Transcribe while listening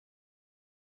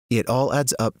It All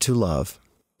Adds Up to Love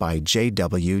by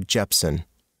J.W. Jepson.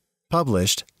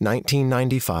 Published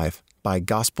 1995 by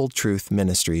Gospel Truth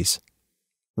Ministries.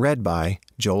 Read by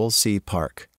Joel C.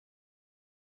 Park.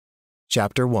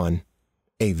 Chapter 1.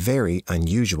 A Very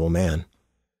Unusual Man.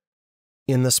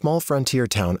 In the small frontier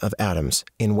town of Adams,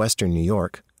 in western New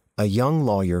York, a young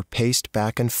lawyer paced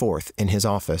back and forth in his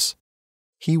office.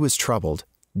 He was troubled,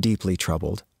 deeply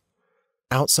troubled.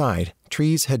 Outside,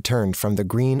 trees had turned from the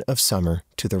green of summer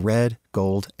to the red,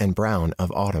 gold, and brown of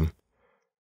autumn.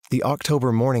 The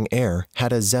October morning air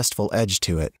had a zestful edge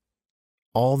to it.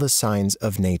 All the signs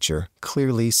of nature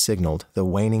clearly signaled the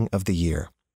waning of the year.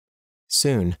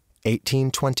 Soon,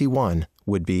 1821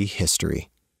 would be history.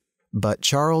 But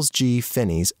Charles G.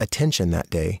 Finney's attention that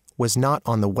day was not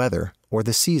on the weather or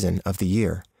the season of the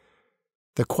year.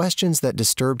 The questions that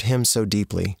disturbed him so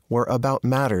deeply were about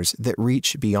matters that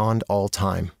reach beyond all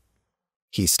time.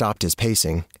 He stopped his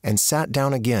pacing and sat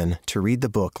down again to read the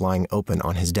book lying open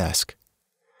on his desk.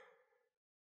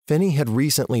 Finney had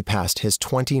recently passed his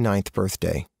 29th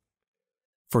birthday.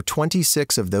 For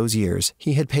 26 of those years,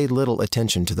 he had paid little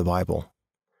attention to the Bible.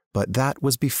 But that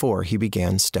was before he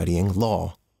began studying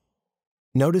law.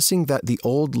 Noticing that the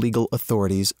old legal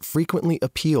authorities frequently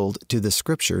appealed to the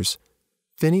Scriptures,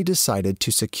 Finney decided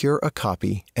to secure a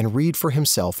copy and read for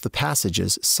himself the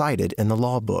passages cited in the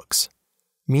law books.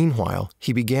 Meanwhile,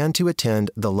 he began to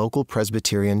attend the local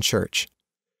Presbyterian church.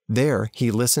 There, he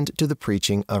listened to the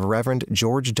preaching of Reverend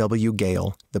George W.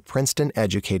 Gale, the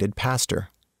Princeton-educated pastor.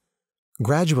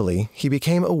 Gradually, he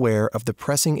became aware of the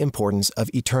pressing importance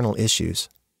of eternal issues.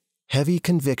 Heavy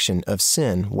conviction of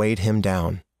sin weighed him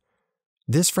down.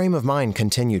 This frame of mind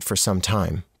continued for some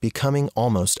time, becoming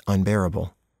almost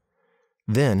unbearable.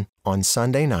 Then, on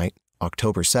Sunday night,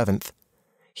 October 7th,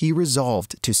 he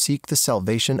resolved to seek the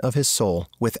salvation of his soul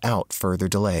without further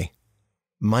delay.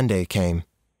 Monday came,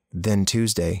 then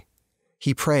Tuesday.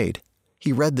 He prayed.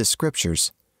 He read the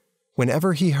Scriptures.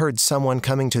 Whenever he heard someone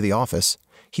coming to the office,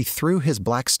 he threw his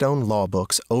Blackstone law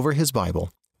books over his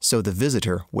Bible so the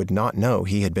visitor would not know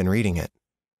he had been reading it.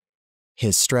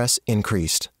 His stress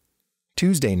increased.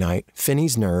 Tuesday night,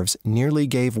 Finney's nerves nearly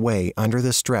gave way under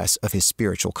the stress of his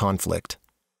spiritual conflict.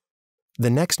 The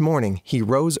next morning, he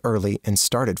rose early and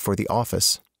started for the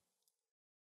office.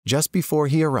 Just before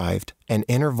he arrived, an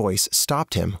inner voice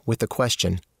stopped him with the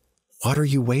question, "What are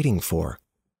you waiting for?"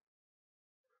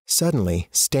 Suddenly,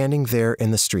 standing there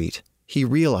in the street, he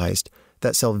realized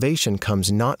that salvation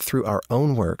comes not through our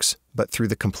own works, but through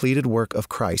the completed work of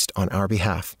Christ on our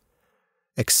behalf,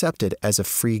 accepted as a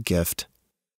free gift.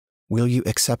 Will you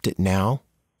accept it now,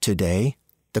 today?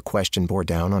 The question bore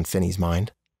down on Finney's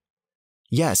mind.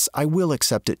 Yes, I will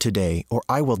accept it today, or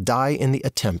I will die in the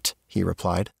attempt, he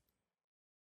replied.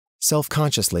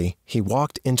 Self-consciously, he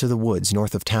walked into the woods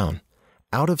north of town.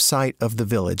 Out of sight of the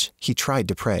village, he tried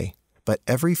to pray, but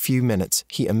every few minutes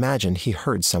he imagined he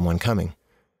heard someone coming.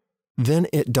 Then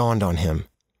it dawned on him.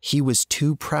 He was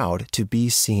too proud to be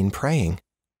seen praying.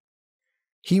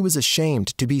 He was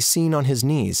ashamed to be seen on his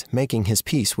knees making his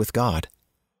peace with God.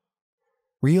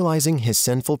 Realizing his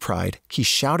sinful pride, he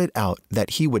shouted out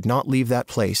that he would not leave that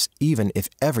place even if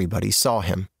everybody saw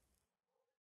him.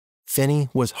 Finney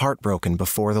was heartbroken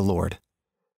before the Lord.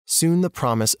 Soon the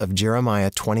promise of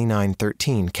Jeremiah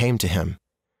 29:13 came to him.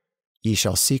 Ye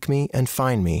shall seek me and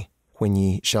find me, when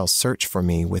ye shall search for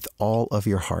me with all of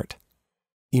your heart.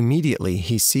 Immediately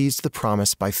he seized the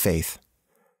promise by faith.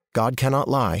 God cannot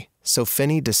lie, so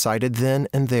Finney decided then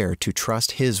and there to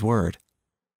trust His word.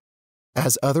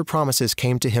 As other promises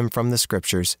came to him from the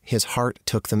Scriptures, his heart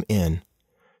took them in.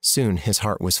 Soon his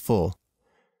heart was full.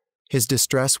 His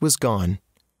distress was gone.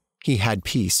 He had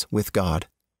peace with God.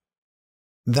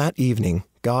 That evening,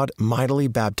 God mightily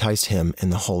baptized him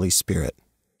in the Holy Spirit.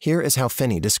 Here is how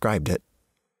Finney described it.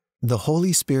 The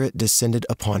Holy Spirit descended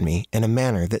upon me in a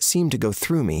manner that seemed to go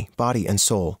through me, body and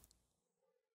soul.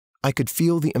 I could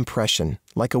feel the impression,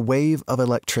 like a wave of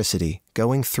electricity,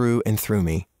 going through and through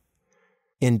me.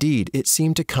 Indeed, it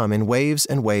seemed to come in waves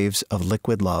and waves of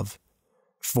liquid love,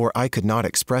 for I could not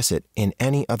express it in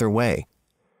any other way.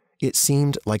 It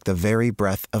seemed like the very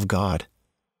breath of God.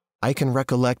 I can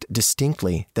recollect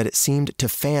distinctly that it seemed to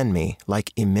fan me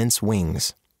like immense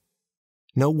wings.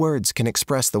 No words can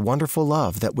express the wonderful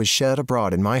love that was shed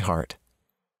abroad in my heart.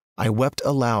 I wept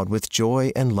aloud with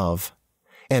joy and love,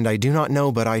 and I do not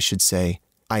know but I should say,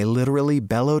 I literally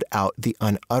bellowed out the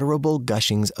unutterable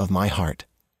gushings of my heart.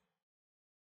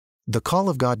 The call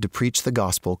of God to preach the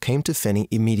gospel came to Finney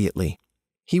immediately.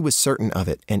 He was certain of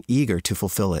it and eager to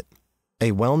fulfill it.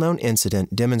 A well-known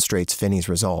incident demonstrates Finney's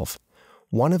resolve.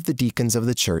 One of the deacons of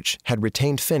the church had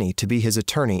retained Finney to be his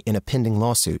attorney in a pending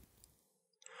lawsuit.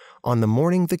 On the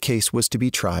morning the case was to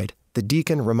be tried, the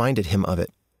deacon reminded him of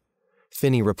it.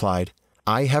 Finney replied,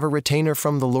 "I have a retainer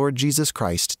from the Lord Jesus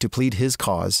Christ to plead his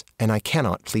cause, and I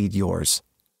cannot plead yours."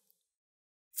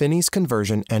 Finney's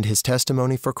conversion and his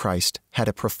testimony for Christ had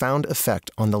a profound effect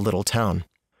on the little town.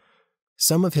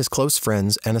 Some of his close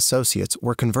friends and associates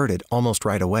were converted almost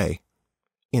right away.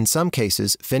 In some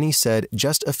cases, Finney said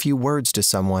just a few words to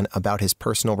someone about his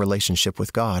personal relationship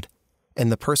with God,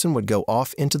 and the person would go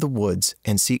off into the woods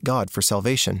and seek God for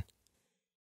salvation.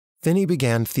 Finney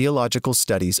began theological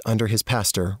studies under his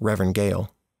pastor, Reverend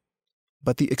Gale.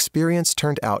 But the experience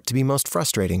turned out to be most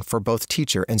frustrating for both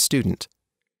teacher and student.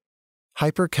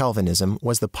 Hyper-Calvinism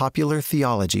was the popular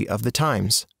theology of the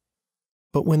times.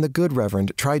 But when the good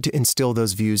Reverend tried to instill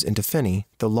those views into Finney,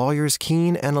 the lawyer's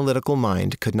keen analytical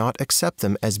mind could not accept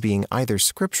them as being either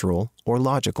scriptural or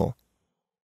logical.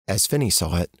 As Finney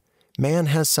saw it, man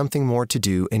has something more to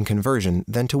do in conversion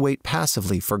than to wait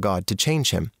passively for God to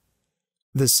change him.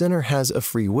 The sinner has a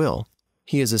free will.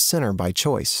 He is a sinner by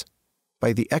choice.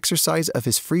 By the exercise of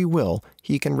his free will,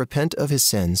 he can repent of his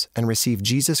sins and receive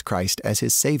Jesus Christ as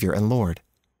his Savior and Lord.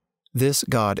 This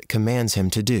God commands him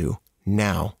to do,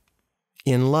 now.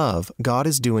 In love, God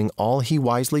is doing all he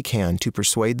wisely can to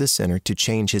persuade the sinner to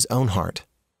change his own heart.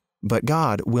 But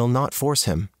God will not force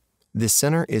him. The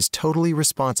sinner is totally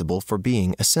responsible for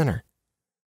being a sinner.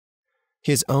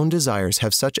 His own desires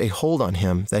have such a hold on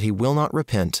him that he will not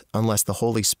repent unless the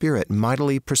Holy Spirit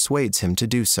mightily persuades him to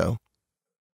do so.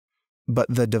 But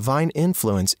the divine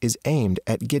influence is aimed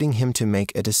at getting him to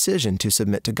make a decision to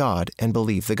submit to God and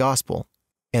believe the gospel,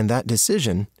 and that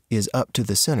decision is up to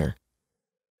the sinner.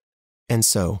 And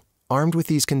so, armed with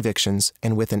these convictions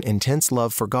and with an intense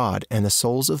love for God and the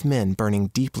souls of men burning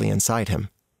deeply inside him,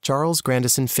 Charles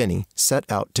Grandison Finney set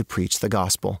out to preach the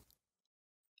gospel.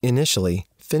 Initially,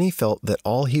 Finney felt that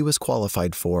all he was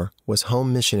qualified for was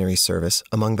home missionary service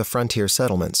among the frontier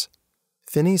settlements.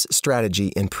 Finney's strategy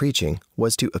in preaching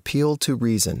was to appeal to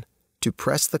reason, to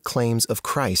press the claims of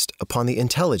Christ upon the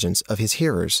intelligence of his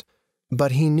hearers.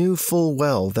 But he knew full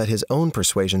well that his own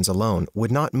persuasions alone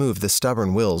would not move the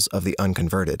stubborn wills of the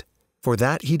unconverted. For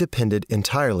that he depended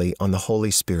entirely on the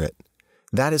Holy Spirit.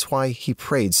 That is why he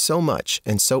prayed so much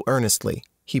and so earnestly.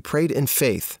 He prayed in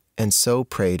faith and so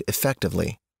prayed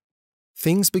effectively.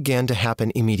 Things began to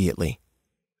happen immediately.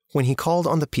 When he called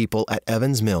on the people at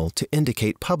Evans Mill to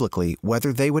indicate publicly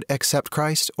whether they would accept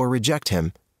Christ or reject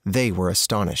him, they were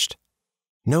astonished.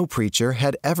 No preacher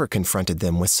had ever confronted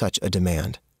them with such a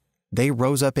demand. They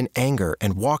rose up in anger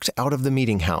and walked out of the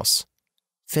meeting house.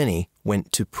 Finney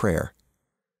went to prayer.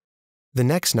 The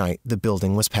next night, the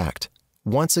building was packed.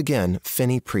 Once again,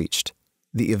 Finney preached.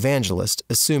 The evangelist,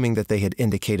 assuming that they had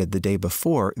indicated the day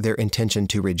before their intention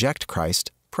to reject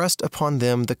Christ, pressed upon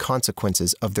them the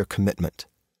consequences of their commitment.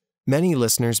 Many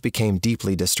listeners became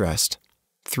deeply distressed.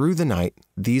 Through the night,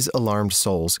 these alarmed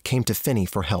souls came to Finney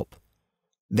for help.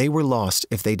 They were lost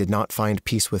if they did not find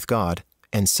peace with God,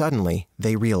 and suddenly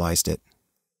they realized it.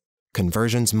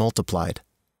 Conversions multiplied.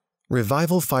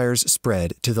 Revival fires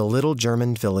spread to the little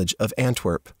German village of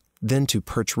Antwerp, then to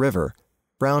Perch River,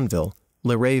 Brownville,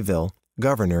 Luréville,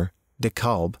 Governor,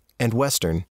 DeKalb, and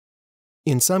Western.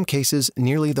 In some cases,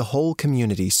 nearly the whole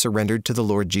community surrendered to the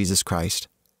Lord Jesus Christ.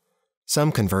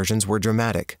 Some conversions were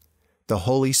dramatic. The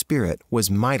Holy Spirit was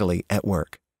mightily at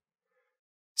work.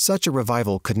 Such a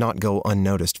revival could not go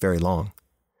unnoticed very long.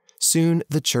 Soon,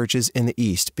 the churches in the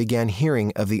East began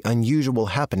hearing of the unusual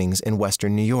happenings in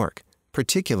Western New York,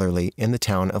 particularly in the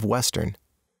town of Western.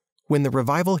 When the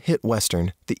revival hit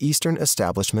Western, the Eastern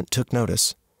establishment took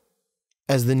notice.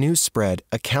 As the news spread,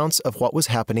 accounts of what was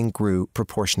happening grew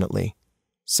proportionately.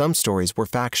 Some stories were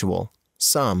factual,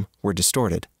 some were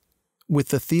distorted. With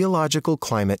the theological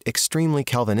climate extremely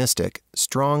Calvinistic,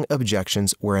 strong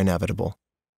objections were inevitable.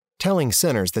 Telling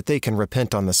sinners that they can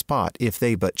repent on the spot if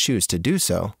they but choose to do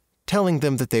so, telling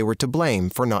them that they were to blame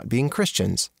for not being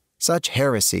Christians, such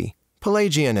heresy,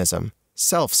 Pelagianism,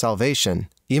 self-salvation,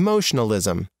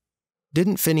 emotionalism.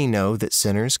 Didn't Finney know that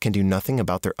sinners can do nothing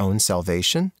about their own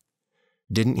salvation?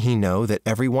 Didn't he know that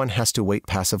everyone has to wait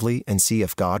passively and see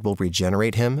if God will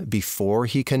regenerate him before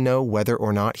he can know whether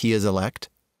or not he is elect?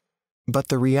 But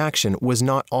the reaction was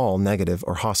not all negative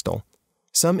or hostile.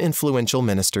 Some influential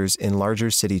ministers in larger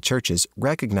city churches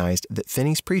recognized that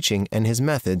Finney's preaching and his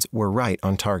methods were right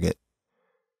on target.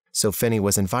 So Finney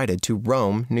was invited to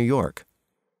Rome, New York.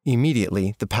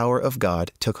 Immediately, the power of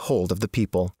God took hold of the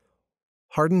people.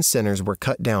 Hardened sinners were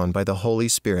cut down by the Holy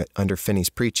Spirit under Finney's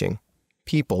preaching.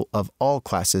 People of all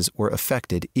classes were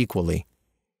affected equally.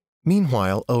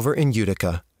 Meanwhile, over in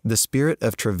Utica, the spirit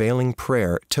of travailing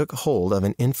prayer took hold of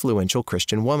an influential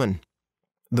Christian woman.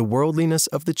 The worldliness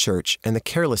of the church and the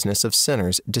carelessness of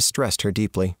sinners distressed her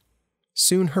deeply.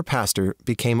 Soon her pastor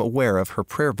became aware of her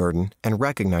prayer burden and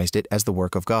recognized it as the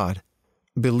work of God.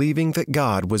 Believing that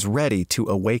God was ready to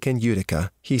awaken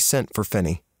Utica, he sent for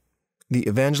Finney. The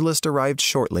evangelist arrived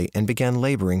shortly and began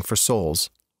laboring for souls.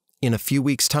 In a few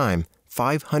weeks' time,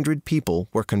 500 people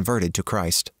were converted to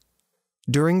Christ.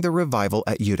 During the revival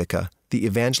at Utica, the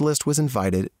evangelist was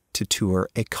invited to tour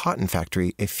a cotton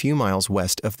factory a few miles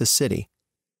west of the city.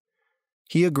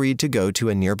 He agreed to go to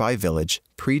a nearby village,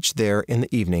 preach there in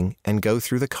the evening, and go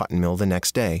through the cotton mill the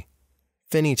next day.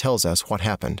 Finney tells us what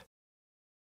happened.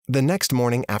 The next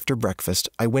morning after breakfast,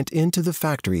 I went into the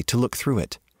factory to look through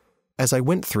it. As I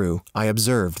went through, I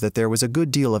observed that there was a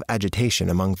good deal of agitation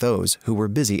among those who were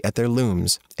busy at their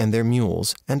looms and their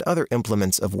mules and other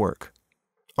implements of work.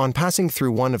 On passing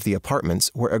through one of the apartments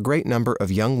where a great number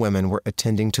of young women were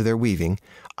attending to their weaving,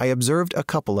 I observed a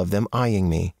couple of them eyeing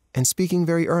me and speaking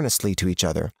very earnestly to each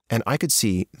other, and I could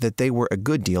see that they were a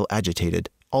good deal agitated,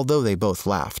 although they both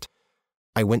laughed.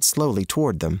 I went slowly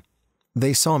toward them.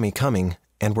 They saw me coming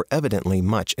and were evidently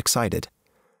much excited.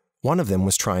 One of them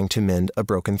was trying to mend a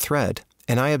broken thread,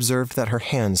 and I observed that her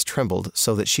hands trembled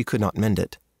so that she could not mend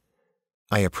it.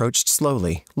 I approached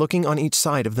slowly, looking on each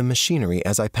side of the machinery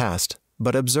as I passed,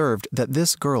 but observed that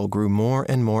this girl grew more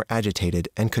and more agitated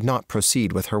and could not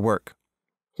proceed with her work.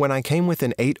 When I came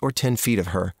within 8 or 10 feet of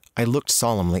her, I looked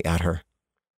solemnly at her.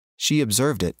 She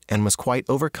observed it and was quite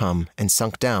overcome and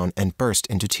sunk down and burst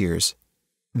into tears.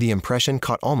 The impression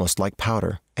caught almost like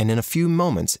powder, and in a few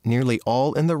moments nearly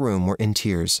all in the room were in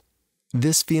tears.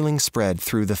 This feeling spread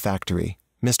through the factory.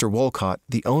 Mr. Wolcott,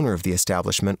 the owner of the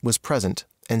establishment, was present,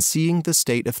 and seeing the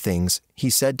state of things, he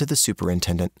said to the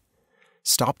superintendent,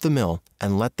 "Stop the mill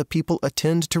and let the people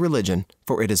attend to religion,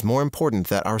 for it is more important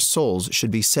that our souls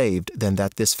should be saved than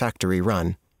that this factory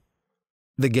run."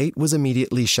 The gate was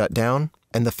immediately shut down,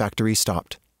 and the factory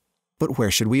stopped. But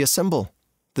where should we assemble?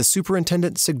 The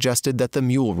superintendent suggested that the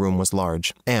mule room was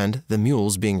large, and, the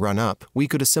mules being run up, we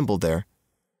could assemble there.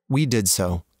 We did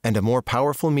so, and a more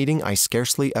powerful meeting I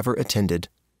scarcely ever attended.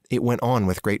 It went on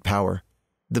with great power.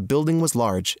 The building was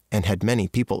large, and had many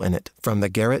people in it, from the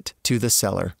garret to the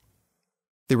cellar.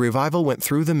 The revival went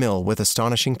through the mill with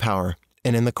astonishing power,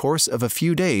 and in the course of a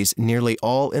few days nearly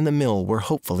all in the mill were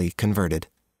hopefully converted.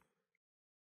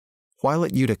 While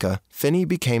at Utica, Finney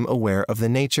became aware of the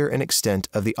nature and extent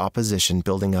of the opposition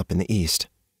building up in the East.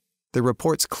 The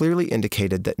reports clearly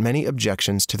indicated that many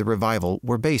objections to the revival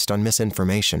were based on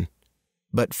misinformation.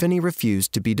 But Finney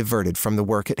refused to be diverted from the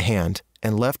work at hand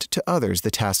and left to others the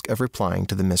task of replying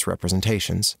to the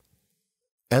misrepresentations.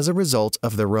 As a result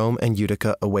of the Rome and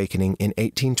Utica awakening in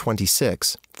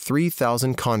 1826,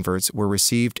 3,000 converts were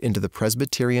received into the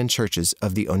Presbyterian churches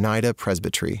of the Oneida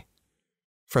Presbytery.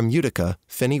 From Utica,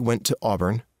 Finney went to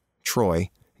Auburn, Troy,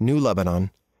 New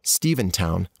Lebanon,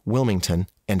 Stephentown, Wilmington,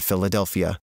 and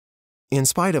Philadelphia. In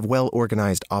spite of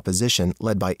well-organized opposition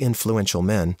led by influential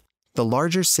men, the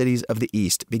larger cities of the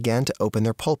East began to open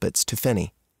their pulpits to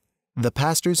Finney. The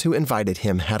pastors who invited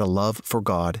him had a love for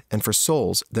God and for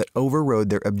souls that overrode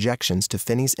their objections to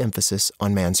Finney's emphasis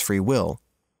on man's free will.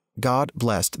 God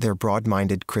blessed their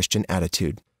broad-minded Christian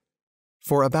attitude.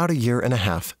 For about a year and a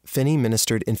half, Finney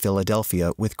ministered in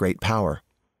Philadelphia with great power.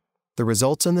 The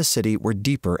results in the city were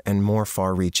deeper and more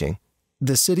far-reaching.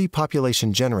 The city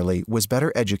population generally was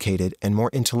better educated and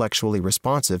more intellectually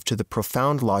responsive to the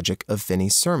profound logic of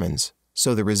Finney's sermons,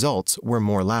 so the results were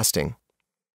more lasting.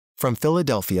 From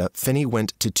Philadelphia, Finney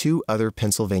went to 2 other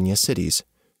Pennsylvania cities,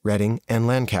 Reading and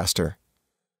Lancaster.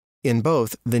 In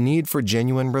both, the need for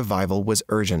genuine revival was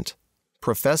urgent.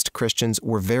 Professed Christians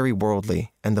were very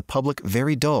worldly, and the public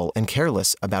very dull and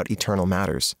careless about eternal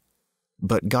matters.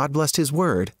 But God blessed His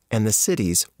word, and the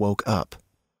cities woke up.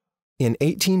 In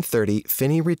 1830,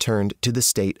 Finney returned to the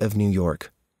state of New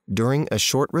York. During a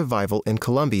short revival in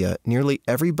Columbia, nearly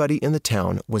everybody in the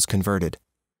town was converted.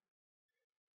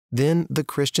 Then the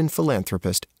Christian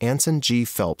philanthropist Anson G.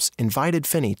 Phelps invited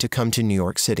Finney to come to New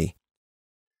York City.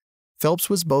 Phelps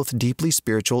was both deeply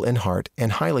spiritual in heart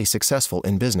and highly successful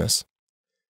in business.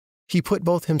 He put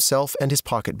both himself and his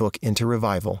pocketbook into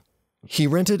revival. He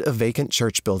rented a vacant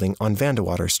church building on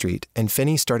Vandewater Street, and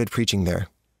Finney started preaching there.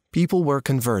 People were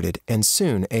converted, and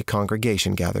soon a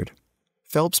congregation gathered.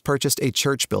 Phelps purchased a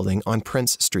church building on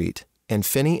Prince Street, and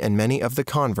Finney and many of the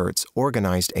converts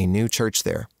organized a new church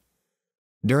there.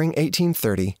 During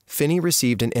 1830, Finney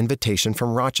received an invitation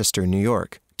from Rochester, New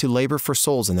York, to labor for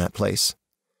souls in that place.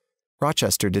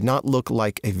 Rochester did not look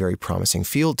like a very promising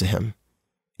field to him.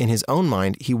 In his own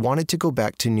mind, he wanted to go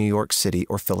back to New York City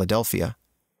or Philadelphia.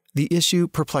 The issue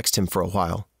perplexed him for a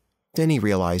while. Finney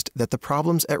realized that the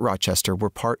problems at Rochester were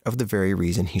part of the very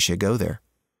reason he should go there.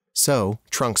 So,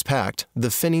 trunks packed, the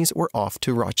Finneys were off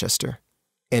to Rochester.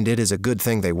 And it is a good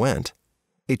thing they went.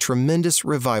 A tremendous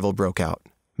revival broke out.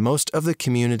 Most of the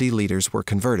community leaders were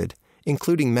converted,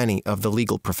 including many of the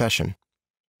legal profession.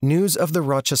 News of the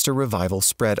Rochester revival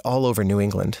spread all over New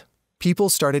England. People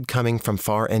started coming from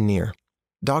far and near.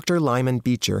 Dr. Lyman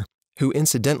Beecher, who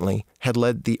incidentally had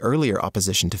led the earlier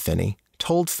opposition to Finney,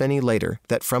 told Finney later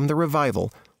that from the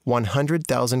revival,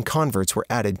 100,000 converts were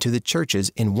added to the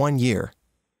churches in 1 year.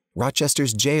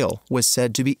 Rochester's jail was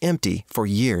said to be empty for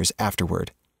years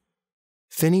afterward.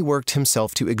 Finney worked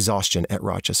himself to exhaustion at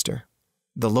Rochester.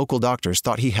 The local doctors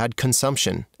thought he had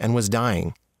consumption and was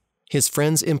dying. His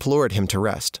friends implored him to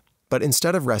rest, but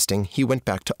instead of resting, he went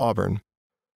back to Auburn.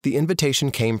 The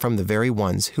invitation came from the very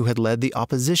ones who had led the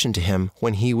opposition to him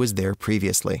when he was there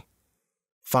previously.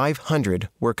 500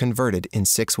 were converted in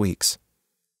 6 weeks.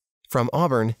 From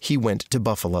Auburn, he went to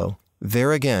Buffalo.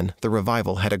 There again, the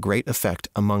revival had a great effect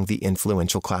among the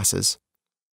influential classes.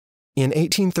 In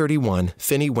 1831,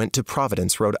 Finney went to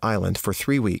Providence, Rhode Island for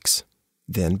 3 weeks.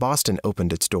 Then Boston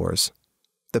opened its doors.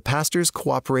 The pastors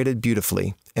cooperated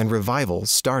beautifully, and revival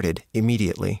started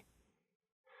immediately.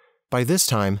 By this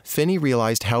time, Finney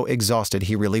realized how exhausted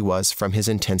he really was from his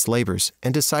intense labors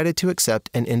and decided to accept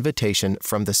an invitation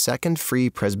from the Second Free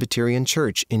Presbyterian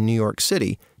Church in New York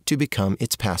City to become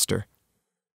its pastor.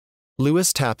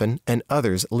 Lewis Tappan and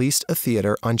others leased a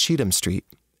theater on Cheatham Street,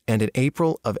 and in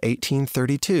April of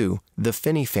 1832, the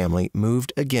Finney family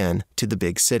moved again to the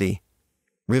big city.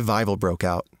 Revival broke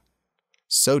out.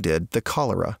 So did the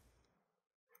cholera.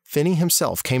 Finney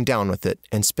himself came down with it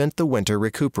and spent the winter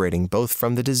recuperating both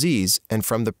from the disease and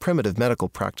from the primitive medical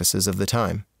practices of the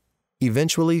time.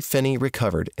 Eventually, Finney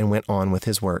recovered and went on with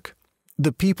his work.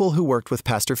 The people who worked with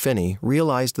Pastor Finney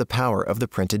realized the power of the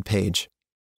printed page.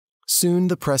 Soon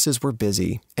the presses were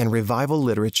busy, and revival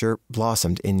literature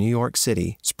blossomed in New York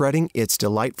City, spreading its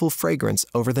delightful fragrance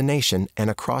over the nation and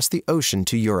across the ocean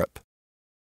to Europe.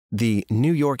 The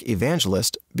New York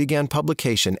Evangelist began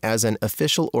publication as an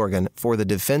official organ for the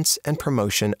defense and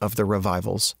promotion of the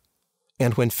revivals.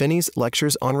 And when Finney's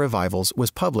Lectures on Revivals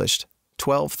was published,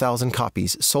 12,000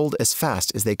 copies sold as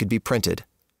fast as they could be printed.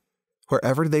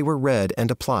 Wherever they were read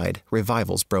and applied,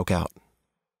 revivals broke out.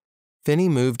 Finney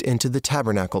moved into the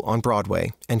Tabernacle on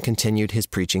Broadway and continued his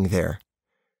preaching there.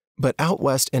 But out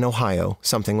west in Ohio,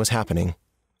 something was happening.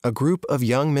 A group of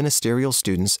young ministerial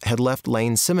students had left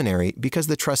Lane Seminary because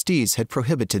the trustees had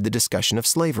prohibited the discussion of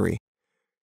slavery.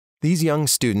 These young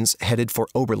students headed for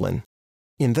Oberlin.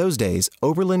 In those days,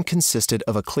 Oberlin consisted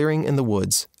of a clearing in the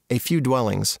woods, a few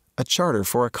dwellings, a charter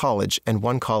for a college, and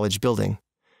one college building.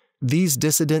 These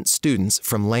dissident students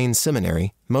from Lane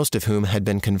Seminary, most of whom had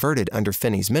been converted under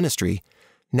Finney's ministry,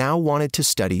 now wanted to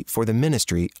study for the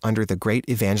ministry under the great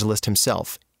evangelist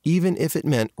himself, even if it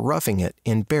meant roughing it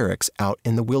in barracks out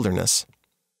in the wilderness.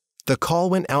 The call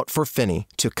went out for Finney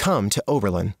to come to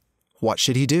Oberlin. What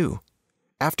should he do?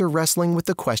 After wrestling with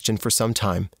the question for some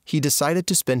time, he decided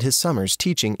to spend his summers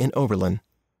teaching in Oberlin.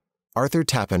 Arthur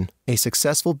Tappan, a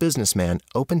successful businessman,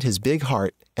 opened his big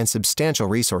heart and substantial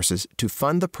resources to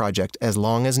fund the project as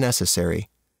long as necessary.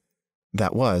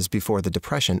 That was before the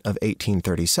Depression of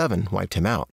 1837 wiped him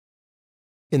out.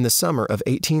 In the summer of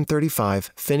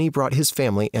 1835, Finney brought his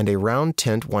family and a round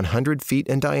tent 100 feet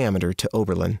in diameter to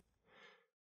Oberlin.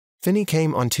 Finney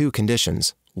came on 2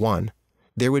 conditions. 1,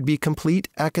 there would be complete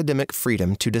academic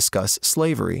freedom to discuss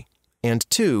slavery, and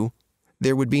 2,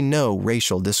 there would be no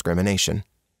racial discrimination.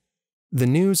 The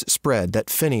news spread that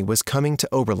Finney was coming to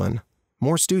Oberlin.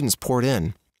 More students poured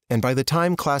in, and by the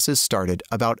time classes started,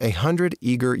 about 100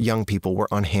 eager young people were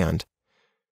on hand.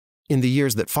 In the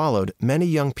years that followed, many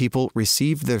young people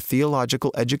received their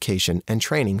theological education and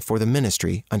training for the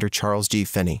ministry under Charles G.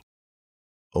 Finney.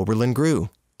 Oberlin grew,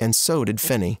 and so did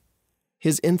Finney.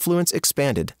 His influence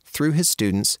expanded through his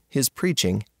students, his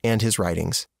preaching, and his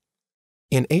writings.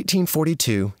 In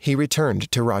 1842, he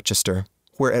returned to Rochester,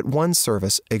 where at one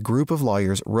service a group of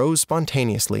lawyers rose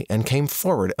spontaneously and came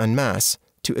forward en masse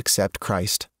to accept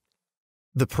Christ.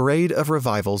 The parade of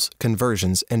revivals,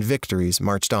 conversions, and victories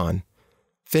marched on.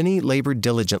 Finney labored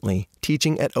diligently,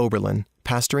 teaching at Oberlin,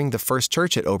 pastoring the first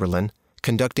church at Oberlin,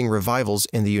 conducting revivals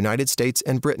in the United States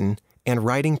and Britain, and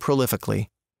writing prolifically.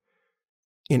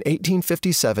 In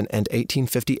 1857 and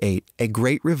 1858, a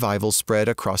great revival spread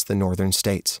across the northern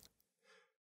states.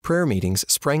 Prayer meetings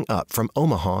sprang up from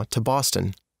Omaha to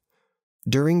Boston.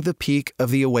 During the peak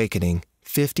of the awakening,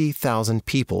 50,000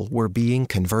 people were being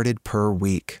converted per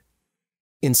week.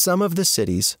 In some of the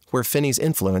cities where Finney's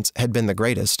influence had been the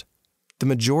greatest, the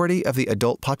majority of the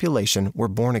adult population were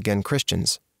born-again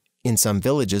Christians. In some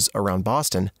villages around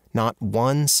Boston, not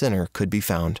one sinner could be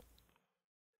found.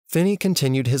 Finney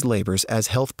continued his labors as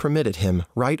health permitted him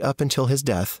right up until his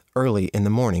death early in the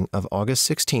morning of August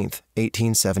 16,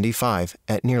 1875,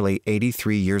 at nearly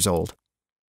 83 years old.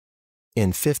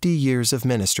 In 50 years of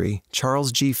ministry,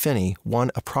 Charles G. Finney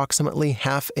won approximately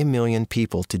 500,000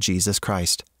 people to Jesus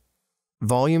Christ.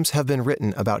 Volumes have been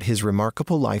written about his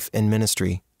remarkable life and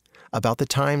ministry, about the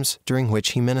times during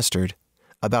which he ministered,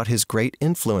 about his great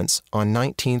influence on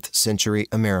 19th century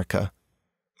America.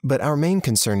 But our main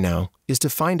concern now is to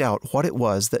find out what it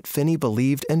was that Finney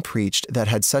believed and preached that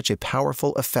had such a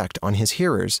powerful effect on his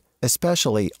hearers,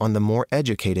 especially on the more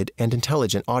educated and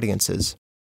intelligent audiences.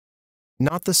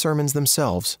 Not the sermons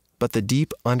themselves, but the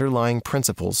deep underlying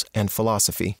principles and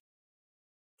philosophy.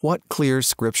 What clear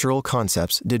scriptural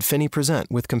concepts did Finney present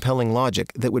with compelling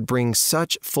logic that would bring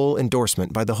such full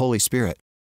endorsement by the Holy Spirit?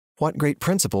 What great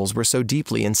principles were so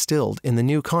deeply instilled in the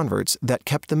new converts that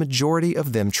kept the majority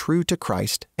of them true to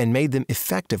Christ and made them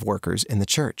effective workers in the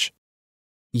church?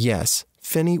 Yes,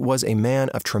 Finney was a man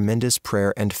of tremendous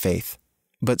prayer and faith,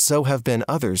 but so have been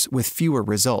others with fewer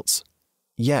results.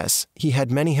 Yes, he had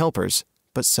many helpers,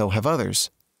 but so have others.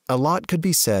 A lot could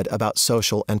be said about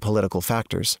social and political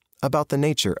factors, about the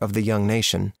nature of the young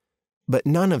nation, but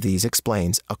none of these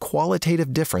explains a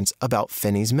qualitative difference about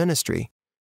Finney's ministry.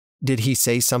 Did he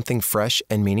say something fresh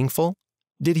and meaningful?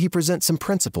 Did he present some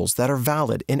principles that are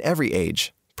valid in every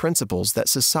age, principles that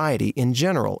society in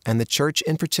general and the church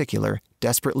in particular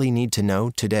desperately need to know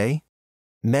today?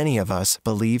 Many of us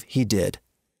believe he did.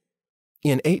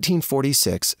 In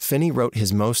 1846, Finney wrote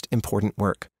his most important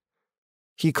work.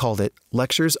 He called it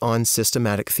Lectures on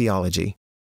Systematic Theology.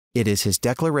 It is his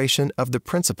declaration of the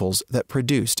principles that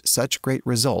produced such great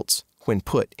results when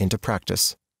put into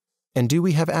practice. And do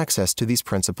we have access to these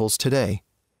principles today?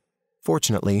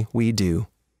 Fortunately, we do.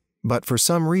 But for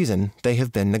some reason, they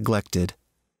have been neglected.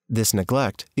 This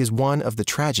neglect is one of the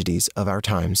tragedies of our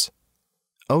times.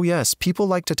 Oh yes, people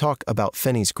like to talk about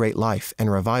Finney's great life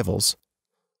and revivals.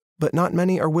 But not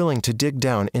many are willing to dig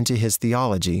down into his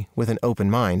theology with an open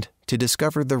mind to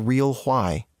discover the real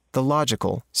why, the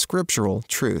logical, scriptural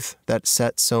truth that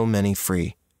set so many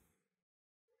free.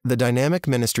 The dynamic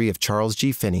ministry of Charles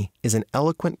G. Finney is an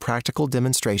eloquent practical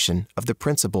demonstration of the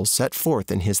principles set forth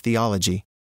in his theology.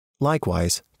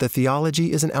 Likewise, the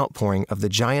theology is an outpouring of the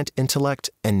giant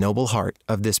intellect and noble heart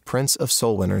of this prince of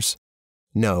soul winners.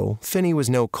 No, Finney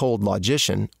was no cold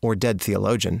logician or dead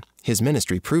theologian. His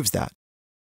ministry proves that.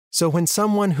 So when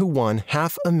someone who won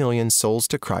 500,000 souls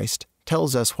to Christ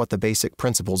tells us what the basic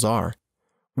principles are,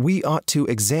 we ought to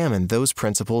examine those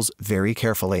principles very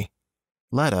carefully.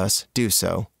 Let us do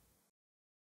so.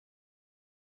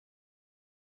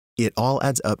 It all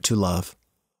adds up to love.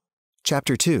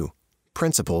 Chapter 2.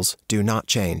 Principles do not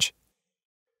change.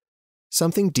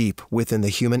 Something deep within the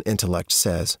human intellect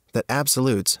says that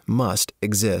absolutes must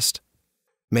exist.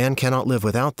 Man cannot live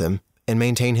without them and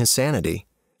maintain his sanity,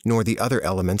 nor the other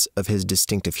elements of his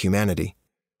distinctive humanity.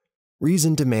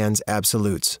 Reason demands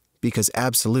absolutes, because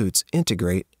absolutes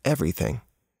integrate everything.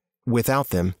 Without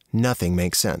them, nothing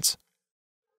makes sense.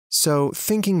 So,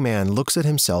 thinking man looks at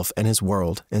himself and his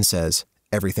world and says,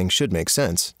 everything should make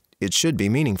sense, it should be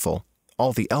meaningful,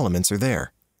 all the elements are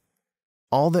there.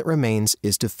 All that remains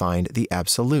is to find the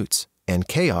absolutes, and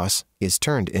chaos is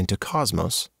turned into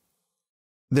cosmos.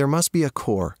 There must be a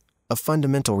core, a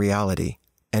fundamental reality,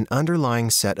 an underlying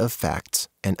set of facts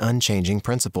and unchanging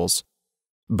principles.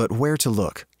 But where to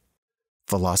look?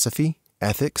 Philosophy,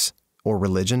 ethics, or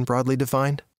religion broadly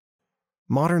defined?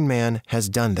 Modern man has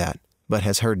done that, but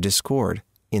has heard discord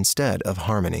instead of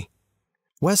harmony.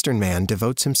 Western man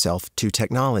devotes himself to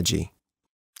technology.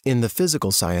 In the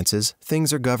physical sciences,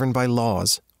 things are governed by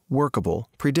laws, workable,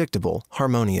 predictable,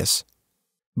 harmonious.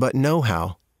 But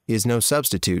know-how is no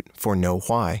substitute for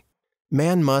know-why.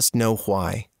 Man must know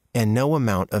why, and no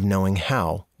amount of knowing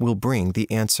how will bring the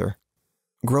answer.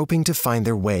 Groping to find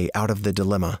their way out of the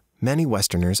dilemma, many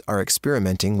Westerners are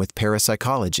experimenting with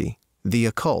parapsychology, the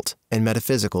occult, and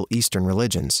metaphysical Eastern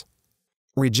religions.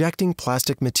 Rejecting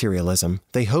plastic materialism,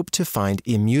 they hope to find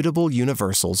immutable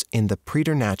universals in the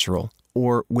preternatural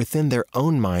or within their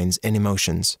own minds and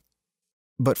emotions.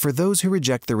 But for those who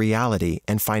reject the reality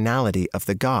and finality of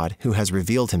the God who has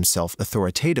revealed himself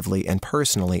authoritatively and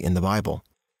personally in the Bible,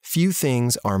 few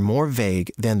things are more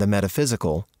vague than the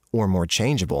metaphysical or more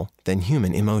changeable than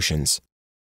human emotions.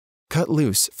 Cut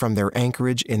loose from their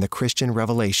anchorage in the Christian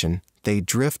revelation, they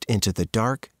drift into the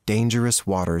dark, dangerous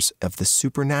waters of the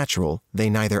supernatural they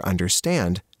neither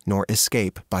understand nor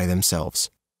escape by themselves.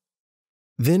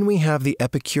 Then we have the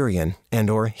Epicurean and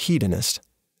or hedonist.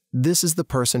 This is the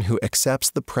person who accepts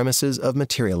the premises of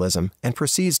materialism and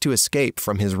proceeds to escape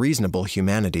from his reasonable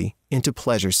humanity into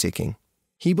pleasure-seeking.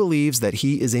 He believes that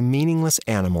he is a meaningless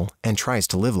animal and tries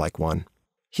to live like one.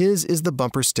 His is the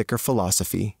bumper sticker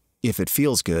philosophy: if it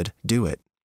feels good, do it.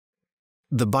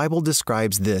 The Bible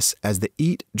describes this as the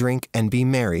eat, drink, and be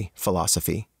merry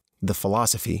philosophy, the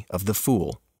philosophy of the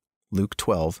fool. Luke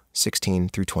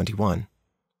 12:16-21.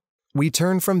 We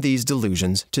turn from these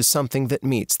delusions to something that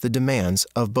meets the demands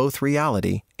of both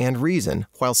reality and reason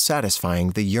while satisfying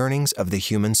the yearnings of the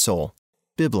human soul,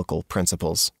 biblical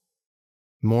principles.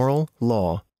 Moral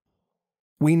law.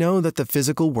 We know that the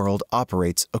physical world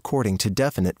operates according to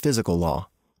definite physical law.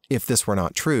 If this were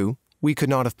not true, we could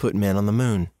not have put men on the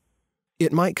moon.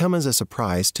 It might come as a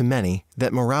surprise to many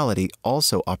that morality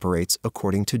also operates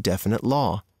according to definite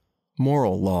law,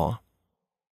 moral law.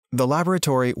 The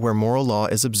laboratory where moral law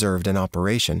is observed in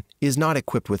operation is not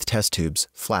equipped with test tubes,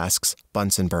 flasks,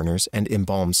 Bunsen burners, and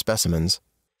embalmed specimens.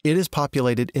 It is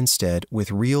populated instead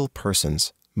with real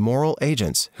persons, moral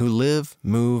agents who live,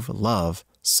 move, love,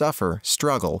 suffer,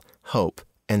 struggle, hope,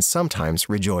 and sometimes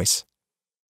rejoice.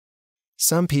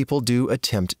 Some people do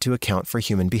attempt to account for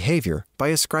human behavior by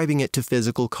ascribing it to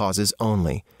physical causes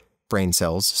only, brain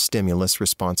cells, stimulus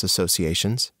response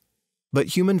associations.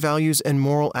 But human values and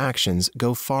moral actions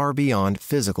go far beyond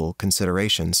physical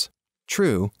considerations.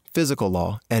 True, physical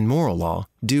law and moral law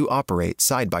do operate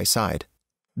side by side.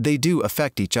 They do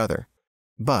affect each other.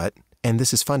 But, and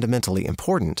this is fundamentally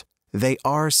important, they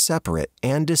are separate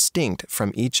and distinct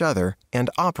from each other and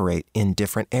operate in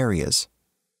different areas.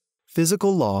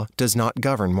 Physical law does not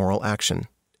govern moral action,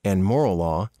 and moral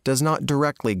law does not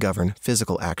directly govern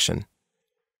physical action.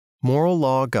 Moral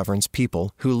law governs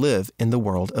people who live in the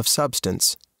world of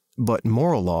substance, but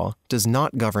moral law does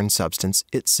not govern substance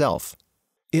itself.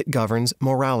 It governs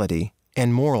morality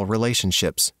and moral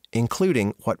relationships,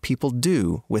 including what people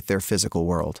do with their physical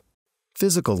world.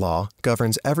 Physical law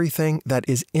governs everything that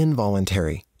is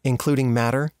involuntary, including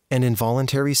matter and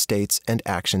involuntary states and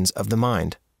actions of the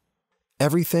mind.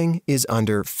 Everything is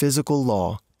under physical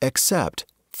law except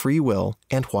free will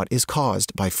and what is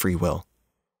caused by free will.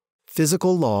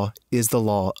 Physical law is the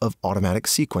law of automatic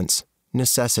sequence,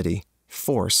 necessity,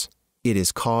 force. It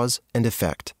is cause and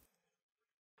effect.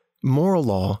 Moral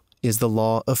law is the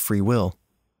law of free will,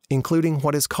 including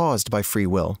what is caused by free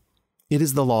will. It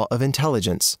is the law of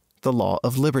intelligence, the law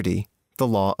of liberty, the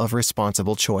law of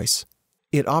responsible choice.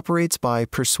 It operates by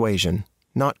persuasion,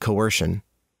 not coercion.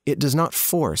 It does not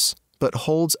force, but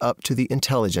holds up to the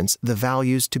intelligence the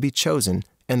values to be chosen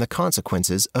and the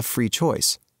consequences of free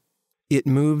choice. It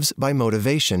moves by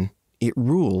motivation. It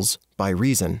rules by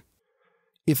reason.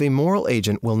 If a moral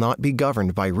agent will not be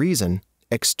governed by reason,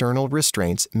 external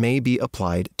restraints may be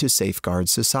applied to safeguard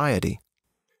society.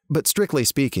 But strictly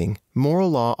speaking, moral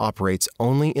law operates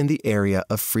only in the area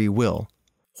of free will.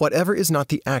 Whatever is not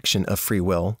the action of free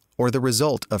will or the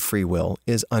result of free will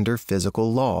is under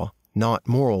physical law, not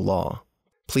moral law.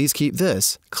 Please keep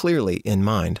this clearly in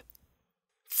mind.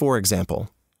 For example,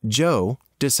 Joe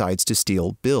decides to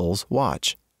steal Bill's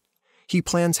watch. He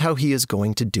plans how he is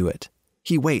going to do it.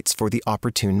 He waits for the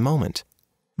opportune moment.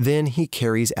 Then he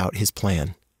carries out his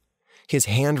plan. His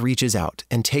hand reaches out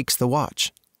and takes the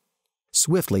watch.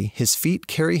 Swiftly, his feet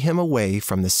carry him away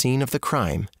from the scene of the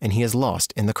crime, and he is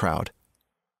lost in the crowd.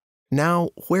 Now,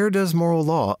 where does moral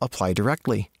law apply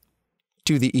directly?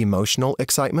 To the emotional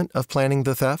excitement of planning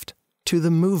the theft? To the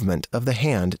movement of the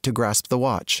hand to grasp the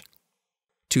watch?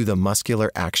 To the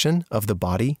muscular action of the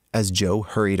body as Joe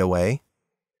hurried away?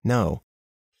 No.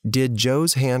 Did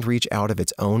Joe's hand reach out of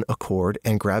its own accord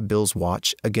and grab Bill's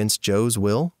watch against Joe's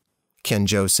will? Can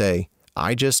Joe say,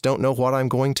 "I just don't know what I'm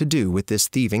going to do with this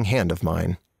thieving hand of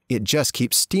mine. It just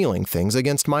keeps stealing things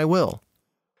against my will"?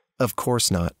 Of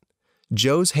course not.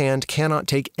 Joe's hand cannot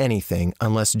take anything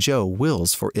unless Joe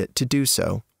wills for it to do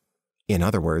so. In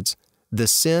other words, the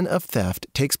sin of theft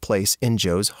takes place in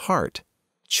Joe's heart,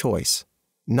 choice,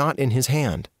 not in his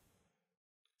hand.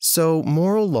 So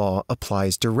moral law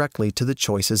applies directly to the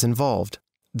choices involved,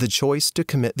 the choice to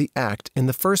commit the act in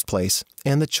the first place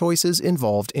and the choices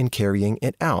involved in carrying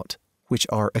it out, which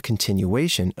are a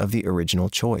continuation of the original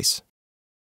choice.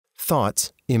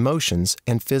 Thoughts, emotions,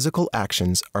 and physical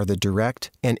actions are the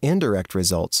direct and indirect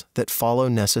results that follow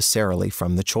necessarily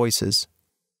from the choices.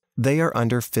 They are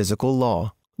under physical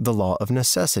law, the law of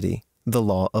necessity, the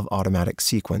law of automatic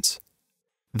sequence.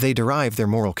 They derive their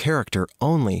moral character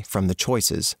only from the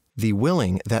choices, the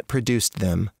willing that produced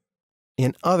them.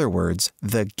 In other words,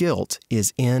 the guilt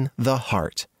is in the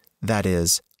heart, that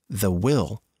is, the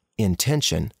will,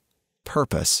 intention,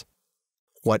 purpose.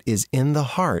 What is in the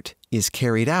heart is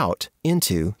carried out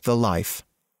into the life.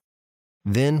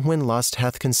 Then when lust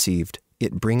hath conceived,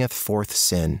 it bringeth forth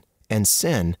sin, and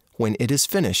sin, when it is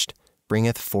finished,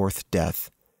 bringeth forth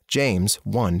death. James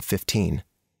 1:15.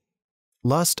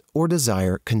 Lust or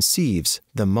desire conceives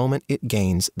the moment it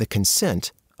gains the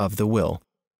consent of the will.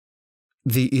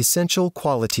 The essential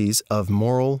qualities of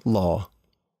moral law.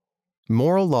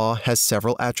 Moral law has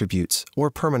several attributes, or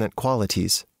permanent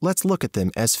qualities. Let's look at them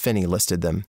as Finney listed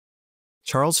them.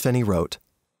 Charles Finney wrote,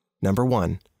 Number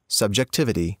 1.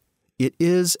 Subjectivity. It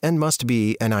is and must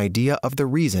be an idea of the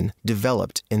reason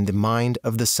developed in the mind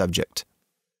of the subject.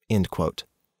 End quote.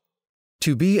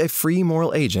 To be a free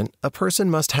moral agent, a person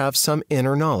must have some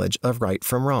inner knowledge of right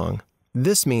from wrong.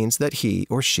 This means that he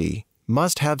or she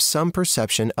must have some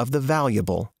perception of the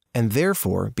valuable, and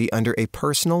therefore be under a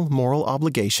personal moral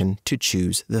obligation to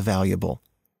choose the valuable.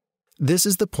 This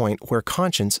is the point where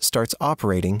conscience starts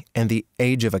operating and the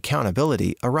age of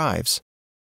accountability arrives.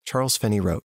 Charles Finney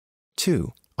wrote,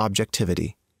 2.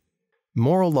 Objectivity.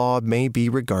 Moral law may be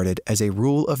regarded as a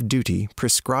rule of duty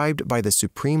prescribed by the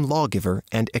supreme lawgiver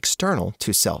and external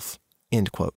to self.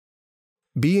 End quote.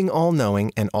 Being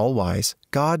all-knowing and all-wise,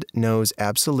 God knows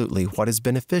absolutely what is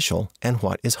beneficial and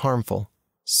what is harmful.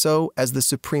 So, as the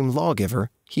supreme lawgiver,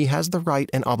 he has the right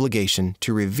and obligation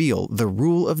to reveal the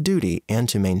rule of duty and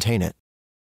to maintain it.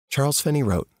 Charles Finney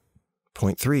wrote,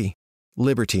 Point 3.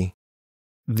 Liberty.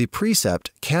 The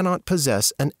precept cannot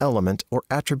possess an element or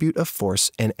attribute of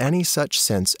force in any such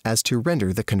sense as to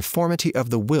render the conformity of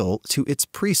the will to its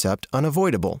precept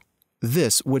unavoidable.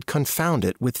 This would confound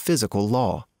it with physical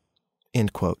law.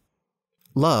 End quote.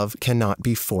 Love cannot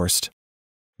be forced.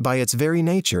 By its very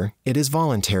nature, it is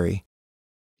voluntary.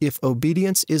 If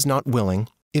obedience is not willing,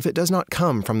 if it does not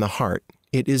come from the heart,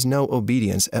 it is no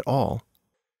obedience at all.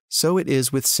 So it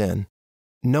is with sin.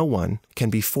 No one can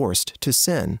be forced to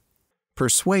sin.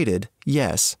 Persuaded,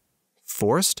 yes.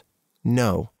 Forced?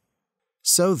 No.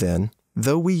 So then,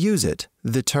 though we use it,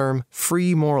 the term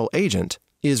free moral agent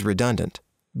is redundant,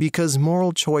 because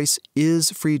moral choice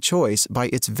is free choice by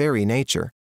its very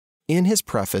nature. In his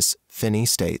preface, Finney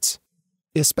states,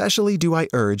 Especially do I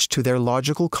urge to their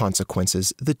logical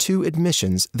consequences the two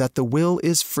admissions that the will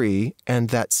is free and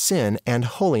that sin and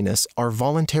holiness are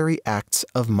voluntary acts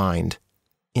of mind.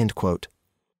 End quote.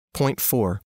 Point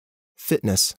 4.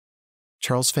 Fitness.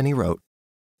 Charles Finney wrote,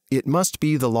 It must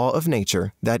be the law of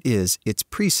nature, that is, its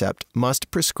precept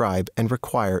must prescribe and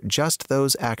require just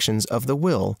those actions of the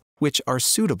will which are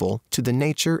suitable to the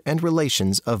nature and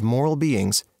relations of moral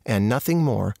beings, and nothing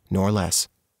more nor less.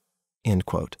 End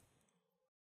quote.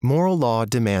 Moral law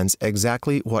demands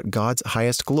exactly what God's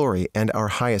highest glory and our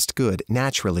highest good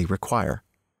naturally require.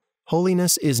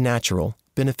 Holiness is natural,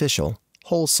 beneficial,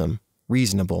 wholesome,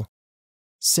 reasonable.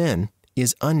 Sin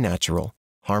is unnatural,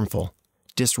 harmful,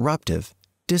 disruptive,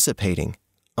 dissipating,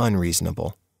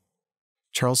 unreasonable.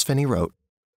 Charles Finney wrote,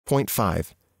 Point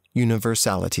 5.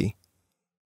 Universality.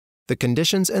 The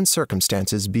conditions and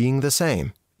circumstances being the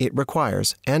same, it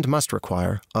requires, and must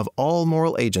require, of all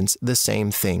moral agents the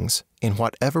same things, in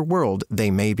whatever world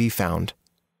they may be found.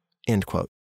 End quote.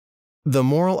 The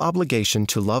moral obligation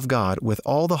to love God with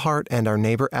all the heart and our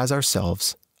neighbor as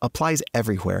ourselves applies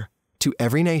everywhere, to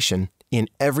every nation, in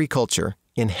every culture,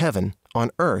 in heaven, on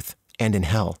earth, and in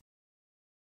hell.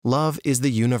 Love is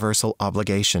the universal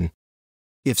obligation.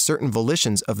 If certain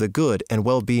volitions of the good and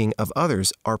well-being of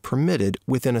others are permitted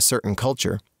within a certain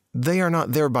culture, they are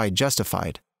not thereby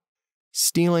justified.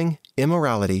 Stealing,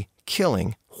 immorality,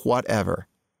 killing, whatever.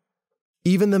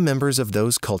 Even the members of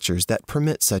those cultures that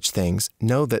permit such things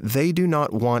know that they do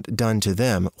not want done to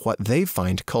them what they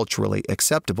find culturally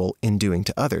acceptable in doing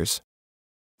to others.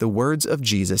 The words of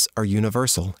Jesus are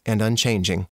universal and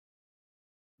unchanging.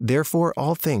 Therefore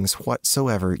all things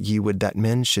whatsoever ye would that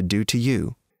men should do to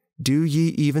you, do ye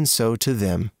even so to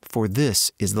them, for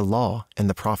this is the law and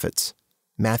the prophets.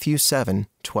 Matthew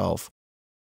 7:12.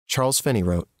 Charles Finney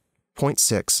wrote, Point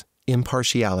 6.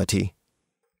 Impartiality.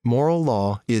 Moral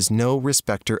law is no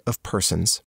respecter of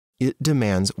persons. It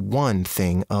demands one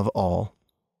thing of all.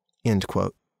 End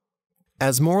quote.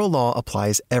 As moral law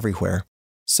applies everywhere,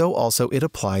 so also it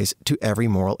applies to every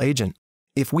moral agent.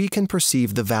 If we can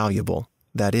perceive the valuable,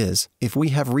 that is, if we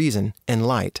have reason and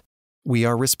light, we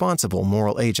are responsible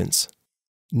moral agents.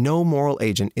 No moral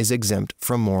agent is exempt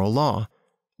from moral law.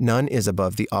 None is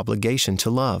above the obligation to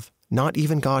love, not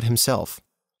even God himself.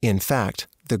 In fact,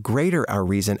 the greater our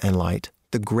reason and light,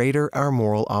 the greater our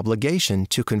moral obligation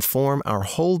to conform our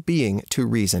whole being to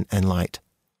reason and light.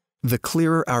 The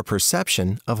clearer our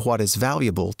perception of what is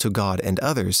valuable to God and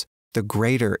others, the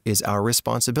greater is our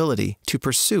responsibility to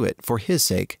pursue it for His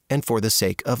sake and for the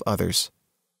sake of others.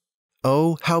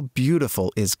 Oh, how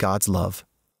beautiful is God's love!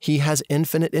 He has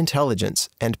infinite intelligence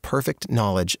and perfect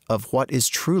knowledge of what is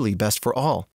truly best for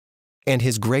all, and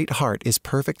his great heart is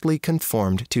perfectly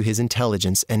conformed to his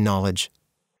intelligence and knowledge.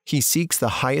 He seeks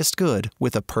the highest good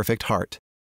with a perfect heart.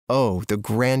 Oh, the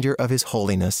grandeur of his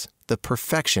holiness, the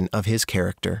perfection of his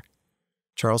character.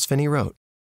 Charles Finney wrote.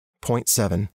 Point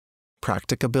 7.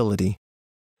 Practicability.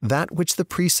 That which the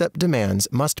precept demands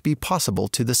must be possible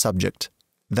to the subject.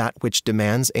 That which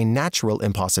demands a natural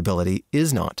impossibility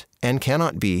is not, and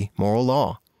cannot be, moral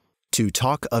law. To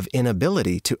talk of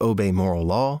inability to obey moral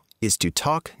law is to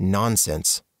talk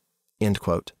nonsense. End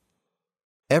quote.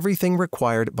 Everything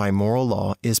required by moral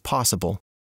law is possible.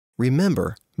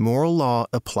 Remember, moral law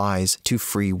applies to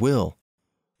free will.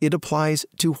 It applies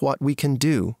to what we can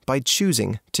do by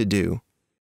choosing to do.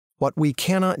 What we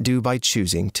cannot do by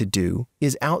choosing to do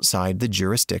is outside the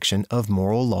jurisdiction of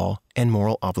moral law and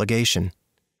moral obligation.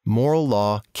 Moral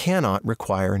law cannot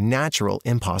require natural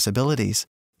impossibilities,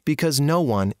 because no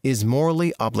one is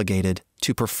morally obligated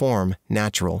to perform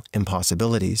natural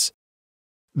impossibilities.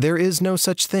 There is no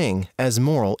such thing as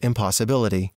moral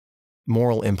impossibility.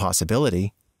 Moral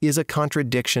impossibility is a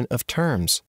contradiction of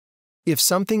terms. If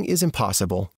something is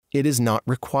impossible, it is not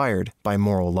required by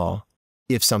moral law.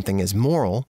 If something is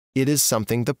moral, it is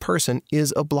something the person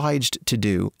is obliged to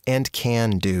do and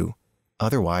can do.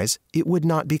 Otherwise, it would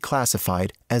not be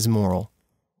classified as moral.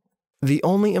 The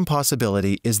only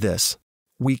impossibility is this: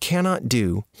 we cannot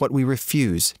do what we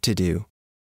refuse to do.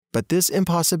 But this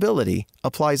impossibility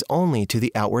applies only to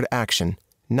the outward action,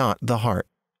 not the heart.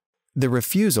 The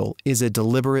refusal is a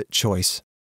deliberate choice.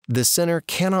 The sinner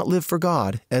cannot live for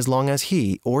God as long as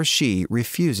he or she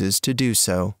refuses to do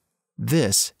so.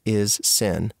 This is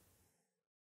sin.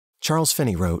 Charles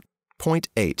Finney wrote. Point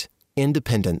 8.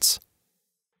 Independence.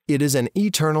 It is an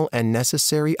eternal and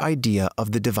necessary idea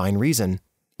of the divine reason.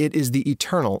 It is the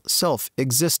eternal,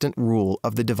 self-existent rule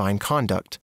of the divine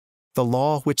conduct, the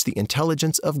law which the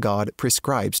intelligence of God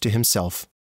prescribes to himself.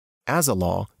 As a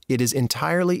law, it is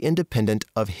entirely independent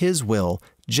of his will,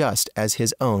 just as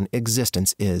his own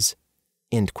existence is.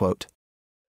 End quote.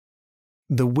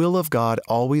 The will of God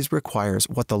always requires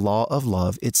what the law of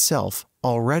love itself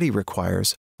already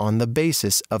requires on the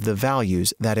basis of the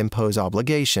values that impose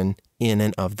obligation in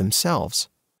and of themselves.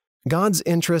 God's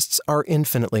interests are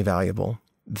infinitely valuable.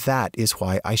 That is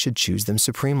why I should choose them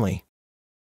supremely.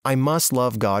 I must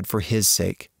love God for his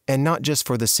sake, and not just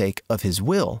for the sake of his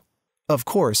will. Of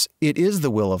course, it is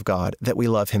the will of God that we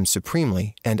love him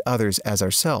supremely and others as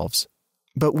ourselves.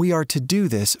 But we are to do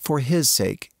this for his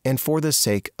sake and for the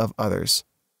sake of others.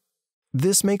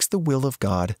 This makes the will of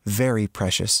God very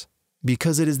precious,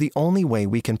 because it is the only way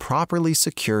we can properly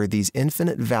secure these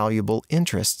infinite valuable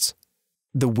interests.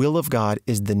 The will of God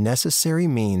is the necessary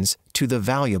means to the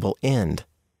valuable end,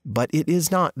 but it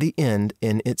is not the end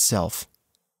in itself.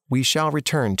 We shall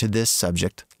return to this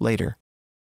subject later.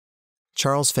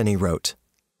 Charles Finney wrote.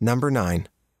 Number 9.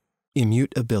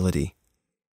 Immutability.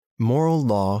 Moral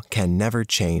law can never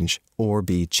change or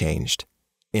be changed.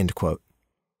 End quote.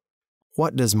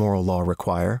 What does moral law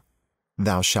require?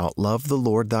 Thou shalt love the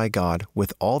Lord thy God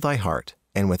with all thy heart,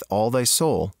 and with all thy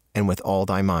soul, and with all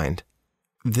thy mind.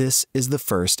 This is the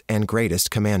first and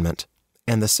greatest commandment,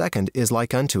 and the second is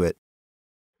like unto it.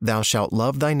 Thou shalt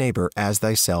love thy neighbor as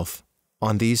thyself.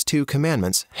 On these two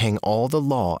commandments hang all the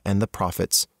law and the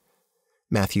prophets.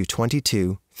 Matthew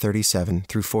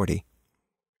 22:37-40.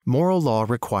 Moral law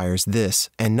requires this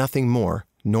and nothing more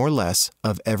nor less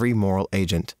of every moral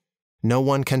agent. No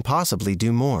one can possibly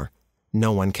do more.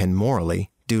 No one can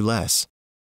morally do less.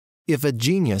 If a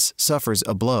genius suffers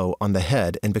a blow on the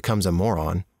head and becomes a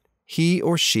moron, he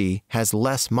or she has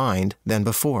less mind than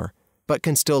before, but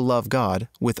can still love God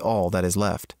with all that is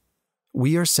left.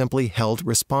 We are simply held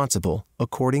responsible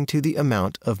according to the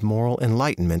amount of moral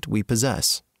enlightenment we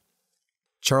possess.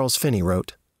 Charles Finney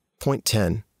wrote. Point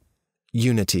 10.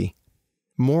 Unity.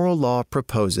 Moral law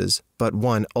proposes but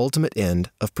one ultimate end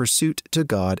of pursuit to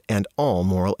God and all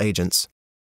moral agents.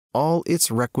 All its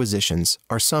requisitions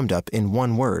are summed up in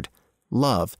one word: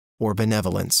 love or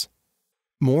benevolence.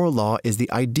 Moral law is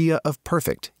the idea of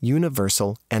perfect,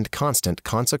 universal, and constant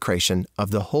consecration of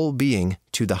the whole being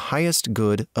to the highest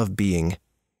good of being.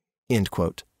 End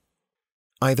quote.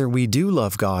 Either we do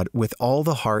love God with all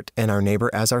the heart and our neighbor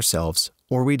as ourselves,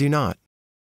 or we do not.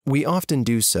 We often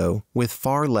do so with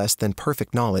far less than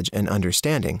perfect knowledge and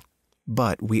understanding,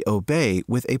 but we obey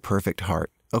with a perfect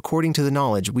heart, according to the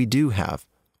knowledge we do have,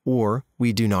 or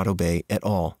we do not obey at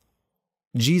all.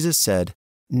 Jesus said,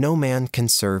 "No man can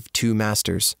serve two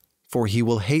masters, for he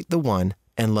will hate the one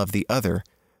and love the other,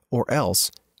 or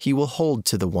else he will hold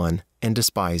to the one and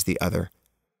despise the other."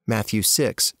 Matthew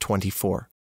 6:24.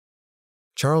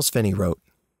 Charles Finney wrote,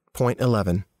 Point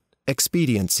 11.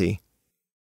 Expediency.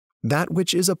 That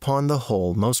which is upon the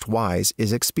whole most wise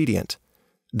is expedient.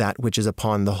 That which is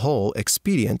upon the whole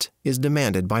expedient is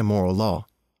demanded by moral law.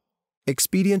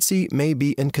 Expediency may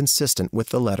be inconsistent with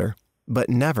the letter, but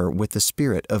never with the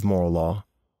spirit of moral law.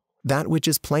 That which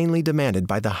is plainly demanded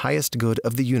by the highest good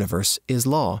of the universe is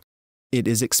law. It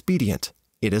is expedient.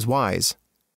 It is wise.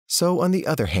 So, on the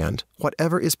other hand,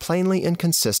 whatever is plainly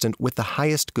inconsistent with the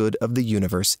highest good of the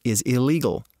universe is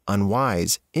illegal,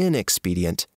 unwise,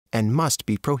 inexpedient, and must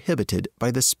be prohibited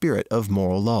by the spirit of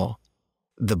moral law.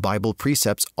 The Bible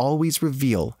precepts always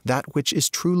reveal that which is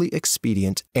truly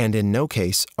expedient, and in no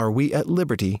case are we at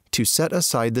liberty to set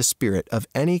aside the spirit of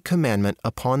any commandment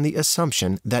upon the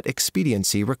assumption that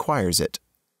expediency requires it.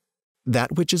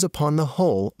 That which is upon the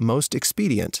whole most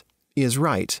expedient is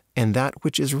right, and that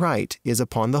which is right is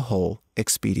upon the whole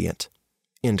expedient."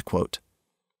 End quote.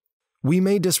 We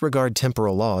may disregard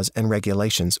temporal laws and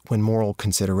regulations when moral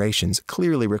considerations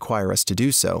clearly require us to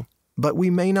do so, but we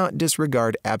may not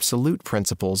disregard absolute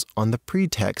principles on the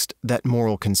pretext that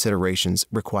moral considerations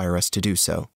require us to do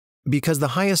so. Because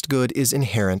the highest good is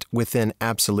inherent within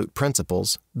absolute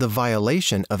principles, the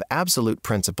violation of absolute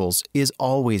principles is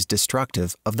always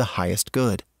destructive of the highest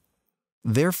good.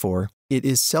 Therefore, it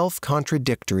is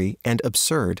self-contradictory and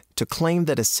absurd to claim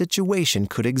that a situation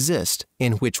could exist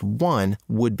in which one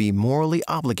would be morally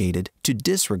obligated to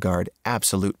disregard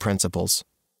absolute principles.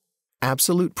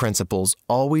 Absolute principles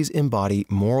always embody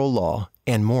moral law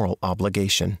and moral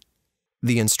obligation.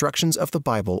 The instructions of the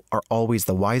Bible are always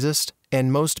the wisest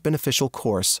and most beneficial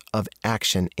course of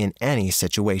action in any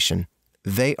situation.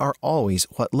 They are always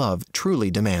what love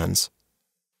truly demands.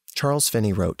 Charles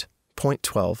Finney wrote, Point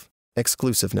 12.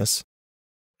 Exclusiveness.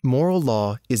 Moral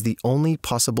law is the only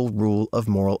possible rule of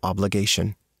moral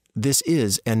obligation. This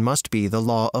is and must be the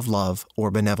law of love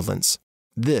or benevolence.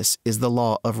 This is the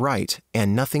law of right,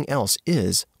 and nothing else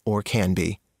is or can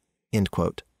be." End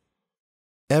quote.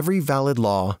 Every valid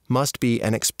law must be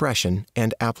an expression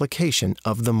and application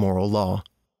of the moral law.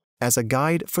 As a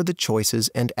guide for the choices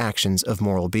and actions of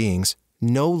moral beings,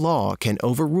 no law can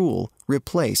overrule,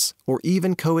 replace, or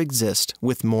even coexist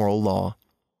with moral law.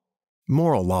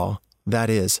 Moral law, that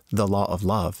is, the law of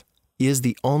love, is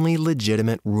the only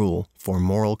legitimate rule for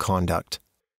moral conduct.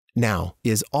 Now,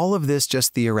 is all of this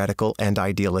just theoretical and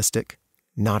idealistic?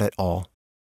 Not at all.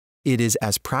 It is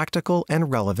as practical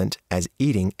and relevant as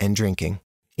eating and drinking.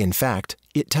 In fact,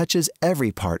 it touches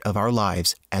every part of our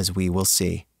lives, as we will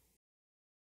see.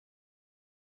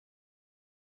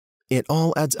 It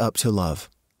all adds up to love.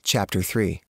 Chapter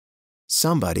 3.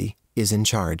 Somebody is in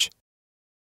charge.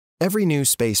 Every new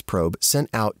space probe sent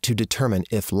out to determine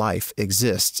if life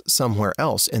exists somewhere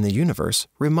else in the universe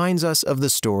reminds us of the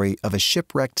story of a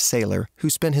shipwrecked sailor who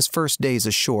spent his first days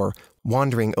ashore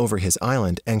wandering over his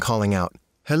island and calling out,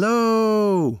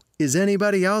 "Hello! Is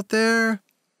anybody out there?"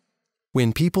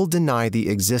 When people deny the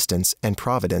existence and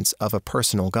providence of a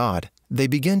personal God, they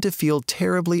begin to feel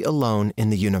terribly alone in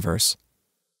the universe.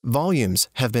 Volumes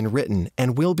have been written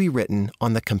and will be written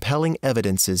on the compelling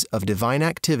evidences of divine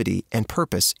activity and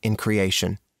purpose in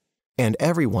creation, and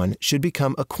everyone should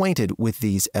become acquainted with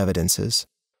these evidences.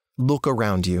 Look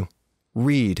around you.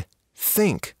 Read.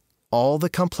 Think. All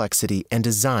the complexity and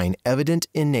design evident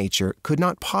in nature could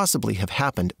not possibly have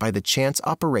happened by the chance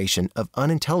operation of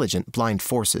unintelligent blind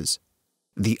forces.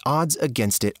 The odds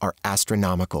against it are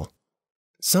astronomical.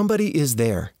 Somebody is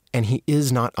there, and he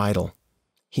is not idle.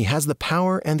 He has the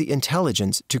power and the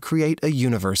intelligence to create a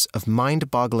universe of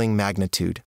mind-boggling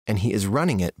magnitude, and he is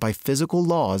running it by physical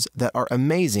laws that are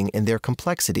amazing in their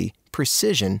complexity,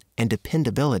 precision, and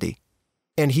dependability.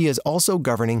 And he is also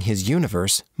governing his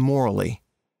universe morally.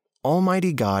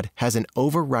 Almighty God has an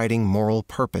overriding moral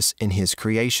purpose in his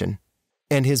creation,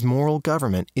 and his moral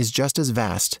government is just as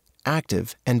vast,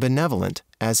 active, and benevolent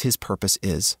as his purpose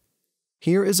is.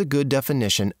 Here is a good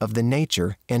definition of the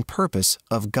nature and purpose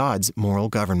of God's moral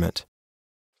government.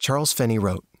 Charles Finney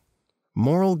wrote,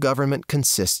 "Moral government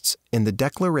consists in the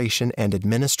declaration and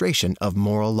administration of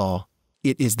moral law.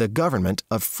 It is the government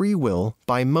of free will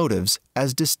by motives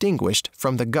as distinguished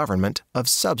from the government of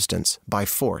substance by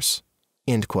force."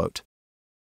 End quote.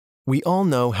 We all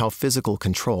know how physical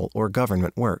control or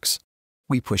government works.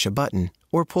 We push a button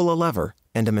or pull a lever,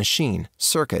 and a machine,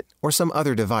 circuit, or some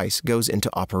other device goes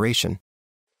into operation.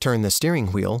 Turn the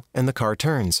steering wheel and the car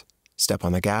turns. Step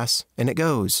on the gas and it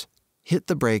goes. Hit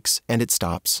the brakes and it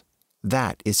stops.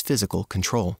 That is physical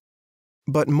control.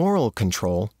 But moral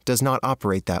control does not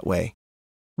operate that way.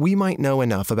 We might know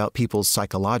enough about people's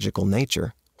psychological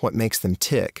nature, what makes them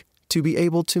tick, to be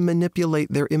able to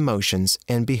manipulate their emotions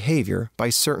and behavior by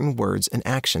certain words and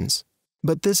actions.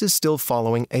 But this is still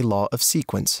following a law of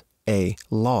sequence, a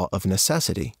law of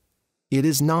necessity. It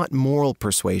is not moral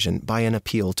persuasion by an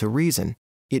appeal to reason.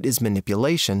 It is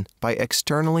manipulation by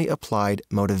externally applied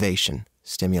motivation,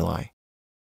 stimuli.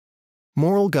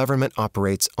 Moral government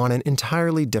operates on an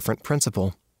entirely different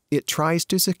principle. It tries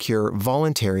to secure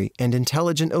voluntary and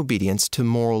intelligent obedience to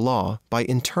moral law by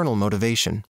internal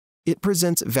motivation. It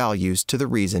presents values to the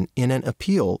reason in an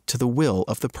appeal to the will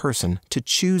of the person to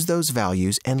choose those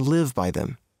values and live by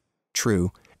them.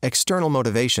 True, external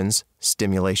motivations,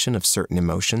 stimulation of certain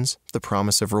emotions, the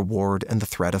promise of reward and the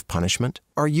threat of punishment,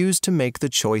 are used to make the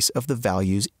choice of the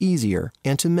values easier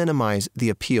and to minimize the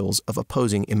appeals of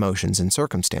opposing emotions and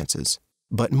circumstances.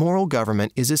 But moral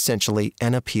government is essentially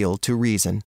an appeal to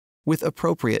reason, with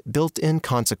appropriate built-in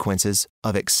consequences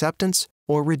of acceptance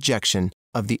or rejection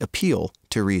of the appeal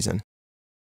to reason.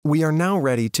 We are now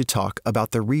ready to talk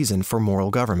about the reason for moral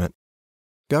government.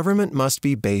 Government must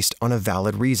be based on a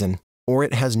valid reason, or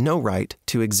it has no right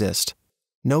to exist.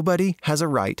 Nobody has a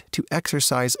right to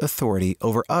exercise authority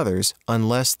over others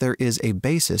unless there is a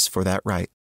basis for that right.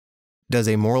 Does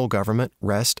a moral government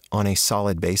rest on a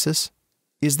solid basis?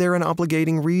 Is there an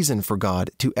obligating reason for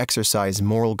God to exercise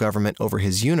moral government over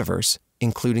His universe,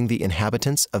 including the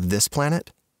inhabitants of this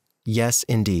planet? Yes,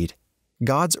 indeed.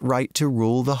 God's right to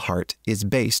rule the heart is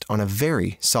based on a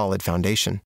very solid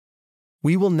foundation.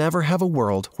 We will never have a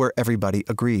world where everybody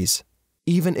agrees.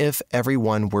 Even if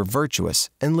everyone were virtuous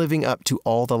and living up to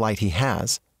all the light he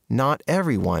has, not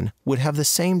everyone would have the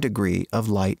same degree of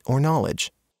light or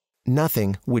knowledge.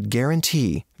 Nothing would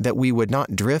guarantee that we would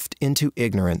not drift into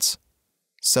ignorance.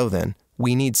 So then,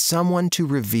 we need someone to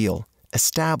reveal,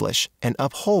 establish, and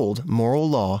uphold moral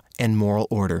law and moral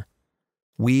order.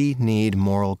 We need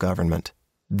moral government.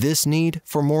 This need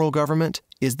for moral government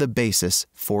is the basis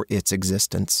for its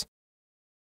existence.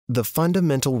 The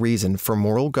fundamental reason for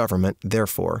moral government,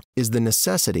 therefore, is the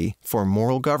necessity for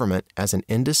moral government as an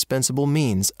indispensable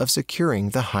means of securing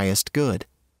the highest good.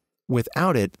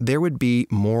 Without it, there would be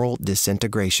moral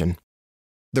disintegration.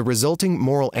 The resulting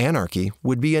moral anarchy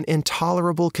would be an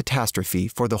intolerable catastrophe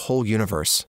for the whole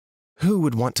universe. Who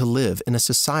would want to live in a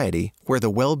society where the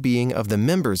well-being of the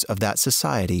members of that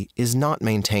society is not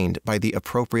maintained by the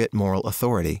appropriate moral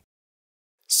authority?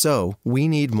 So, we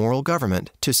need moral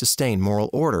government to sustain moral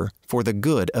order for the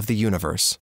good of the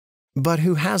universe. But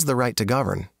who has the right to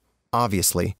govern?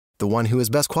 Obviously, the one who is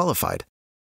best qualified.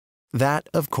 That,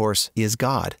 of course, is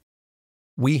God.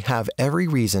 We have every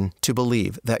reason to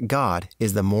believe that God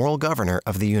is the moral governor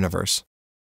of the universe.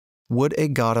 Would a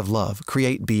God of love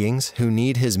create beings who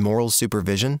need His moral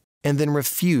supervision and then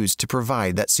refuse to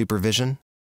provide that supervision?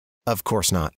 Of course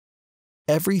not.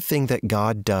 Everything that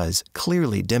God does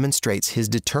clearly demonstrates His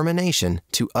determination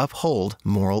to uphold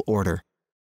moral order.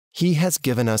 He has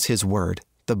given us His Word,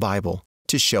 the Bible,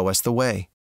 to show us the way.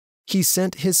 He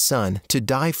sent His Son to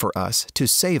die for us to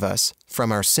save us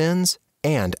from our sins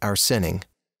and our sinning.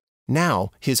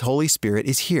 Now, His Holy Spirit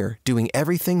is here doing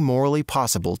everything morally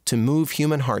possible to move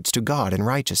human hearts to God in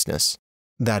righteousness.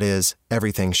 That is,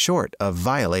 everything short of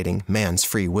violating man's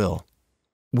free will.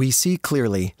 We see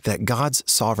clearly that God's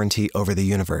sovereignty over the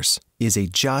universe is a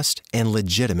just and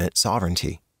legitimate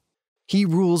sovereignty. He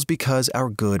rules because our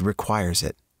good requires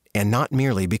it, and not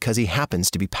merely because He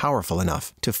happens to be powerful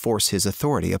enough to force His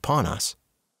authority upon us.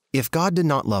 If God did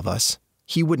not love us,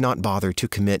 He would not bother to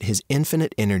commit His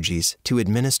infinite energies to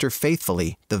administer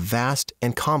faithfully the vast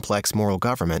and complex moral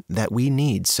government that we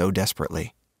need so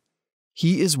desperately.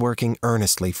 He is working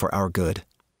earnestly for our good,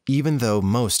 even though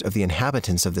most of the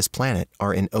inhabitants of this planet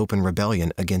are in open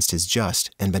rebellion against His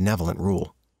just and benevolent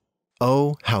rule.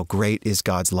 Oh, how great is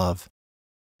God's love!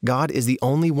 God is the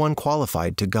only one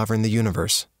qualified to govern the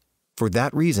universe. For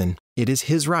that reason, it is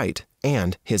His right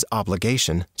and His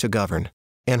obligation to govern.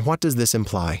 And what does this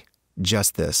imply?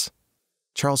 Just this.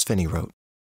 Charles Finney wrote,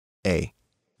 A.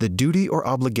 The duty or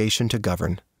obligation to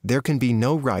govern. There can be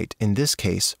no right in this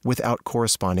case without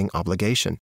corresponding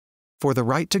obligation. For the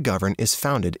right to govern is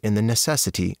founded in the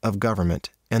necessity of government,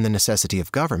 and the necessity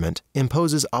of government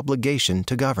imposes obligation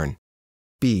to govern.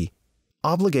 B.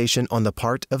 Obligation on the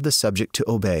part of the subject to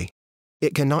obey.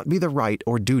 It cannot be the right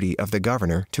or duty of the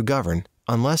governor to govern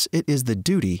unless it is the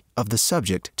duty of the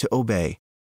subject to obey.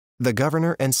 The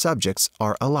governor and subjects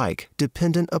are alike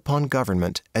dependent upon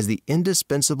government as the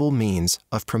indispensable means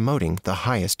of promoting the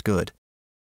highest good.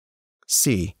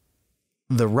 C.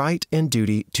 The right and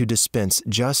duty to dispense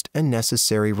just and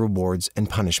necessary rewards and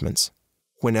punishments,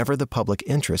 whenever the public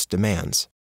interest demands.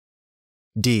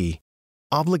 D.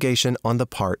 Obligation on the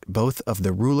part both of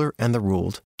the ruler and the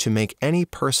ruled to make any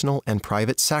personal and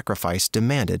private sacrifice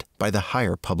demanded by the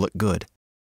higher public good.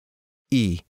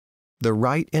 E. the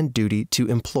right and duty to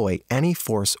employ any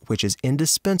force which is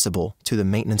indispensable to the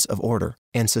maintenance of order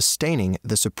and sustaining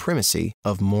the supremacy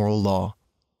of moral law.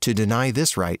 To deny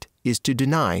this right is to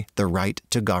deny the right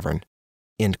to govern."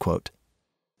 End quote.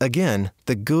 Again,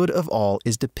 the good of all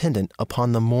is dependent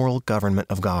upon the moral government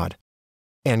of God.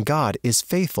 And God is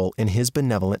faithful in His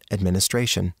benevolent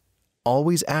administration,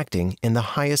 always acting in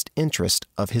the highest interest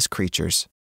of His creatures.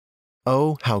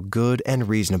 Oh, how good and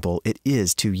reasonable it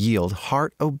is to yield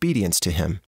heart obedience to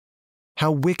Him!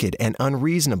 How wicked and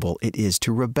unreasonable it is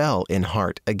to rebel in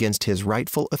heart against His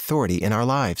rightful authority in our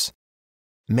lives!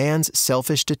 Man's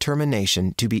selfish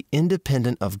determination to be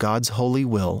independent of God's holy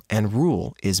will and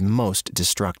rule is most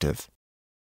destructive.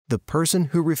 The person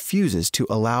who refuses to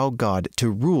allow God to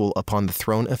rule upon the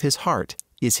throne of his heart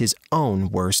is his own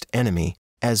worst enemy,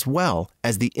 as well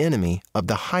as the enemy of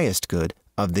the highest good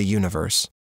of the universe.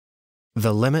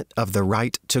 The limit of the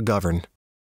right to govern.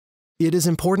 It is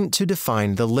important to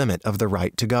define the limit of the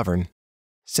right to govern.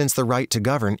 Since the right to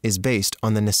govern is based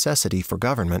on the necessity for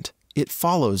government, it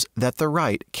follows that the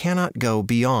right cannot go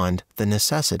beyond the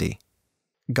necessity.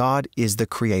 God is the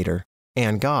Creator,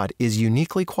 and God is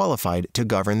uniquely qualified to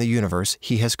govern the universe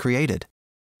He has created.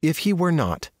 If He were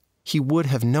not, He would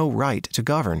have no right to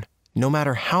govern, no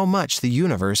matter how much the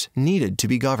universe needed to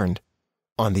be governed.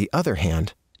 On the other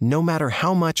hand, no matter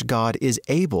how much God is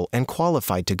able and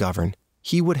qualified to govern,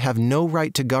 He would have no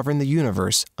right to govern the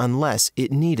universe unless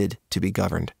it needed to be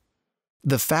governed.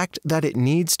 The fact that it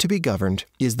needs to be governed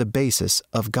is the basis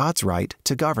of God's right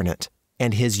to govern it,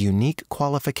 and His unique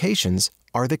qualifications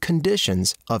are the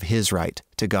conditions of His right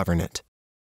to govern it.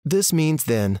 This means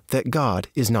then that God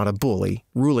is not a bully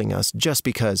ruling us just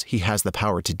because He has the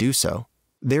power to do so.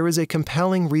 There is a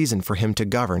compelling reason for Him to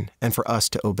govern and for us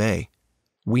to obey.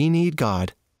 We need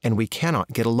God, and we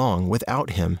cannot get along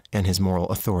without Him and His moral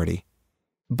authority.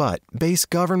 But base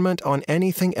government on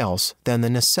anything else than the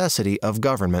necessity of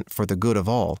government for the good of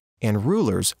all, and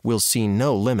rulers will see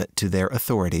no limit to their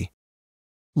authority.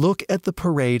 Look at the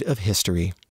parade of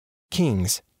history.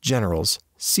 Kings, generals,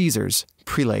 Caesars,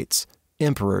 prelates,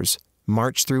 emperors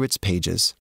marched through its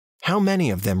pages. How many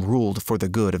of them ruled for the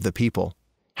good of the people?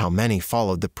 How many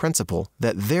followed the principle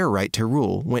that their right to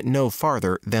rule went no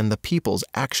farther than the people's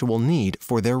actual need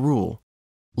for their rule?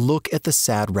 Look at the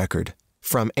sad record.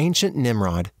 From ancient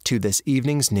Nimrod to this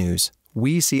evening's news,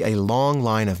 we see a long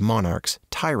line of monarchs,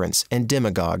 tyrants, and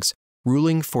demagogues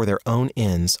ruling for their own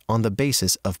ends on the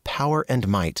basis of power and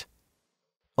might.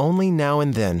 Only now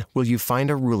and then will you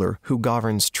find a ruler who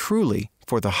governs truly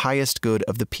for the highest good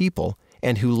of the people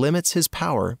and who limits his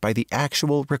power by the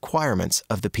actual requirements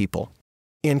of the people.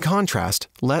 In contrast,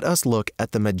 let us look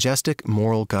at the majestic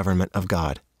moral government of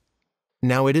God.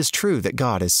 Now it is true that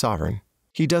God is sovereign.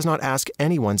 He does not ask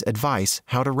anyone's advice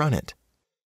how to run it.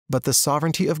 But the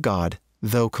sovereignty of God,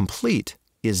 though complete,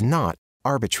 is not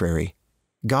arbitrary.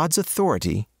 God's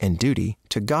authority and duty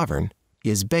to govern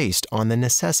is based on the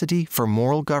necessity for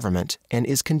moral government and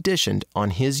is conditioned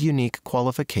on His unique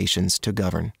qualifications to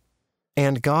govern.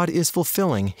 And God is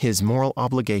fulfilling His moral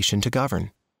obligation to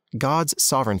govern. God's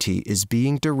sovereignty is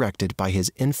being directed by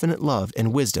His infinite love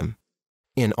and wisdom.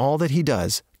 In all that He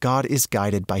does, God is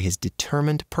guided by His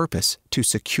determined purpose to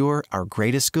secure our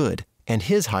greatest good and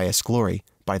His highest glory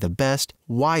by the best,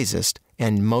 wisest,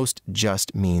 and most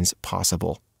just means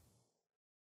possible.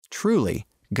 Truly,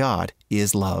 God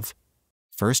is love.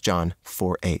 1 John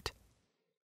 4:8.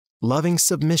 Loving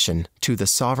submission to the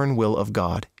sovereign will of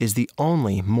God is the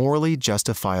only morally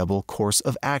justifiable course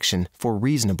of action for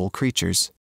reasonable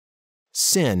creatures.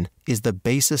 Sin is the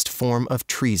basest form of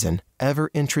treason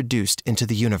ever introduced into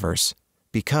the universe,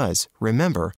 because,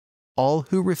 remember, all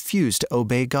who refuse to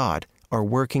obey God are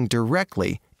working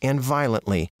directly and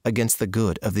violently against the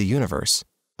good of the universe,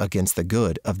 against the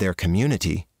good of their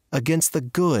community, against the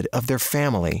good of their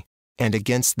family, and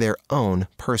against their own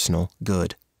personal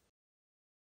good.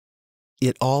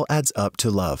 It all adds up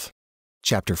to love.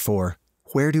 Chapter 4.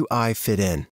 Where do I fit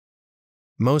in?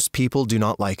 Most people do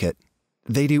not like it.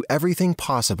 They do everything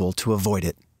possible to avoid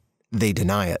it. They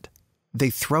deny it. They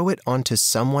throw it onto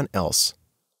someone else.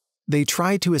 They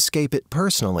try to escape it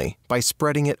personally by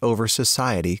spreading it over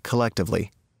society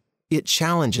collectively. It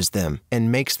challenges them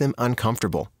and makes them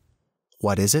uncomfortable.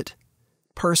 What is it?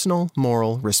 Personal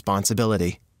moral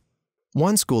responsibility.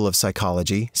 One school of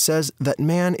psychology says that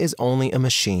man is only a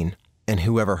machine, and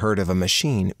who ever heard of a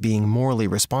machine being morally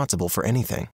responsible for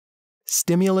anything?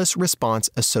 Stimulus-response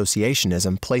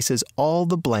associationism places all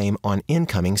the blame on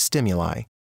incoming stimuli.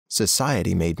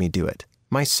 Society made me do it.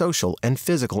 My social and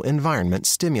physical environment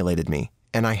stimulated me,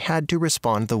 and I had to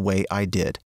respond the way I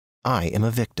did. I am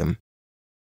a victim.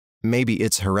 Maybe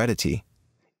it's heredity.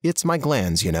 It's my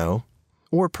glands, you know.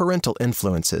 Or parental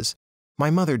influences. My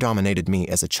mother dominated me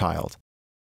as a child.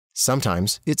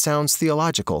 Sometimes it sounds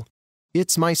theological.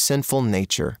 It's my sinful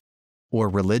nature. Or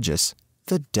religious.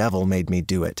 The devil made me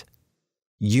do it.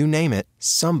 You name it,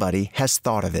 somebody has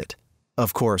thought of it.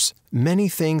 Of course, many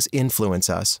things influence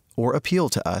us or appeal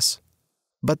to us,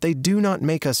 but they do not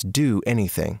make us do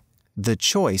anything. The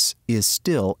choice is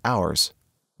still ours.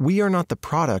 We are not the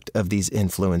product of these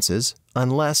influences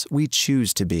unless we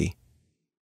choose to be.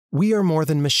 We are more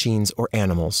than machines or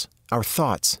animals. Our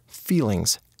thoughts,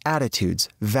 feelings, attitudes,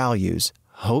 values,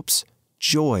 hopes,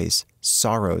 joys,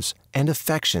 sorrows, and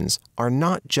affections are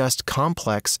not just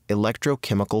complex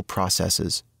electrochemical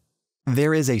processes.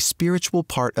 There is a spiritual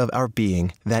part of our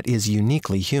being that is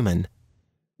uniquely human.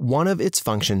 One of its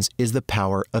functions is the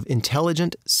power of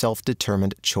intelligent,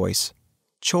 self-determined choice.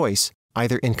 Choice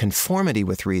either in conformity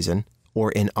with reason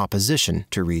or in opposition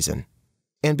to reason.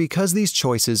 And because these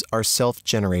choices are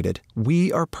self-generated,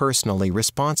 we are personally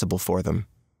responsible for them.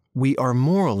 We are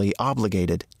morally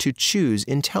obligated to choose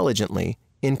intelligently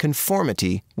in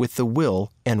conformity with the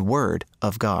will and word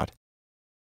of God.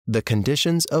 The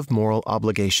conditions of moral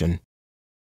obligation.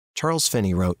 Charles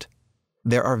Finney wrote,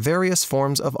 "There are various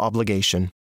forms of obligation: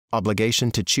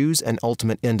 obligation to choose an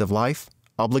ultimate end of life,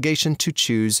 obligation to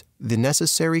choose the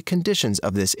necessary conditions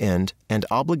of this end, and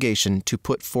obligation to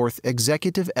put forth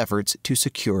executive efforts to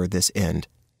secure this end."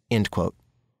 End quote.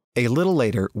 A little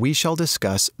later, we shall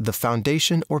discuss the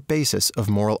foundation or basis of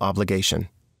moral obligation.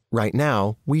 Right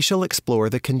now, we shall explore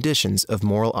the conditions of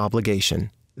moral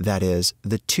obligation, that is,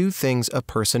 the two things a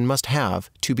person must have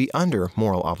to be under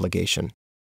moral obligation.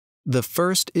 The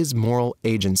first is moral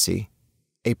agency.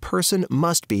 A person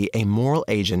must be a moral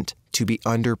agent to be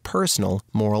under personal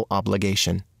moral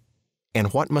obligation.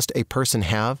 And what must a person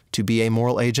have to be a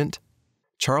moral agent?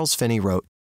 Charles Finney wrote,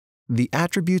 "The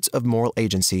attributes of moral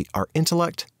agency are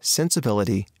intellect,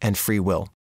 sensibility, and free will.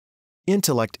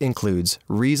 Intellect includes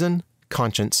reason,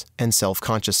 conscience, and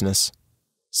self-consciousness.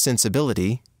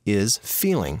 Sensibility is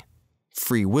feeling.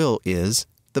 Free will is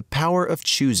the power of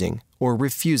choosing or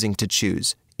refusing to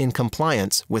choose in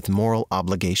compliance with moral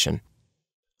obligation.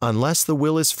 Unless the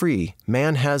will is free,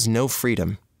 man has no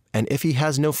freedom, and if he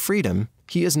has no freedom,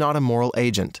 he is not a moral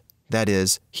agent. That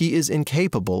is, he is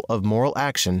incapable of moral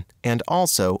action and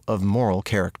also of moral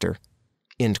character."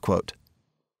 End quote.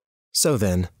 So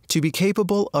then, to be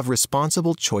capable of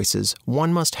responsible choices,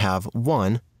 one must have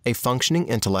 1. A functioning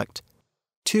intellect,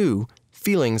 2.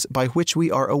 Feelings by which we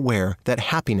are aware that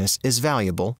happiness is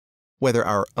valuable, whether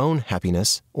our own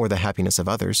happiness or the happiness of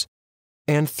others,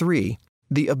 and 3.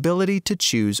 The ability to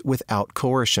choose without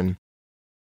coercion.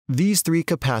 These 3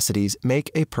 capacities make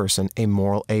a person a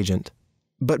moral agent.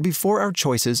 But before our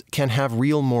choices can have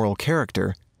real moral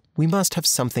character, we must have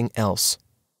something else.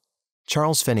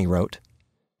 Charles Finney wrote,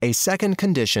 "A second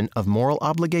condition of moral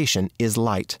obligation is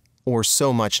light, or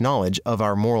so much knowledge of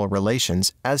our moral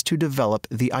relations as to develop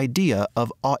the idea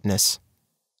of oughtness."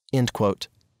 End quote.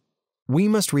 We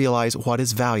must realize what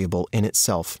is valuable in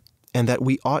itself, and that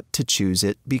we ought to choose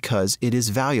it because it is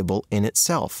valuable in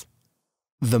itself.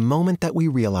 The moment that we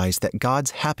realize that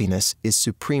God's happiness is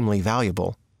supremely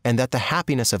valuable, and that the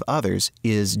happiness of others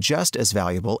is just as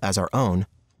valuable as our own,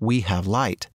 we have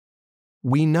light.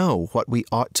 We know what we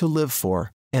ought to live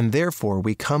for, and therefore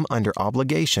we come under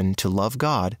obligation to love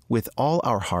God with all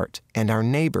our heart and our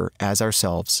neighbor as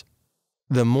ourselves.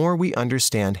 The more we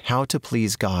understand how to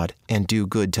please God and do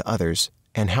good to others,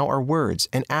 and how our words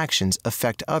and actions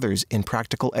affect others in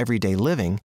practical everyday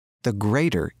living, the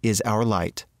greater is our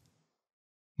light.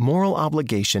 Moral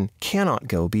obligation cannot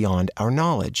go beyond our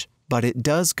knowledge, but it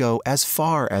does go as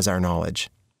far as our knowledge.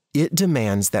 It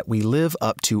demands that we live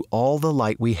up to all the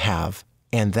light we have,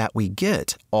 and that we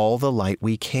get all the light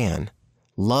we can.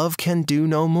 Love can do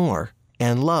no more,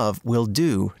 and love will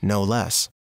do no less.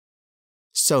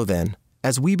 So then,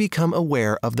 as we become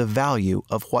aware of the value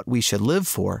of what we should live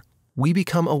for, we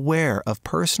become aware of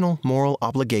personal moral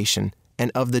obligation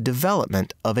and of the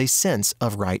development of a sense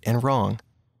of right and wrong.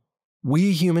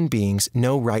 We human beings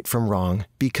know right from wrong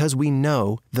because we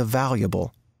know the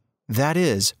valuable. That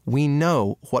is, we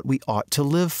know what we ought to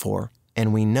live for,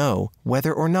 and we know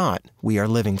whether or not we are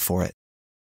living for it.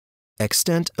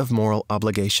 Extent of moral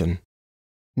obligation.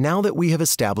 Now that we have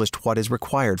established what is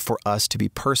required for us to be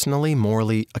personally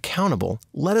morally accountable,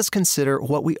 let us consider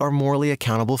what we are morally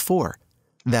accountable for.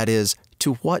 That is,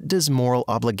 to what does moral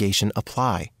obligation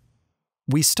apply?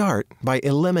 We start by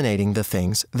eliminating the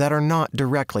things that are not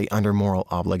directly under moral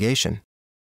obligation.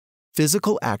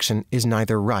 Physical action is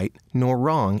neither right nor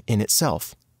wrong in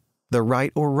itself. The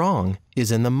right or wrong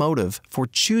is in the motive for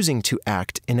choosing to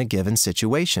act in a given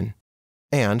situation.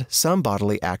 And some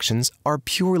bodily actions are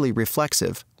purely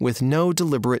reflexive, with no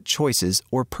deliberate choices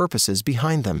or purposes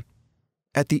behind them.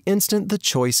 At the instant the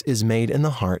choice is made in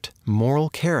the heart, moral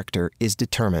character is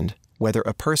determined, whether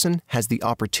a person has the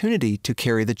opportunity to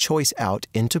carry the choice out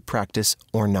into practice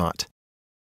or not.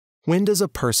 When does a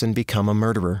person become a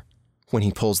murderer? When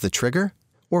he pulls the trigger,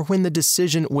 or when the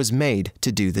decision was made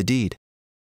to do the deed?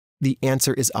 The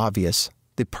answer is obvious.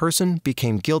 The person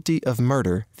became guilty of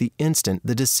murder the instant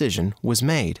the decision was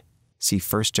made. See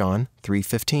 1 John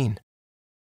 3:15.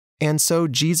 And so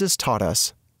Jesus taught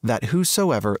us that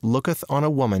whosoever looketh on a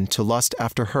woman to lust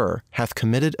after her hath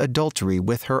committed adultery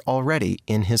with her already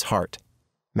in his heart.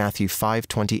 Matthew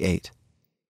 5:28.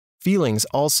 Feelings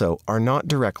also are not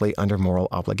directly under moral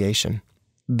obligation.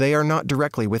 They are not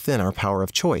directly within our power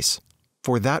of choice.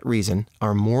 For that reason,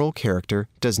 our moral character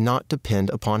does not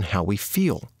depend upon how we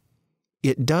feel.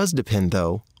 It does depend,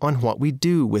 though, on what we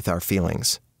do with our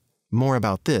feelings. More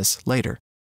about this later.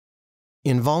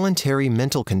 Involuntary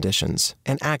mental conditions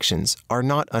and actions are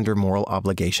not under moral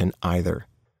obligation either.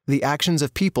 The actions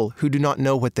of people who do not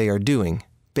know what they are doing,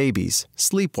 babies,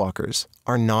 sleepwalkers,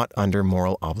 are not under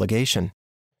moral obligation.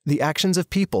 The actions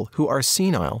of people who are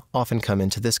senile often come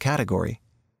into this category.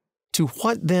 To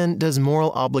what then does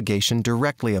moral obligation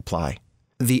directly apply?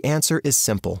 The answer is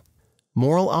simple.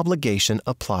 Moral obligation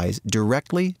applies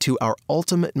directly to our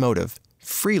ultimate motive,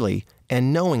 freely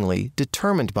and knowingly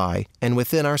determined by and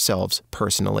within ourselves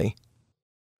personally.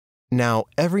 Now,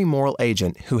 every moral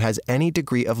agent who has any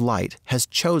degree of light has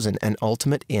chosen an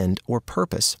ultimate end or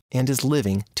purpose and is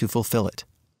living to fulfill it.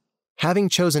 Having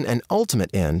chosen an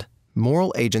ultimate end,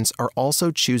 moral agents are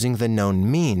also choosing the known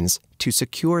means to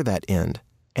secure that end,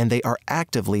 and they are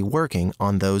actively working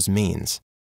on those means.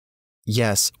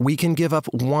 Yes, we can give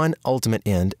up one ultimate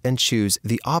end and choose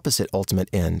the opposite ultimate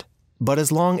end, but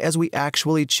as long as we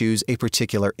actually choose a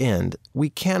particular end, we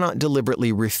cannot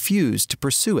deliberately refuse to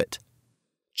pursue it.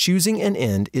 Choosing an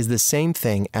end is the same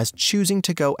thing as choosing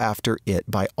to go after it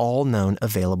by all known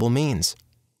available means.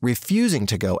 Refusing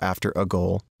to go after a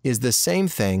goal is the same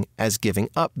thing as giving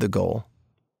up the goal.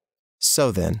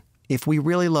 So then, if we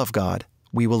really love God,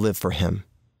 we will live for Him.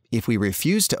 If we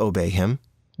refuse to obey Him,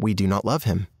 we do not love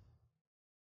Him.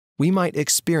 We might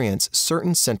experience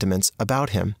certain sentiments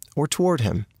about Him or toward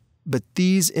Him, but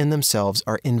these in themselves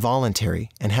are involuntary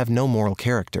and have no moral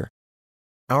character.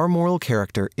 Our moral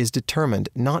character is determined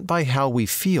not by how we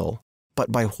feel,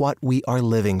 but by what we are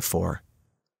living for.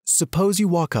 Suppose you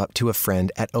walk up to a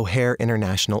friend at O'Hare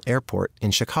International Airport in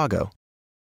Chicago.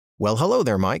 "Well, hello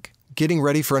there, Mike. Getting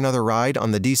ready for another ride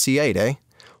on the DC-8, eh?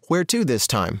 Where to this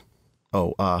time?"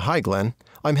 "Oh, hi, Glenn.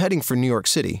 I'm heading for New York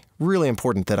City. Really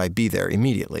important that I be there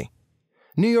immediately."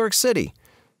 "New York City?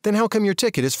 Then how come your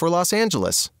ticket is for Los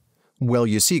Angeles?" "Well,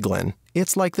 you see, Glenn,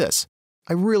 it's like this.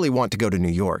 I really want to go to New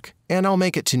York, and I'll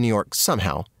make it to New York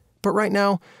somehow. But right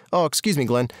now, excuse me,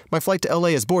 Glenn, my flight to LA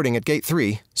is boarding at gate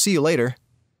 3. See you later."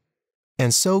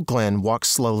 And so Glenn walks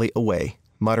slowly away,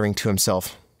 muttering to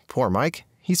himself, "Poor Mike,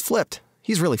 he's flipped.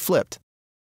 He's really flipped."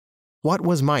 What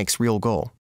was Mike's real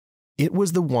goal? It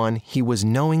was the one he was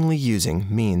knowingly using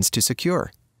means to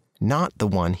secure, not the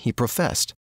one he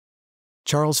professed.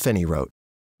 Charles Finney wrote,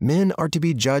 "Men are to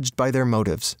be judged by their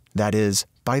motives, that is,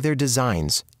 by their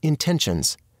designs,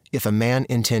 intentions. If a man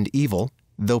intend evil,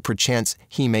 though perchance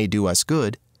he may do us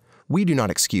good, we do not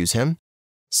excuse him.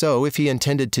 So if he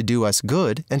intended to do us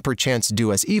good and perchance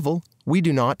do us evil, we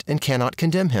do not and cannot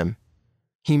condemn him.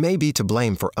 He may be to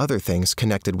blame for other things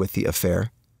connected with the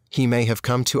affair. He may have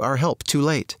come to our help too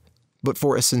late. But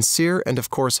for a sincere and of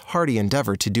course hearty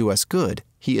endeavor to do us good,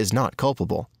 he is not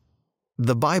culpable."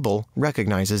 The Bible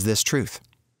recognizes this truth.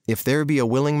 If there be a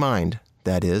willing mind,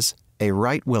 that is, a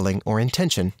right willing or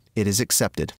intention, it is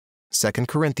accepted. 2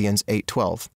 Corinthians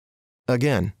 8:12.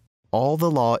 Again, all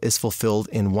the law is fulfilled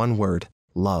in one word,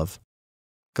 love.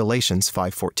 Galatians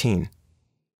 5:14.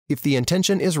 If the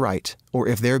intention is right, or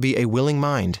if there be a willing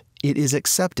mind, it is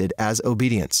accepted as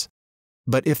obedience.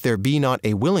 But if there be not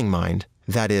a willing mind,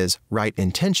 that is, right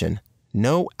intention,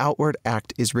 no outward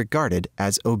act is regarded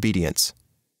as obedience."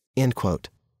 End quote.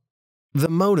 The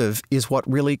motive is what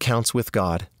really counts with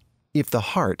God. If the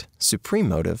heart, supreme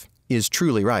motive, is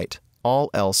truly right, all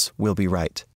else will be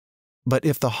right. But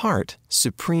if the heart,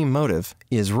 supreme motive,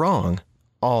 is wrong,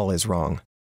 all is wrong.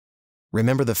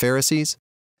 Remember the Pharisees?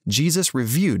 Jesus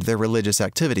reviewed their religious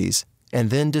activities and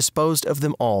then disposed of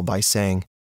them all by saying,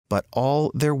 "But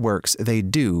all their works they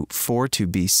do for to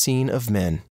be seen of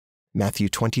men." Matthew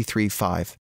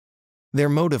 23:5. Their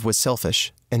motive was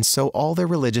selfish, and so all their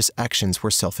religious actions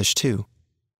were selfish too.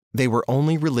 They were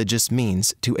only religious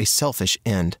means to a selfish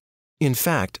end. In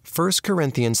fact, 1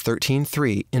 Corinthians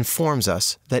 13:3 informs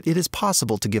us that it is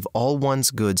possible to give all one's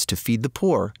goods to feed the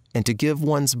poor and to give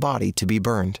one's body to be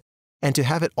burned, and to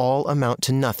have it all amount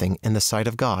to nothing in the sight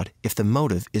of God if the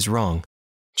motive is wrong.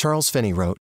 Charles Finney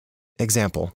wrote,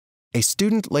 example, a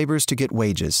student labors to get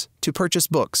wages, to purchase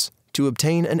books, to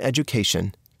obtain an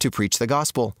education, to preach the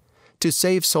gospel, to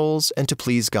save souls and to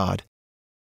please God.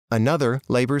 Another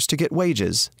labors to get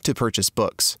wages, to purchase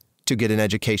books, to get an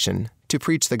education, to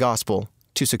preach the gospel,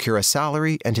 to secure a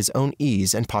salary and his own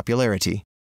ease and popularity.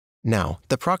 Now,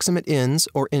 the proximate ends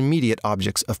or immediate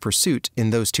objects of pursuit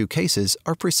in those two cases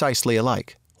are precisely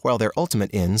alike, while their ultimate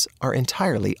ends are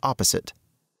entirely opposite.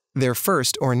 Their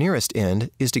first or nearest end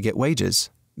is to get wages.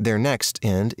 Their next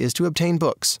end is to obtain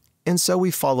books, and so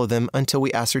we follow them until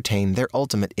we ascertain their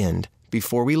ultimate end,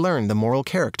 before we learn the moral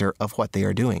character of what they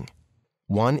are doing.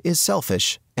 One is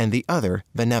selfish and the other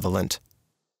benevolent.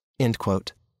 End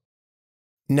quote.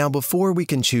 Now, before we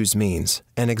can choose means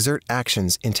and exert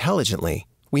actions intelligently,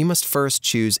 we must first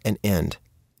choose an end.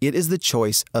 It is the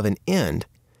choice of an end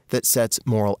that sets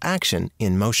moral action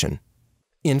in motion.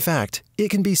 In fact, it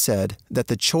can be said that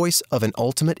the choice of an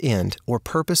ultimate end or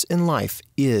purpose in life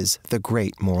is the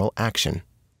great moral action.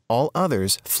 All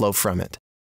others flow from it.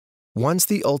 Once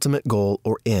the ultimate goal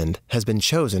or end has been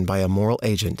chosen by a moral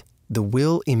agent, the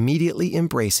will immediately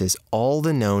embraces all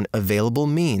the known available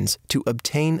means to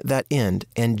obtain that end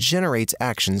and generates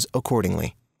actions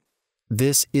accordingly.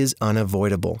 This is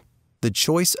unavoidable. The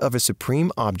choice of a supreme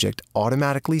object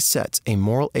automatically sets a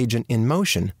moral agent in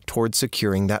motion toward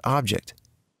securing that object.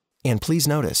 And please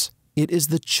notice, it is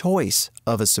the choice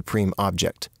of a supreme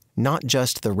object, not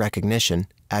just the recognition,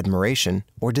 admiration,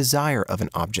 or desire of an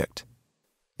object.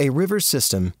 A river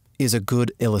system is a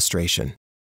good illustration.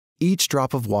 Each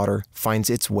drop of water finds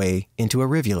its way into a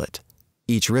rivulet,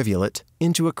 each rivulet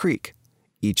into a creek,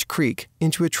 each creek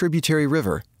into a tributary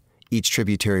river, each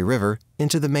tributary river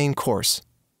into the main course.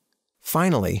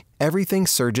 Finally, everything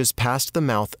surges past the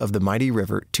mouth of the mighty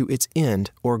river to its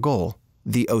end or goal,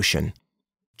 the ocean.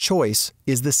 Choice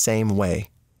is the same way.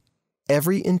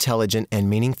 Every intelligent and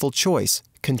meaningful choice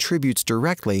contributes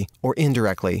directly or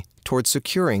indirectly towards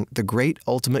securing the great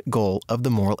ultimate goal of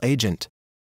the moral agent.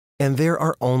 And there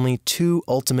are only two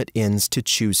ultimate ends to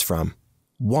choose from.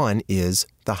 One is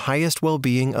the highest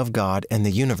well-being of God and the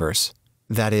universe,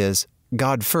 that is,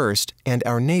 God first and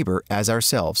our neighbor as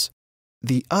ourselves.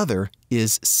 The other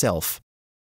is self.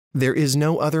 There is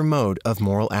no other mode of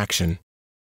moral action.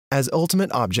 As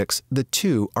ultimate objects, the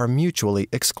two are mutually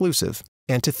exclusive,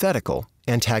 antithetical,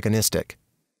 antagonistic.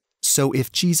 So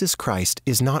if Jesus Christ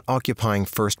is not occupying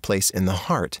first place in the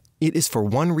heart, it is for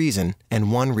one reason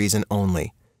and one reason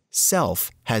only.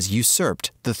 Self has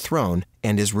usurped the throne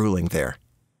and is ruling there.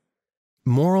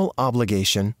 Moral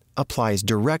obligation applies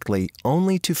directly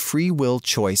only to free will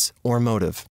choice or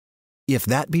motive. If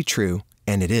that be true,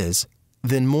 and it is,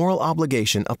 then moral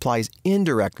obligation applies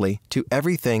indirectly to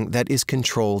everything that is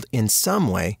controlled in some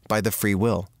way by the free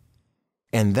will.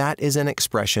 And that is an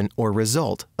expression or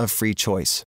result of free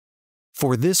choice.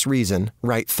 For this reason,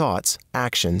 right thoughts,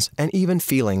 actions, and even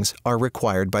feelings are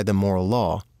required by the moral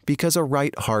law, because a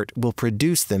right heart will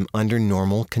produce them under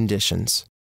normal conditions.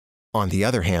 On the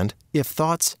other hand, if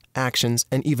thoughts, actions,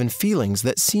 and even feelings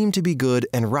that seem to be good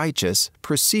and righteous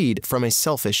proceed from a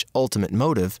selfish ultimate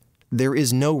motive, there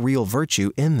is no real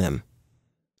virtue in them.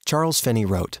 Charles Finney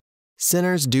wrote,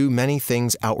 "Sinners do many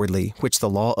things outwardly which the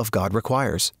law of God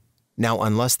requires. Now,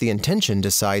 unless the intention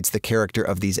decides the character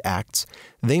of these acts,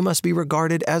 they must be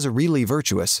regarded as really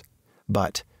virtuous.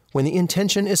 But when the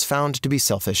intention is found to be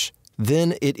selfish,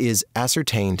 then it is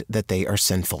ascertained that they are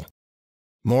sinful."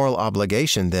 Moral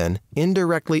obligation, then,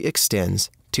 indirectly extends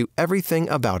to everything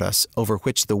about us over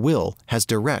which the will has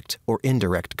direct or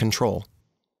indirect control.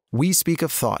 We speak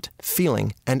of thought,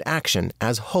 feeling, and action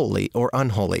as holy or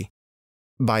unholy.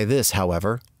 By this,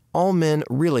 however, all men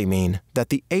really mean that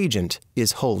the agent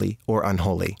is holy or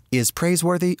unholy, is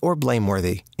praiseworthy or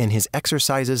blameworthy in his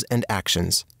exercises and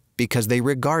actions, because they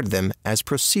regard them as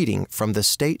proceeding from the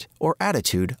state or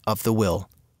attitude of the will."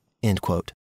 End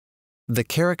quote. The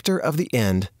character of the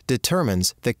end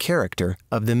determines the character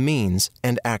of the means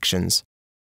and actions.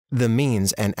 The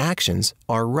means and actions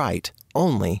are right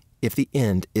only if the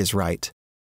end is right.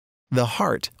 The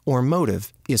heart or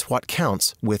motive is what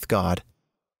counts with God.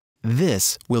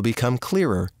 This will become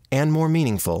clearer and more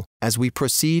meaningful as we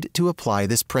proceed to apply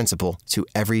this principle to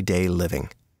everyday living.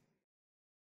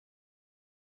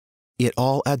 It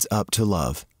all adds up to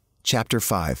love. Chapter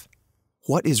 5.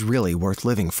 What is really worth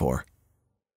living for?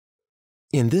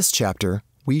 In this chapter,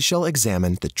 we shall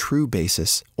examine the true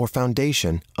basis or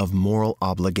foundation of moral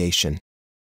obligation.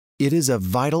 It is of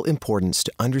vital importance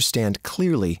to understand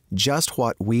clearly just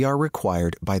what we are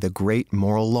required by the great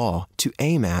moral law to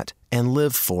aim at and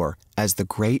live for as the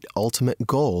great ultimate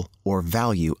goal or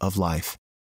value of life.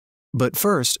 But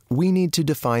first, we need to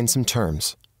define some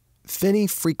terms. Finney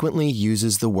frequently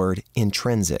uses the word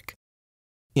intrinsic.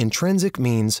 Intrinsic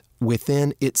means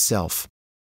within itself.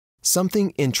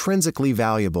 Something intrinsically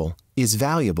valuable is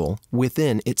valuable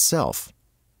within itself.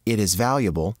 It is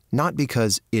valuable not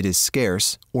because it is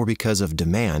scarce or because of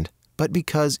demand, but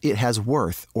because it has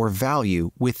worth or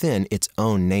value within its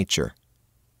own nature.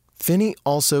 Finney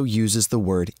also uses the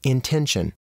word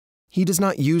intention. He does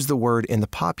not use the word in the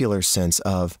popular sense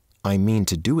of, I mean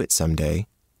to do it someday.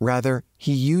 Rather,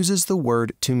 he uses the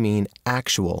word to mean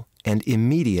actual and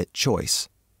immediate choice.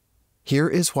 Here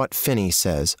is what Finney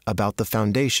says about the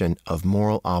foundation of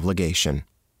moral obligation.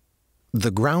 The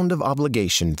ground of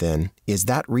obligation, then, is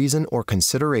that reason or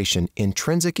consideration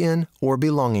intrinsic in or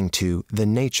belonging to the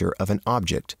nature of an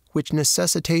object, which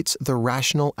necessitates the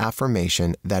rational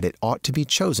affirmation that it ought to be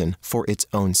chosen for its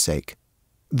own sake.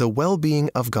 The well-being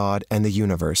of God and the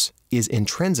universe is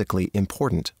intrinsically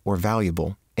important or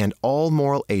valuable, and all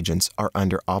moral agents are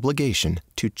under obligation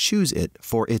to choose it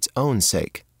for its own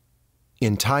sake.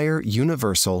 Entire,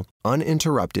 universal,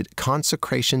 uninterrupted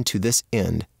consecration to this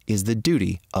end is the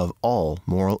duty of all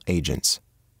moral agents.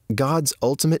 God's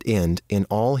ultimate end in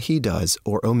all he does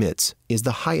or omits is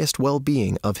the highest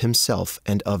well-being of himself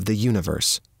and of the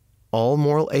universe. All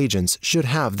moral agents should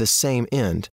have the same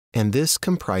end, and this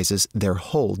comprises their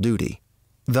whole duty.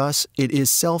 Thus, it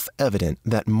is self-evident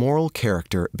that moral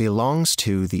character belongs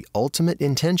to the ultimate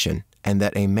intention, and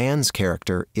that a man's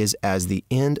character is as the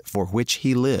end for which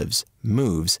he lives,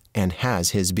 moves, and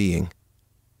has his being.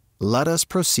 Let us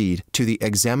proceed to the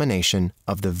examination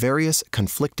of the various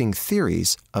conflicting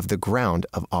theories of the ground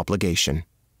of obligation.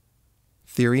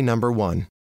 Theory number 1.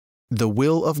 The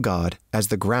will of God as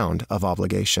the ground of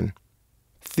obligation.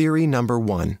 Theory number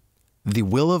 1. The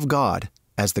will of God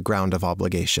as the ground of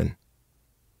obligation.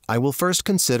 I will first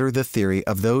consider the theory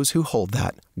of those who hold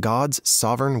that God's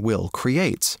sovereign will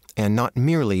creates and not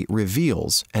merely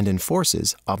reveals and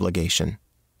enforces obligation.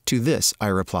 To this I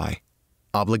reply,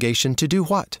 obligation to do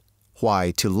what?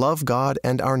 Why, to love God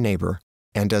and our neighbor.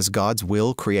 And does God's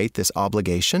will create this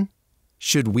obligation?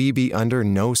 Should we be under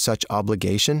no such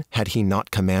obligation had He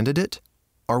not commanded it?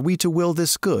 Are we to will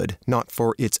this good not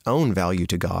for its own value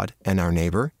to God and our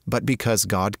neighbor, but because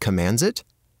God commands it?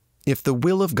 If the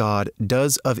will of God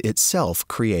does of itself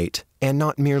create and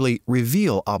not merely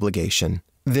reveal obligation,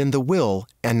 then the will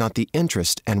and not the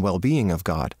interest and well-being of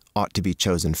God ought to be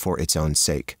chosen for its own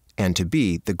sake, and to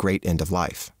be the great end of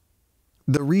life.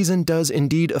 The reason does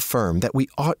indeed affirm that we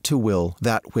ought to will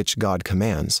that which God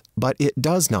commands, but it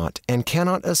does not and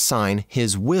cannot assign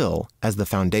His will as the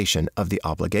foundation of the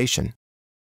obligation.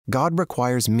 God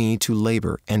requires me to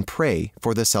labor and pray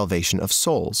for the salvation of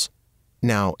souls.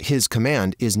 Now, His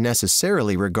command is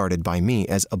necessarily regarded by me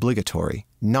as obligatory,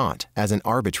 not as an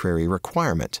arbitrary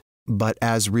requirement, but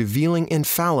as revealing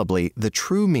infallibly the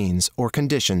true means or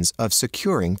conditions of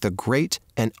securing the great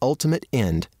and ultimate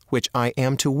end which I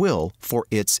am to will for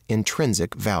its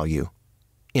intrinsic value."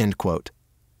 End quote.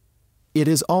 It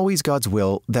is always God's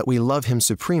will that we love Him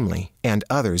supremely and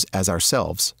others as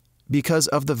ourselves, because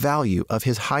of the value of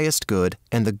His highest good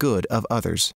and the good of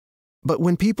others. But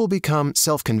when people become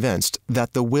self-convinced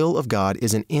that the will of God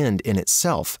is an end in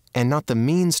itself and not the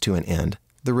means to an end,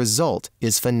 the result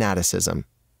is fanaticism.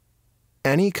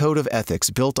 Any code of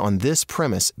ethics built on this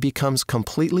premise becomes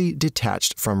completely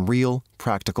detached from real,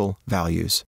 practical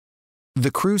values.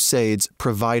 The Crusades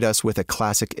provide us with a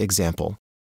classic example.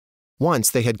 Once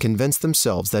they had convinced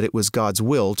themselves that it was God's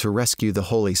will to rescue the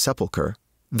Holy Sepulchre,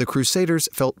 the Crusaders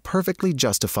felt perfectly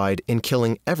justified in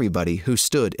killing everybody who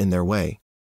stood in their way.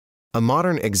 A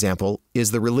modern example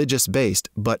is the religious-based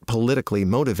but politically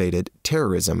motivated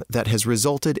terrorism that has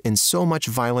resulted in so much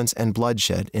violence and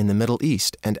bloodshed in the Middle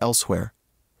East and elsewhere.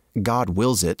 God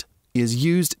wills it is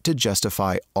used to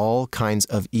justify all kinds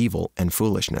of evil and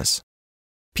foolishness.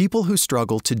 People who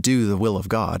struggle to do the will of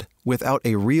God without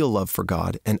a real love for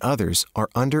God and others are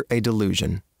under a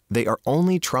delusion. They are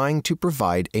only trying to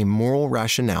provide a moral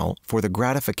rationale for the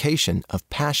gratification of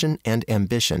passion and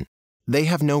ambition. They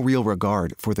have no real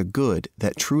regard for the good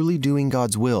that truly doing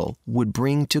God's will would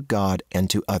bring to God and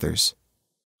to others.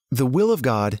 The will of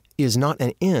God is not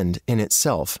an end in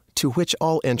itself to which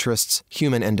all interests,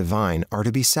 human and divine, are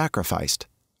to be sacrificed.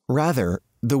 Rather,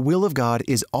 the will of God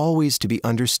is always to be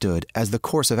understood as the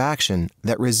course of action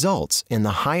that results in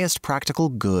the highest practical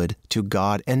good to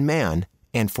God and man,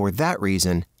 and for that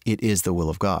reason, it is the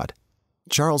will of God.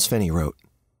 Charles Finney wrote,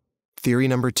 Theory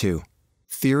number 2.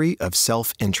 Theory of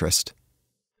self-interest.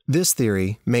 This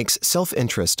theory makes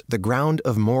self-interest the ground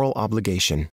of moral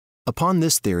obligation. Upon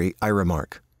this theory, I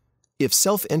remark, if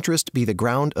self-interest be the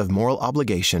ground of moral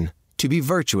obligation, to be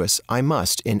virtuous, I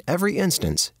must, in every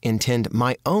instance, intend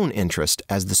my own interest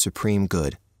as the supreme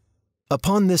good.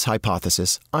 Upon this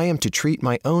hypothesis, I am to treat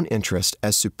my own interest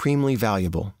as supremely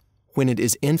valuable, when it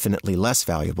is infinitely less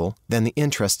valuable than the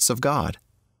interests of God.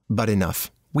 But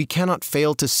enough. We cannot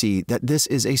fail to see that this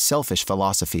is a selfish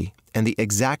philosophy and the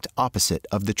exact opposite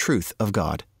of the truth of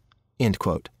God." End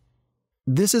quote.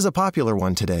 This is a popular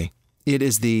one today. It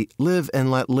is the live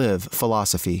and let live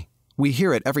philosophy. We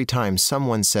hear it every time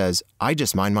someone says, "I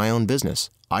just mind my own business.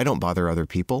 I don't bother other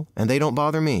people, and they don't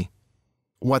bother me."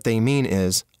 What they mean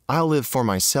is, I'll live for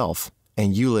myself,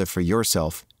 and you live for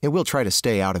yourself, and we'll try to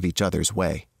stay out of each other's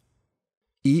way.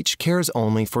 Each cares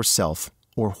only for self,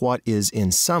 or what is in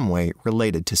some way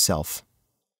related to self.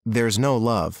 There's no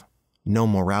love, no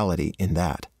morality in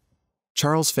that.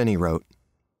 Charles Finney wrote,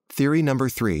 Theory number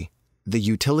 3, the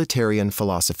utilitarian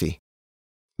philosophy.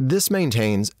 This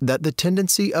maintains that the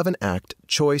tendency of an act,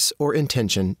 choice, or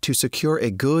intention to secure a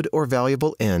good or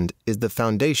valuable end is the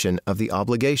foundation of the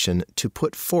obligation to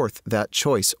put forth that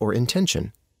choice or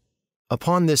intention.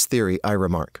 Upon this theory, I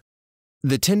remark,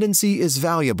 the tendency is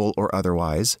valuable or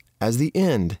otherwise, as the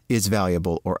end is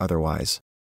valuable or otherwise.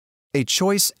 A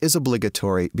choice is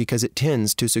obligatory because it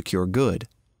tends to secure good.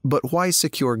 But why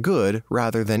secure good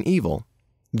rather than evil?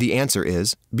 The answer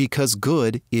is, because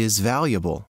good is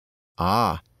valuable.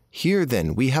 Ah, here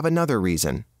then we have another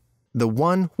reason, the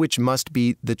one which must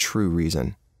be the true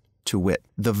reason, to wit,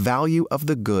 the value of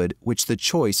the good which the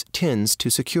choice tends to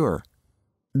secure.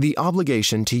 The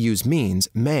obligation to use means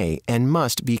may and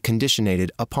must be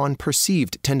conditionated upon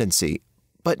perceived tendency,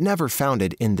 but never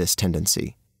founded in this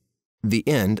tendency. The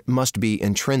end must be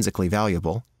intrinsically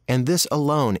valuable, and this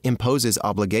alone imposes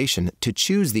obligation to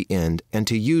choose the end and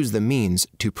to use the means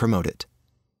to promote it.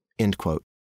 End quote.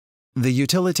 The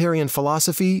utilitarian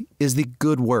philosophy is the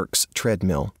good works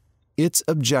treadmill. Its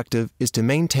objective is to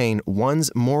maintain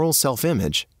one's moral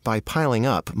self-image by piling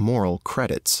up moral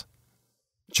credits.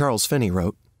 Charles Finney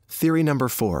wrote, Theory number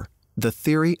 4, the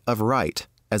theory of right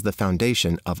as the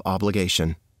foundation of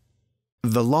obligation.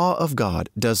 The law of God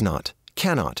does not,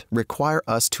 cannot require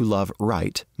us to love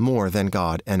right more than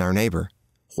God and our neighbor.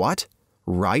 What?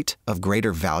 Right of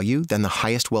greater value than the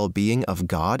highest well-being of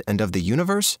God and of the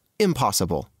universe?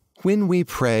 Impossible. When we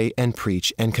pray and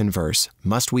preach and converse,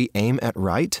 must we aim at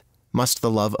right? Must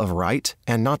the love of right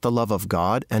and not the love of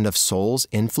God and of souls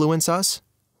influence us?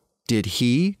 Did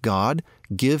He, God,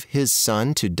 give His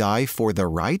Son to die for the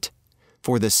right,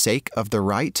 for the sake of the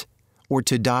right, or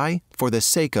to die for the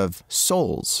sake of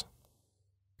souls?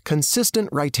 Consistent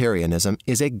rightarianism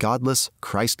is a godless,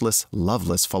 Christless,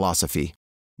 loveless philosophy.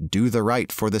 Do the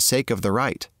right for the sake of the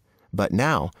right. But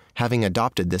now, having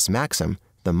adopted this maxim,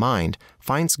 the mind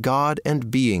finds God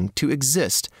and being to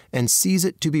exist and sees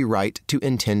it to be right to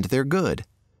intend their good.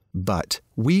 But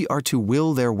we are to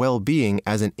will their well-being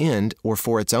as an end or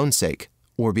for its own sake,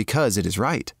 or because it is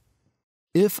right.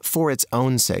 If for its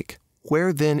own sake,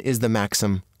 where then is the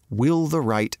maxim, will the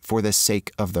right for the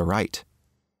sake of the right?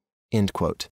 End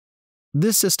quote.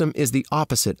 This system is the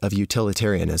opposite of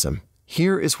utilitarianism.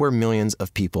 Here is where millions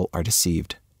of people are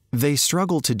deceived. They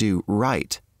struggle to do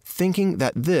right, thinking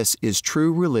that this is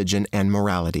true religion and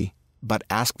morality, but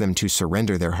ask them to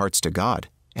surrender their hearts to God,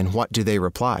 and what do they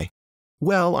reply?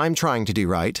 Well, I'm trying to do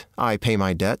right. I pay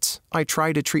my debts. I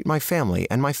try to treat my family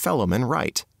and my fellowmen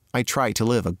right. I try to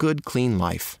live a good, clean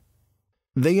life.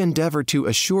 They endeavor to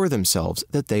assure themselves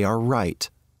that they are right,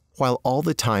 while all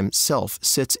the time self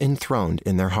sits enthroned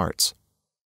in their hearts.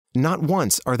 Not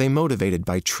once are they motivated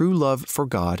by true love for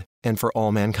God and for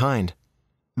all mankind.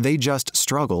 They just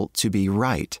struggle to be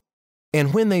right.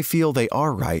 And when they feel they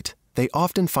are right, they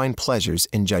often find pleasures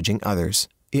in judging others.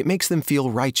 It makes them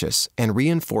feel righteous and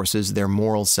reinforces their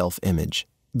moral self-image.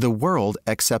 The world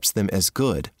accepts them as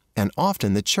good, and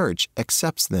often the church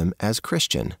accepts them as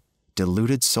Christian.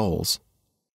 Deluded souls.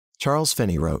 Charles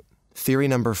Finney wrote, Theory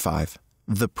number 5,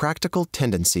 the practical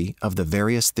tendency of the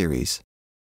various theories.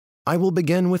 I will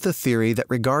begin with the theory that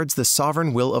regards the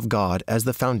sovereign will of God as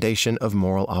the foundation of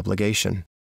moral obligation.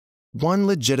 One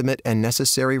legitimate and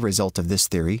necessary result of this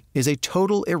theory is a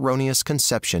total erroneous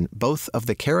conception both of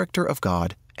the character of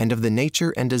God and of the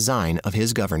nature and design of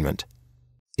His government.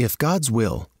 If God's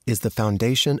will is the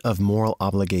foundation of moral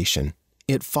obligation,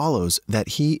 it follows that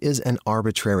He is an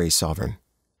arbitrary sovereign.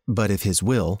 But if His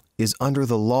will is under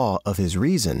the law of His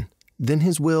reason, then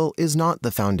His will is not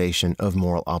the foundation of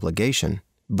moral obligation,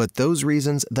 but those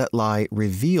reasons that lie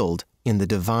revealed in the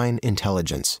divine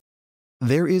intelligence.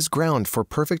 There is ground for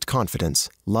perfect confidence,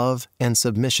 love, and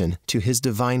submission to His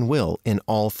divine will in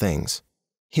all things.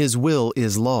 His will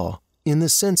is law, in the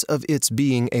sense of its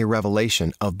being a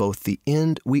revelation of both the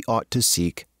end we ought to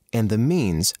seek and the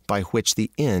means by which the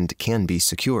end can be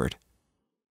secured.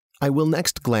 I will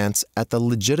next glance at the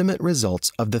legitimate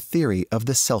results of the theory of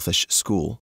the selfish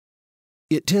school.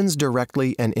 It tends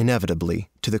directly and inevitably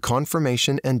to the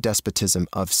confirmation and despotism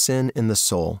of sin in the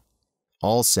soul.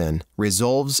 All sin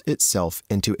resolves itself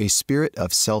into a spirit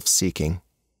of self-seeking.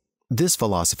 This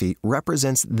philosophy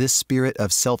represents this spirit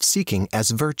of self-seeking as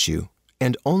virtue,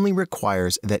 and only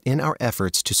requires that in our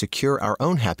efforts to secure our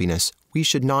own happiness, we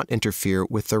should not interfere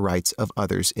with the rights of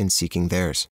others in seeking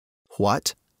theirs.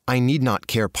 What? I need not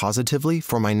care positively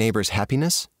for my neighbor's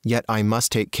happiness, yet I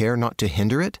must take care not to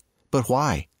hinder it? But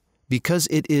why? Because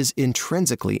it is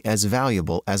intrinsically as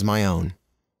valuable as my own.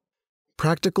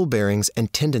 Practical bearings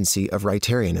and tendency of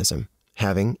Rightarianism,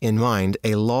 having in mind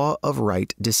a law of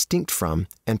right distinct from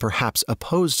and perhaps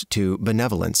opposed to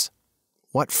benevolence.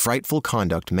 What frightful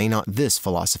conduct may not this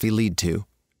philosophy lead to?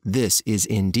 This is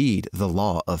indeed the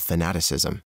law of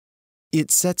fanaticism. It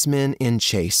sets men in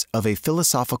chase of a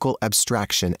philosophical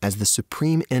abstraction as the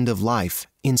supreme end of life,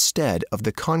 instead of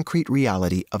the concrete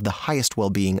reality of the highest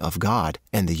well-being of God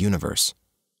and the universe.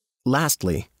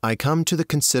 Lastly, I come to the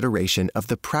consideration of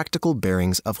the practical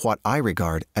bearings of what I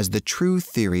regard as the true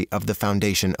theory of the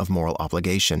foundation of moral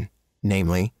obligation,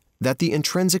 namely, that the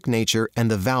intrinsic nature and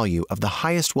the value of the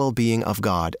highest well-being of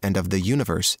God and of the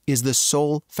universe is the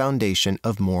sole foundation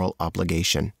of moral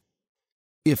obligation.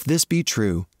 If this be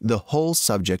true, the whole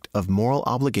subject of moral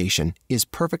obligation is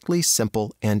perfectly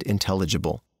simple and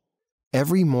intelligible.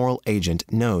 Every moral agent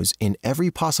knows in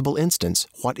every possible instance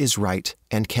what is right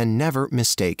and can never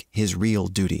mistake his real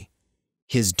duty.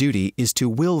 His duty is to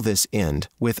will this end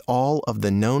with all of the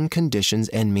known conditions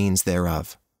and means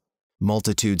thereof.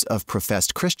 Multitudes of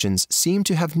professed Christians seem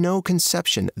to have no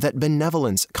conception that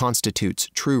benevolence constitutes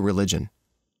true religion,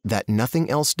 that nothing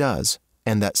else does,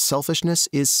 and that selfishness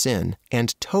is sin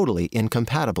and totally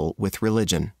incompatible with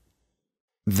religion.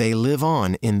 They live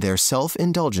on in their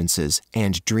self-indulgences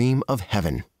and dream of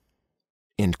heaven."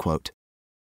 End quote.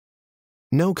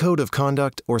 No code of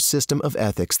conduct or system of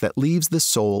ethics that leaves the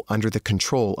soul under the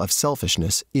control of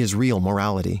selfishness is real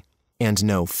morality, and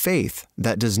no faith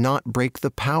that does not break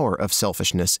the power of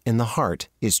selfishness in the heart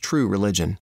is true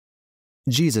religion.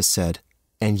 Jesus said,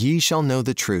 "And ye shall know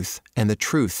the truth, and the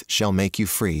truth shall make you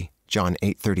free." John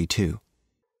 8:32.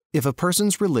 If a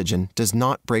person's religion does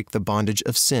not break the bondage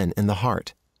of sin in the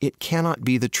heart, it cannot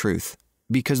be the truth,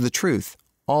 because the truth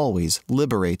always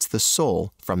liberates the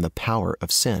soul from the power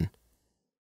of sin.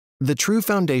 The true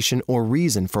foundation or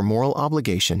reason for moral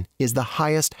obligation is the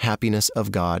highest happiness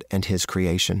of God and His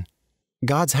creation.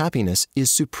 God's happiness is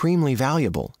supremely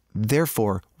valuable.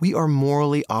 Therefore, we are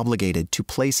morally obligated to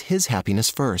place His happiness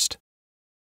first.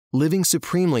 Living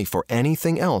supremely for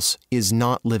anything else is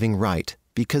not living right,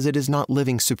 because it is not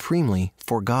living supremely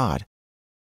for God.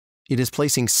 It is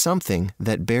placing something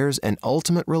that bears an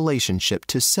ultimate relationship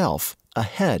to self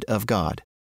ahead of God.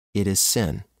 It is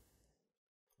sin.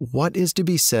 What is to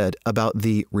be said about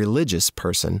the religious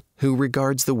person who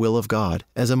regards the will of God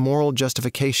as a moral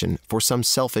justification for some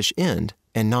selfish end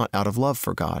and not out of love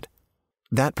for God?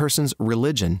 That person's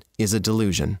religion is a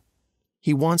delusion.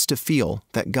 He wants to feel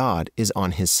that God is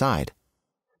on his side,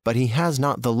 but he has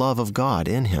not the love of God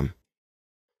in him.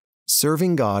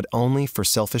 Serving God only for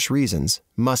selfish reasons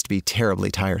must be terribly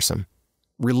tiresome.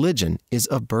 Religion is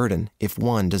a burden if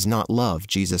one does not love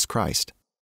Jesus Christ.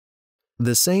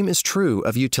 The same is true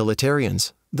of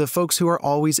utilitarians, the folks who are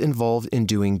always involved in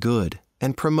doing good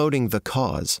and promoting the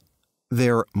cause.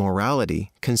 Their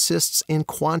morality consists in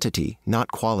quantity,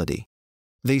 not quality.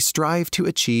 They strive to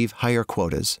achieve higher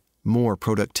quotas, more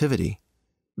productivity.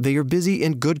 They are busy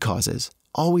in good causes,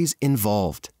 always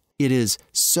involved. It is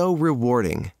so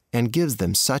rewarding and gives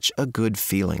them such a good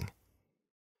feeling.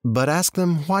 But ask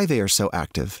them why they are so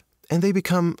active, and they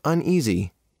become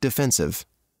uneasy, defensive.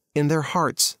 In their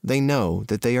hearts, they know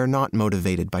that they are not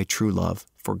motivated by true love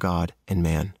for God and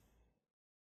man.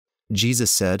 Jesus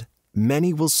said,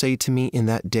 "Many will say to me in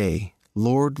that day,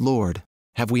 Lord, Lord,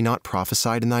 have we not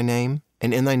prophesied in thy name?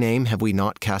 And in thy name have we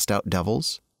not cast out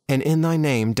devils? And in thy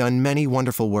name done many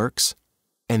wonderful works?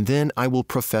 And then I will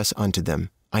profess unto them,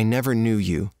 I never knew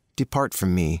you. Depart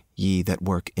from me, ye that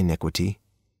work iniquity."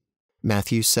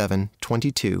 Matthew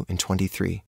 7:22 and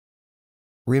 23.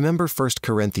 Remember 1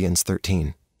 Corinthians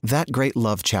 13. That great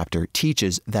love chapter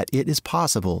teaches that it is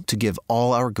possible to give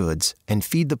all our goods and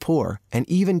feed the poor and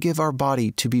even give our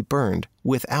body to be burned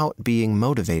without being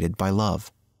motivated by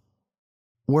love.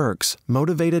 Works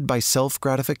motivated by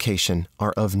self-gratification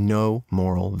are of no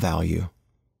moral value.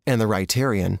 And the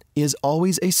Rightarian is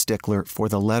always a stickler for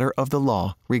the letter of the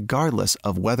law, regardless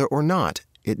of whether or not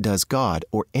it does God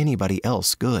or anybody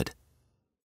else good.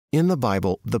 In the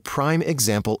Bible, the prime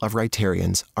example of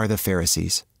Rightarians are the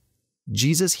Pharisees.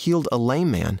 Jesus healed a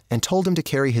lame man and told him to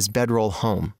carry his bedroll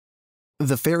home.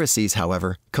 The Pharisees,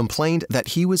 however, complained that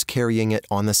he was carrying it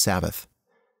on the Sabbath.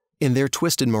 In their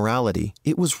twisted morality,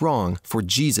 it was wrong for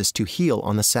Jesus to heal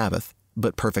on the Sabbath,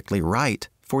 but perfectly right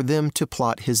for them to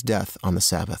plot his death on the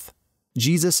Sabbath.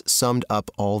 Jesus summed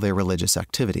up all their religious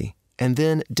activity and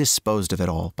then disposed of it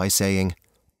all by saying,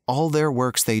 "All their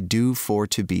works they do for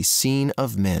to be seen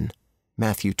of men."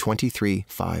 Matthew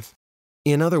 23:5.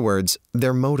 In other words,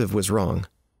 their motive was wrong,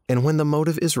 and when the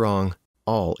motive is wrong,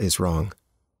 all is wrong.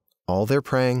 All their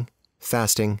praying,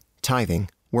 fasting,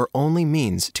 tithing were only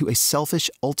means to a selfish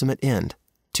ultimate end,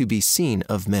 to be seen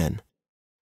of men.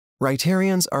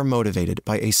 Rightarians are motivated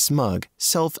by a smug,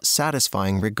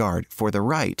 self-satisfying regard for the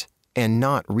right and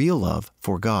not real love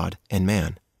for God and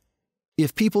man.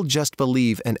 If people just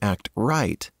believe and act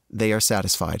right, they are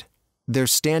satisfied. Their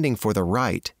standing for the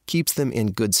right keeps them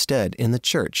in good stead in the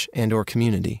church and/or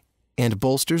community, and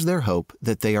bolsters their hope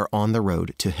that they are on the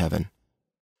road to heaven.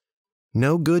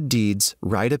 No good deeds,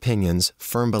 right opinions,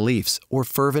 firm beliefs, or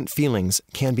fervent feelings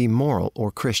can be moral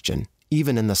or Christian,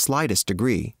 even in the slightest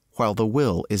degree, while the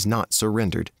will is not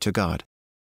surrendered to God.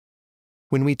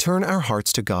 When we turn our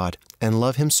hearts to God and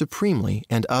love Him supremely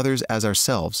and others as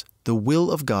ourselves, the will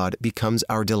of God becomes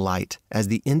our delight as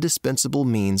the indispensable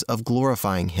means of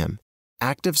glorifying Him.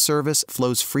 Active service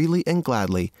flows freely and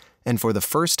gladly, and for the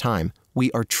first time,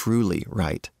 we are truly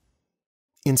right.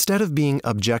 Instead of being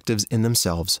objectives in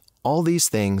themselves, all these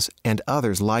things and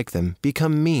others like them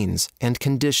become means and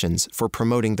conditions for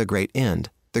promoting the great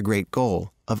end, the great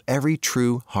goal of every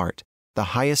true heart,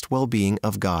 the highest well-being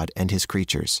of God and His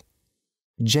creatures.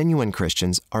 Genuine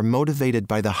Christians are motivated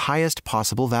by the highest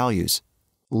possible values.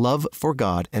 Love for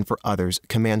God and for others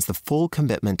commands the full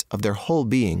commitment of their whole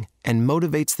being and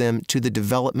motivates them to the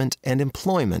development and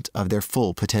employment of their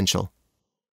full potential.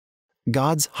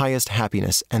 God's highest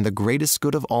happiness and the greatest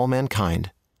good of all mankind,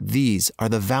 these are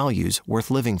the values worth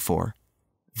living for.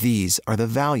 These are the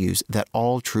values that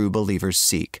all true believers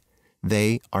seek.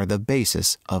 They are the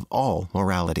basis of all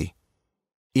morality.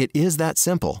 It is that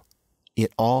simple.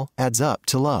 It all adds up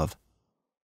to love.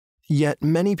 Yet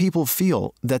many people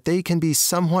feel that they can be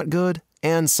somewhat good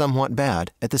and somewhat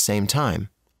bad at the same time.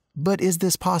 But is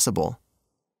this possible?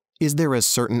 Is there a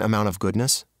certain amount of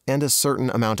goodness and a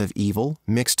certain amount of evil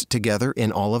mixed together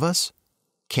in all of us?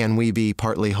 Can we be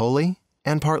partly holy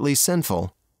and partly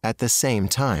sinful at the same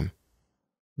time?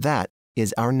 That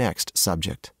is our next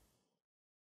subject.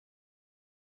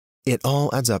 It all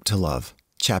adds up to love.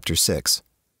 Chapter 6.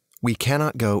 We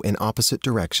cannot go in opposite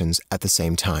directions at the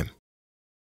same time.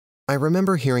 I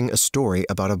remember hearing a story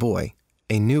about a boy,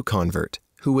 a new convert,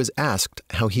 who was asked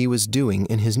how he was doing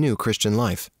in his new Christian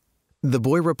life. The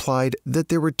boy replied that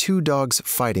there were two dogs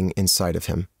fighting inside of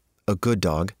him, a good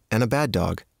dog and a bad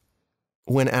dog.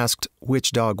 When asked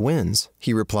which dog wins,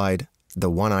 he replied, "The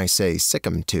one I say sick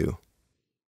 'em to."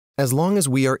 As long as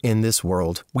we are in this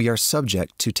world, we are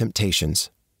subject to temptations.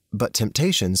 But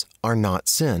temptations are not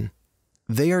sin.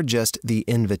 They are just the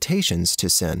invitations to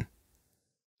sin.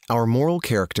 Our moral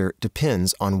character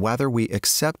depends on whether we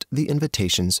accept the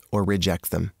invitations or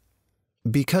reject them.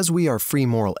 Because we are free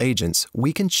moral agents,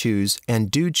 we can choose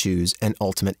and do choose an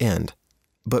ultimate end.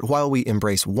 But while we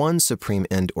embrace one supreme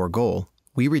end or goal,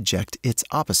 we reject its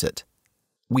opposite.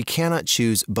 We cannot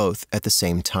choose both at the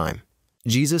same time.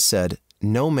 Jesus said,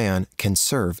 "No man can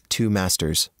serve two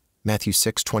masters." Matthew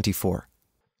 6:24.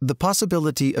 The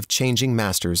possibility of changing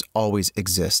masters always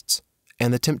exists,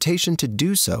 and the temptation to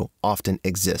do so often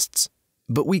exists,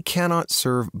 but we cannot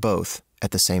serve both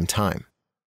at the same time.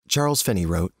 Charles Finney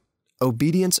wrote,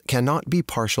 "Obedience cannot be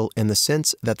partial in the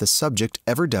sense that the subject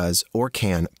ever does or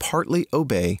can partly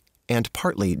obey and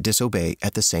partly disobey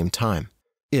at the same time.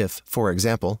 If, for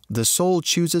example, the soul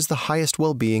chooses the highest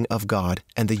well-being of God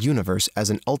and the universe as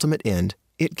an ultimate end,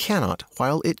 it cannot,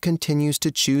 while it continues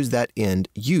to choose that end,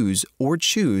 use or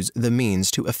choose the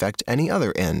means to effect any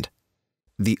other end.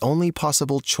 The only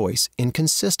possible choice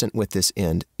inconsistent with this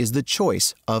end is the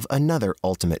choice of another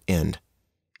ultimate end."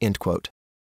 End quote.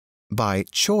 By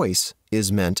choice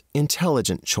is meant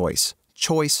intelligent choice,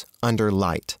 choice under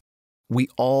light. We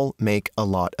all make a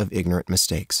lot of ignorant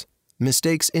mistakes.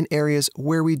 Mistakes in areas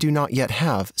where we do not yet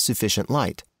have sufficient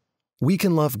light. We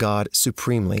can love God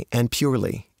supremely and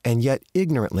purely, and yet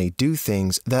ignorantly do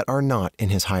things that are not in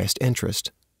His highest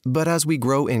interest. But as we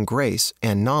grow in grace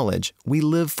and knowledge, we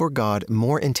live for God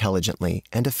more intelligently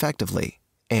and effectively,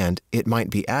 and, it might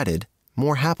be added,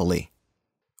 more happily.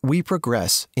 We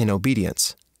progress in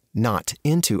obedience, not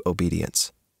into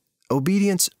obedience.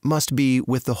 Obedience must be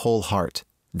with the whole heart.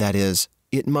 That is,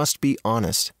 it must be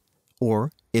honest,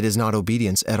 or it is not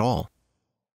obedience at all.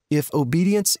 If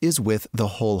obedience is with the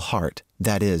whole heart,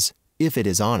 that is, if it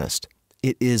is honest,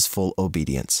 it is full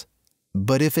obedience.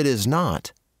 But if it is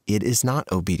not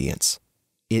obedience.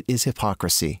 It is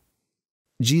hypocrisy.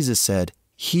 Jesus said,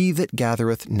 "He that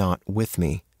gathereth not with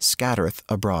me scattereth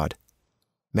abroad."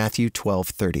 Matthew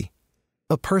 12:30.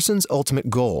 A person's ultimate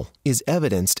goal is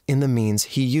evidenced in the means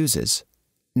he uses.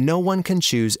 No one can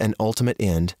choose an ultimate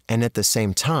end and at the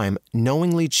same time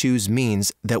knowingly choose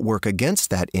means that work against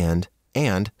that end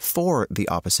and for the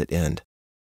opposite end.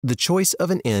 The choice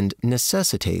of an end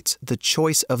necessitates the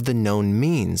choice of the known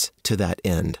means to that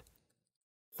end.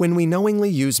 When we knowingly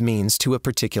use means to a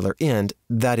particular end,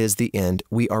 that is the end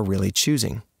we are really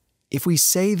choosing. If we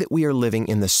say that we are living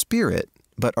in the Spirit,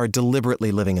 but are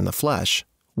deliberately living in the flesh,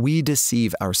 we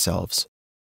deceive ourselves.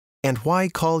 "And why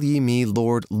call ye me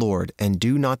Lord, Lord, and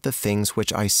do not the things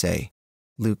which I say?"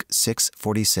 Luke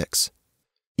 6:46.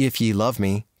 "If ye love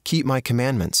me, keep my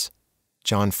commandments."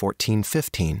 John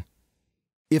 14:15.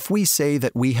 If we say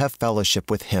that we have fellowship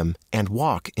with him and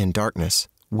walk in darkness,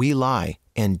 we lie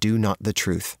and do not the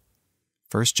truth.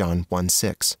 1 John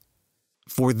 1:6.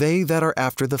 "For they that are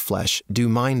after the flesh do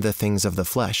mind the things of the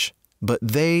flesh, but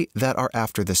they that are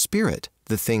after the Spirit,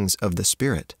 the things of the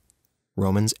Spirit."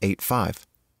 Romans 8:5.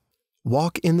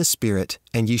 "Walk in the Spirit,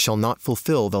 and ye shall not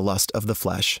fulfill the lust of the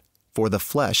flesh. For the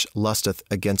flesh lusteth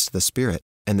against the Spirit,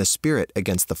 and the Spirit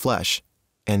against the flesh.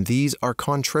 And these are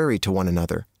contrary to one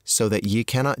another, so that ye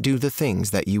cannot do the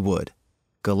things that ye would."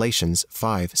 Galatians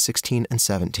 5:16 and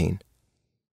 17.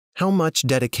 How much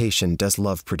dedication does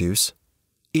love produce?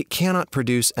 It cannot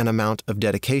produce an amount of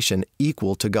dedication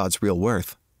equal to God's real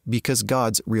worth, because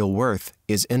God's real worth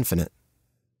is infinite.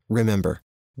 Remember,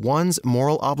 one's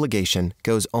moral obligation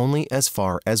goes only as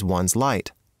far as one's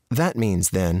light. That means,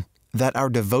 then, that our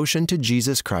devotion to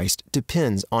Jesus Christ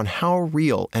depends on how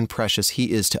real and precious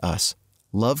He is to us.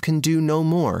 Love can do no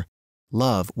more.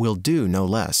 Love will do no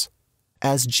less.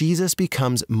 As Jesus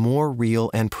becomes more real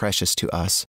and precious to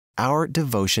us, our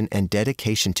devotion and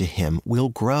dedication to Him will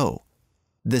grow.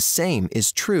 The same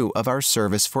is true of our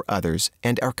service for others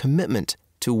and our commitment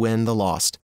to win the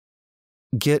lost.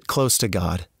 Get close to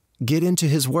God. Get into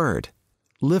His Word.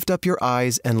 Lift up your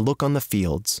eyes and look on the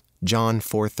fields. John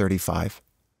 4:35.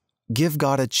 Give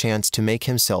God a chance to make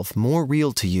Himself more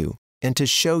real to you and to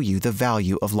show you the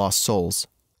value of lost souls.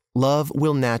 Love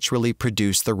will naturally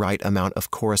produce the right amount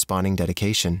of corresponding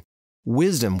dedication.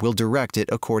 Wisdom will direct it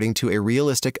according to a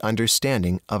realistic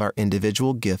understanding of our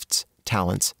individual gifts,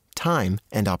 talents, time,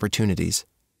 and opportunities.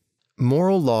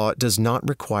 Moral law does not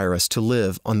require us to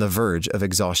live on the verge of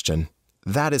exhaustion.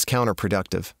 That is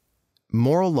counterproductive.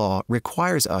 Moral law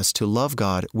requires us to love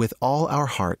God with all our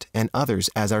heart and others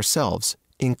as ourselves,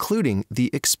 including the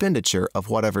expenditure of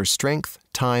whatever strength,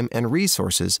 time, and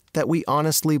resources that we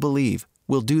honestly believe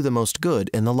will do the most good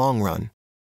in the long run.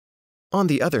 On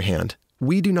the other hand,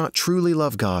 we do not truly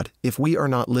love God if we are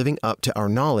not living up to our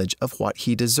knowledge of what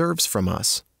He deserves from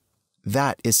us.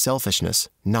 That is selfishness,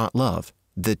 not love.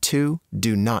 The two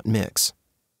do not mix.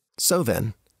 So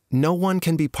then, no one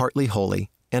can be partly holy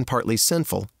and partly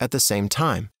sinful at the same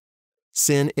time.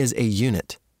 Sin is a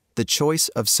unit, the choice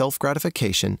of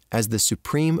self-gratification as the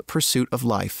supreme pursuit of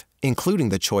life, including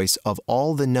the choice of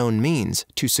all the known means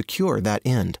to secure that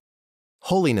end.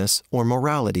 Holiness or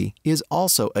morality is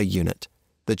also a unit,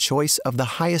 the choice of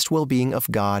the highest well-being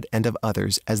of God and of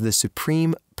others as the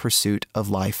supreme pursuit of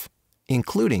life,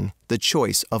 including the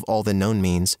choice of all the known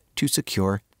means to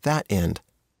secure that end.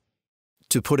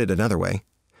 To put it another way,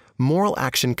 moral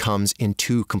action comes in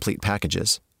two complete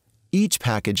packages. Each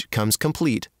package comes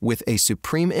complete with a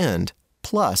supreme end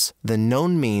plus the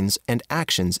known means and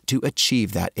actions to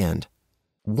achieve that end.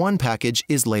 One package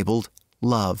is labeled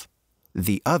love.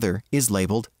 The other is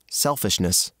labeled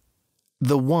selfishness.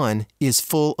 The one is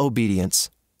full obedience.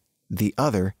 The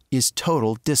other is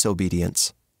total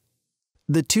disobedience.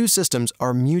 The two systems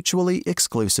are mutually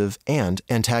exclusive and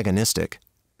antagonistic.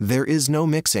 There is no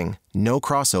mixing, no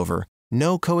crossover,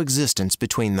 no coexistence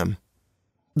between them.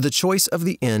 The choice of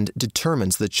the end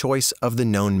determines the choice of the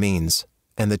known means,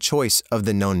 and the choice of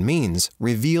the known means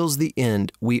reveals the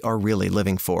end we are really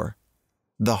living for.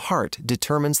 The heart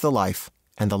determines the life,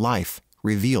 and the life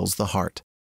reveals the heart.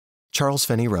 Charles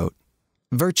Finney wrote,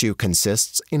 "Virtue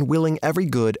consists in willing every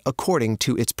good according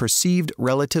to its perceived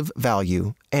relative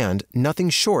value, and nothing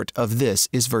short of this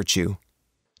is virtue.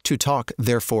 To talk,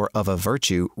 therefore, of a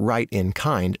virtue right in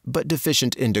kind, but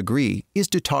deficient in degree, is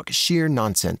to talk sheer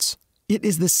nonsense. It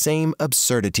is the same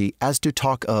absurdity as to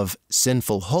talk of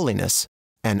sinful holiness,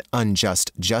 an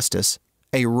unjust justice,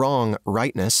 a wrong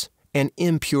rightness, an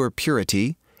impure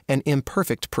purity, an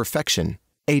imperfect perfection,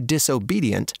 a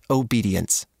disobedient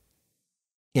obedience."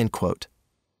 End quote.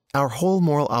 Our whole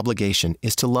moral obligation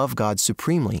is to love God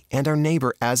supremely and our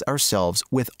neighbor as ourselves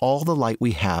with all the light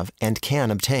we have and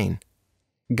can obtain.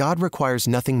 God requires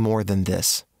nothing more than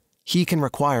this. He can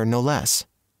require no less.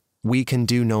 We can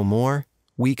do no more,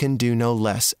 we can do no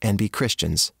less and be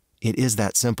Christians. It is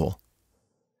that simple.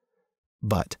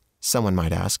 But, someone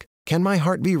might ask, can my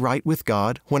heart be right with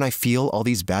God when I feel all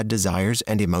these bad desires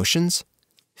and emotions?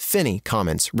 Finney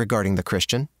comments regarding the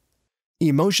Christian.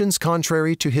 Emotions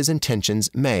contrary to his intentions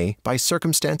may, by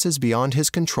circumstances beyond his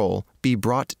control, be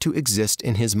brought to exist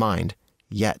in his mind,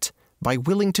 yet, by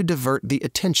willing to divert the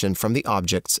attention from the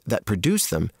objects that produce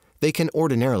them, they can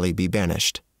ordinarily be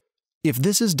banished. If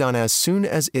this is done as soon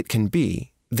as it can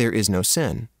be, there is no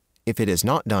sin. If it is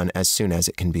not done as soon as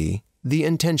it can be, the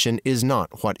intention is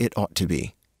not what it ought to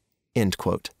be. End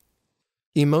quote.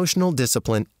 Emotional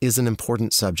discipline is an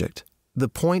important subject. The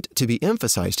point to be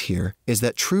emphasized here is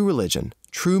that true religion,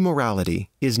 true morality,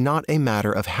 is not a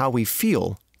matter of how we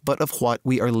feel, but of what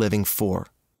we are living for.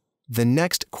 The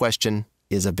next question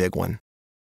is a big one.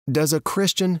 Does a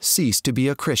Christian cease to be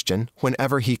a Christian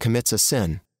whenever he commits a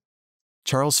sin?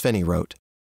 Charles Finney wrote,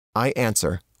 "I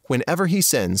answer, whenever he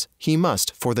sins, he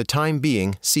must, for the time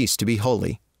being, cease to be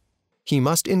holy. He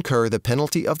must incur the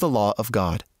penalty of the law of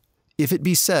God. If it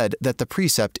be said that the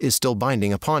precept is still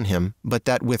binding upon him, but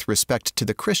that with respect to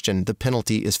the Christian the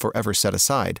penalty is forever set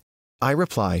aside, I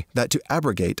reply that to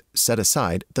abrogate, set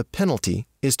aside, the penalty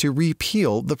is to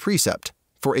repeal the precept,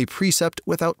 for a precept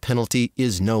without penalty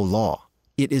is no law.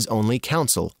 It is only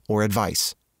counsel or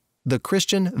advice. The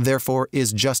Christian, therefore,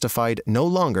 is justified no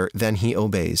longer than he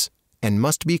obeys, and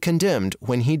must be condemned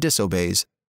when he disobeys.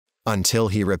 Until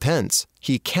he repents,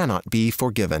 he cannot be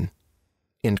forgiven."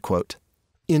 End quote.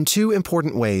 In two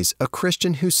important ways, a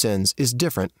Christian who sins is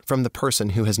different from the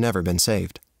person who has never been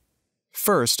saved.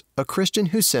 First, a Christian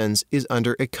who sins is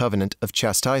under a covenant of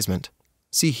chastisement.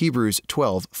 See Hebrews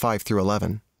 12,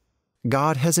 5-11.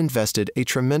 God has invested a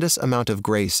tremendous amount of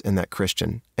grace in that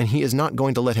Christian, and He is not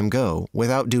going to let him go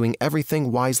without doing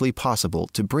everything wisely possible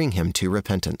to bring him to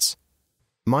repentance.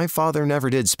 My father never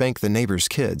did spank the neighbor's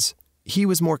kids. He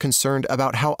was more concerned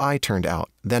about how I turned out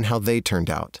than how they turned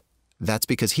out. That's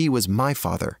because He was my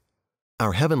Father.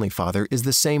 Our Heavenly Father is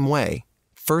the same way.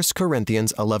 1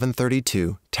 Corinthians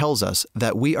 11:32 tells us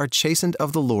that we are chastened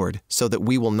of the Lord so that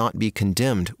we will not be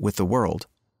condemned with the world.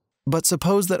 But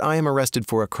suppose that I am arrested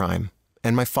for a crime,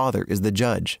 and my Father is the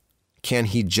judge. Can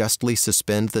He justly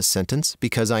suspend the sentence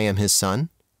because I am His son?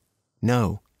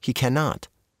 No, He cannot.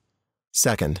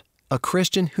 Second, a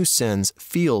Christian who sins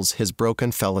feels his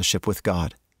broken fellowship with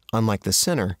God, unlike the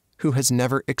sinner who has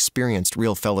never experienced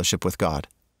real fellowship with God.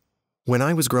 When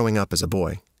I was growing up as a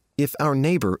boy, if our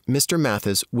neighbor, Mr.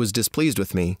 Mathis, was displeased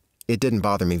with me, it didn't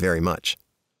bother me very much.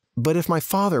 But if my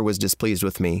father was displeased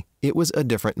with me, it was a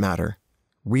different matter.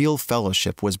 Real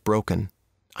fellowship was broken.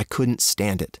 I couldn't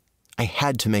stand it. I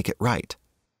had to make it right.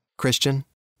 Christian,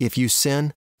 if you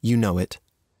sin, you know it.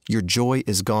 Your joy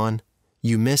is gone.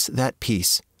 You miss that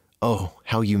peace. Oh,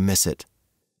 how you miss it.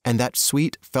 And that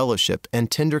sweet fellowship and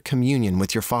tender communion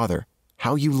with your Father,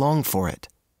 how you long for it.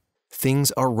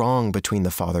 Things are wrong between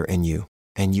the Father and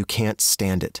you can't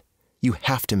stand it. You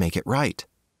have to make it right.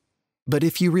 But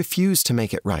if you refuse to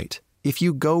make it right, if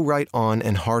you go right on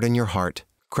and harden your heart,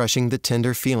 crushing the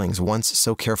tender feelings once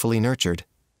so carefully nurtured,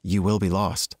 you will be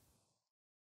lost.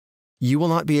 You will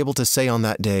not be able to say on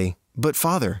that day, "But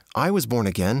Father, I was born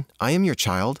again. I am your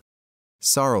child."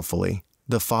 Sorrowfully,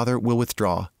 the Father will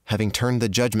withdraw, having turned the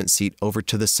judgment seat over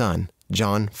to the Son,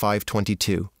 John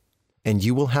 5:22, and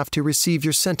you will have to receive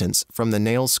your sentence from the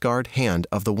nail-scarred hand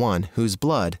of the one whose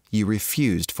blood you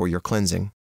refused for your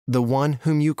cleansing, the one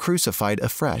whom you crucified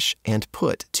afresh and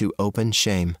put to open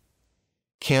shame.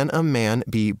 Can a man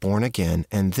be born again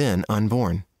and then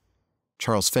unborn?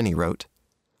 Charles Finney wrote,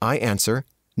 "I answer,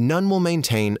 none will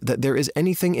maintain that there is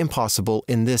anything impossible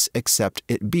in this except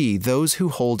it be those who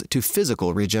hold to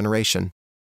physical regeneration.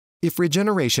 If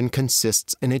regeneration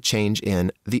consists in a change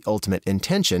in the ultimate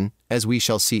intention, as we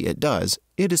shall see it does,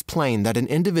 it is plain that an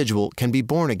individual can be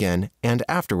born again and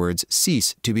afterwards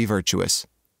cease to be virtuous."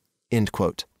 End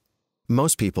quote.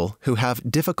 Most people who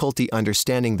have difficulty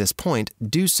understanding this point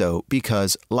do so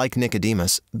because, like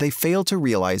Nicodemus, they fail to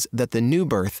realize that the new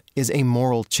birth is a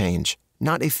moral change,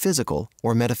 not a physical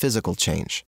or metaphysical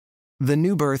change. The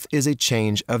new birth is a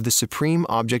change of the supreme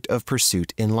object of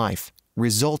pursuit in life,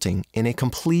 resulting in a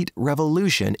complete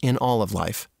revolution in all of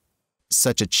life.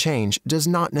 Such a change does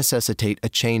not necessitate a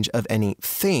change of any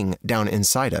thing down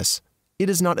inside us. It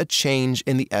is not a change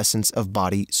in the essence of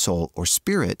body, soul, or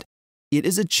spirit. It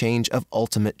is a change of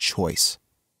ultimate choice.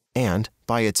 And,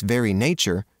 by its very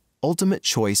nature, ultimate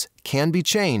choice can be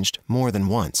changed more than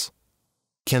once.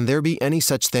 Can there be any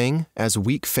such thing as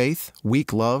weak faith,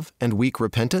 weak love, and weak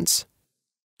repentance?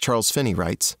 Charles Finney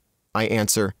writes, I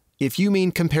answer, if you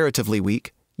mean comparatively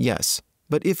weak, yes,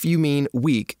 but if you mean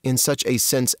weak in such a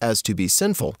sense as to be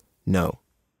sinful, no.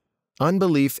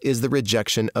 Unbelief is the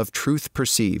rejection of truth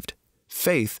perceived.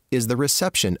 Faith is the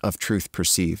reception of truth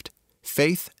perceived.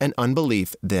 Faith and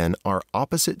unbelief, then, are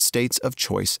opposite states of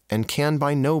choice and can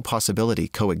by no possibility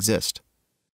coexist.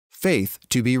 Faith,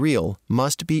 to be real,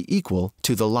 must be equal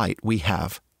to the light we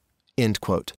have. End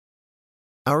quote.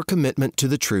 Our commitment to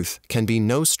the truth can be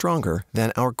no stronger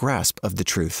than our grasp of the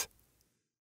truth.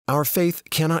 Our faith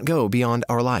cannot go beyond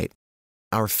our light.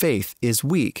 Our faith is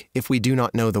weak if we do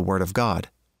not know the Word of God.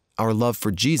 Our love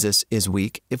for Jesus is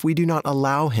weak if we do not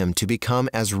allow Him to become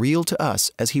as real to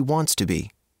us as He wants to be.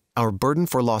 Our burden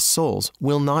for lost souls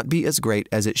will not be as great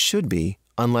as it should be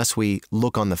unless we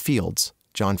look on the fields.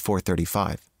 John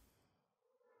 4:35.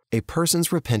 A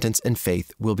person's repentance and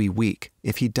faith will be weak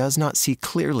if he does not see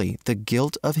clearly the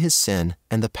guilt of his sin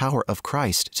and the power of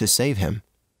Christ to save him.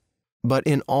 But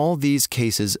in all these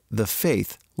cases, the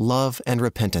faith, love, and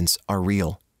repentance are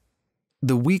real.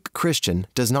 The weak Christian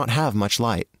does not have much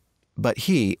light, but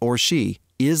he or she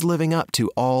is living up to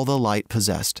all the light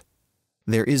possessed.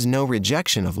 There is no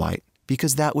rejection of light,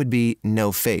 because that would be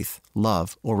no faith,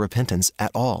 love, or repentance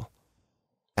at all.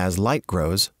 As light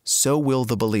grows, so will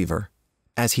the believer.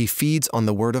 As he feeds on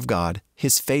the Word of God,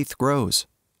 his faith grows.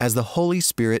 As the Holy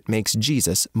Spirit makes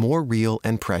Jesus more real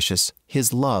and precious,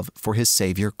 his love for his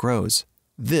Savior grows.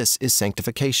 This is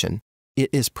sanctification. It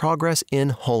is progress in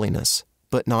holiness,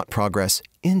 but not progress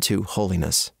into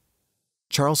holiness.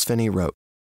 Charles Finney wrote,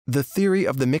 The theory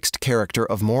of the mixed character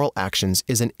of moral actions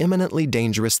is an eminently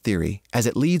dangerous theory, as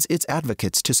it leads its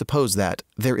advocates to suppose that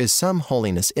there is some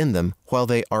holiness in them while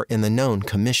they are in the known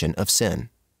commission of sin.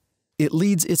 It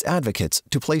leads its advocates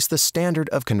to place the standard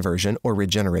of conversion or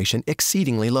regeneration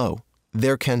exceedingly low.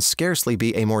 There can scarcely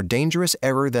be a more dangerous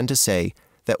error than to say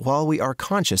that while we are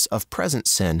conscious of present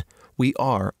sin, we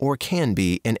are or can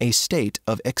be in a state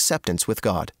of acceptance with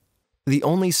God. The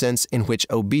only sense in which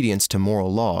obedience to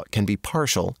moral law can be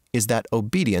partial is that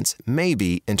obedience may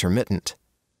be intermittent.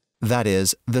 That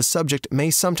is, the subject may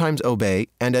sometimes obey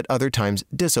and at other times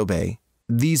disobey.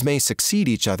 These may succeed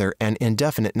each other an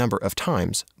indefinite number of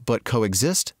times, but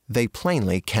coexist they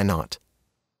plainly cannot.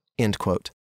 End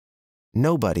quote.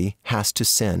 Nobody has to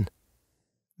sin.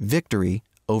 Victory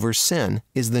over sin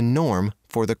is the norm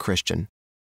for the Christian.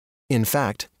 In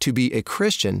fact, to be a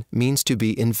Christian means to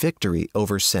be in victory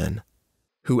over sin.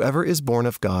 Whoever is born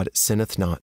of God sinneth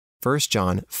not. 1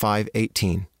 John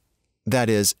 5:18. That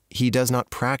is, he does not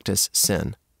practice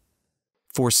sin.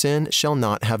 For sin shall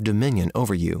not have dominion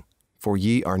over you, for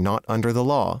ye are not under the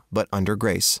law, but under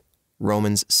grace.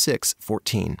 Romans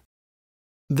 6:14.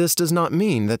 This does not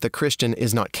mean that the Christian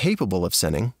is not capable of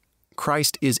sinning.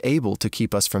 Christ is able to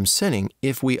keep us from sinning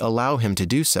if we allow Him to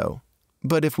do so.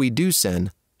 But if we do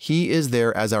sin, He is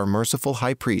there as our merciful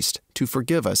high priest to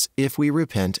forgive us if we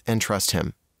repent and trust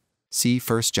Him. See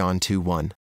 1 John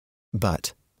 2:1.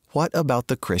 But what about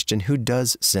the Christian who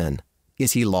does sin?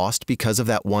 Is he lost because of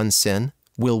that one sin?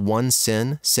 Will one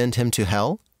sin send him to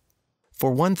hell? For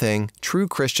one thing, true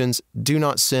Christians do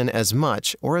not sin as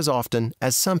much or as often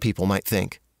as some people might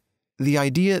think. The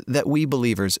idea that we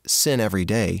believers sin every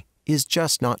day is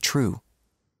just not true.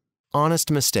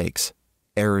 Honest mistakes,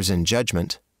 errors in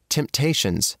judgment,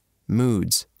 temptations,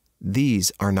 moods,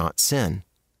 these are not sin.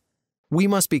 We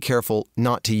must be careful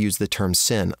not to use the term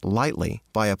sin lightly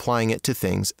by applying it to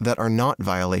things that are not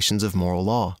violations of moral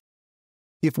law.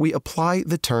 If we apply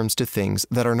the terms to things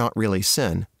that are not really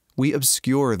sin, we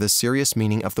obscure the serious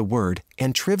meaning of the word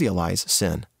and trivialize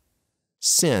sin.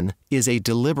 Sin is a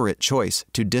deliberate choice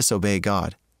to disobey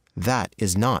God. That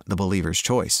is not the believer's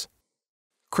choice.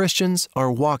 Christians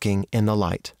are walking in the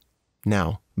light.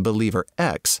 Now, believer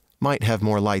X might have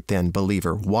more light than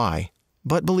believer Y,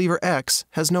 but believer X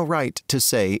has no right to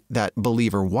say that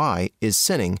believer Y is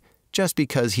sinning just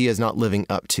because he is not living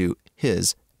up to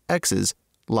his, X's,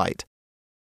 light.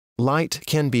 Light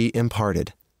can be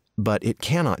imparted, but it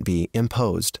cannot be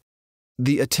imposed.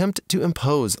 The attempt to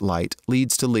impose light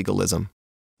leads to legalism.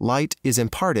 Light is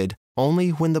imparted only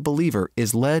when the believer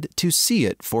is led to see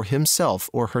it for himself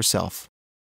or herself.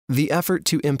 The effort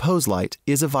to impose light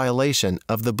is a violation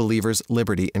of the believer's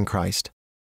liberty in Christ.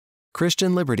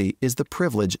 Christian liberty is the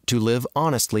privilege to live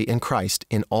honestly in Christ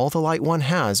in all the light one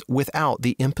has without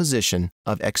the imposition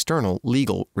of external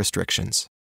legal restrictions.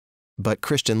 But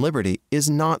Christian liberty is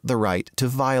not the right to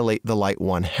violate the light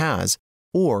one has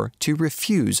or to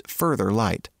refuse further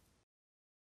light.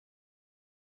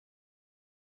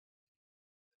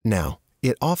 Now,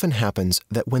 it often happens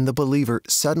that when the believer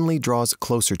suddenly draws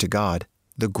closer to God,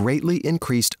 the greatly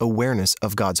increased awareness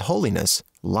of God's holiness,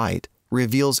 light,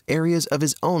 reveals areas of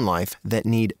his own life that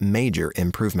need major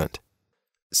improvement.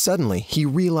 Suddenly, he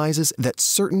realizes that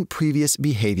certain previous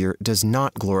behavior does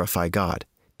not glorify God,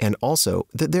 and also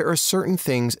that there are certain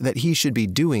things that he should be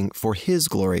doing for His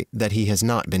glory that he has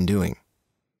not been doing.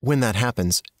 When that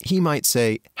happens, he might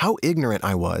say, "How ignorant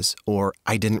I was," or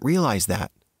 "I didn't realize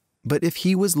that." But if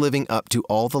he was living up to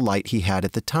all the light he had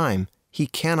at the time, he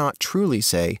cannot truly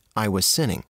say, "I was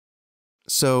sinning."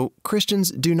 So, Christians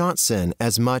do not sin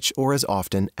as much or as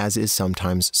often as is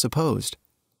sometimes supposed.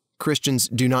 Christians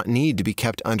do not need to be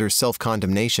kept under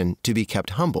self-condemnation to be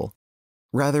kept humble.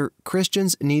 Rather,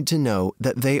 Christians need to know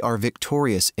that they are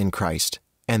victorious in Christ,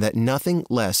 and that nothing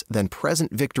less than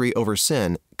present victory over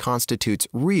sin constitutes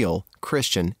real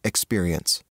Christian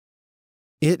experience.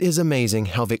 It is amazing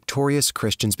how victorious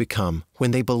Christians become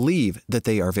when they believe that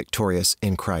they are victorious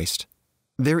in Christ.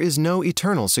 There is no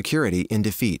eternal security in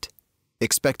defeat.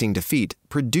 Expecting defeat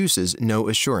produces no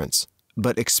assurance,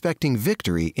 but expecting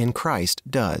victory in Christ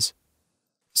does.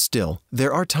 Still,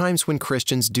 there are times when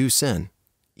Christians do sin.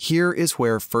 Here is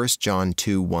where 1 John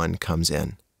 2:1 comes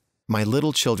in. "My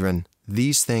little children,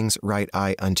 these things write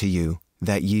I unto you,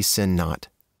 that ye sin not.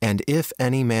 And if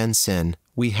any man sin,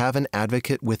 we have an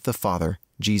advocate with the Father,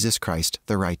 Jesus Christ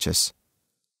the righteous."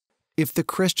 If the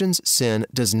Christian's sin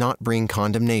does not bring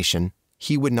condemnation,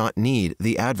 he would not need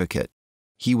the advocate.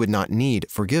 He would not need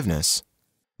forgiveness.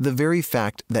 The very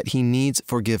fact that he needs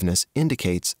forgiveness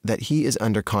indicates that he is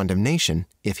under condemnation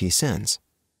if he sins.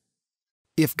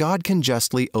 If God can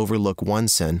justly overlook one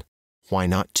sin, why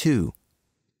not 2,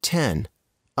 10,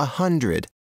 100?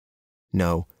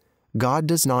 No, God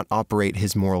does not operate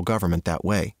His moral government that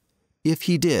way. If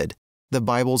He did, the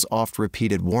Bible's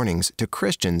oft-repeated warnings to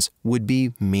Christians would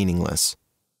be meaningless.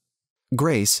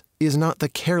 Grace is not the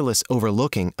careless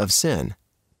overlooking of sin.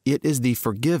 It is the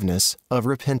forgiveness of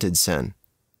repented sin.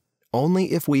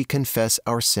 Only if we confess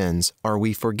our sins are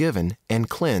we forgiven and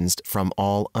cleansed from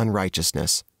all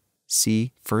unrighteousness.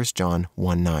 See 1 John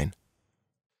 1:9.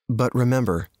 But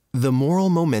remember, the moral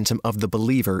momentum of the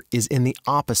believer is in the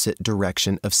opposite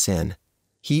direction of sin.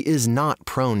 He is not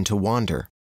prone to wander.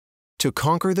 To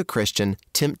conquer the Christian,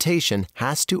 temptation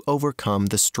has to overcome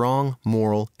the strong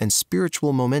moral and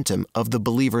spiritual momentum of the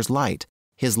believer's light,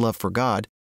 his love for God,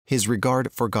 his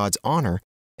regard for God's honor,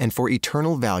 and for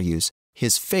eternal values,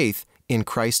 his faith in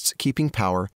Christ's keeping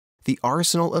power, the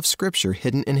arsenal of Scripture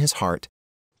hidden in his heart,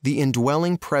 the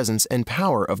indwelling presence and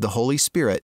power of the Holy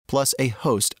Spirit, plus a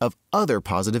host of other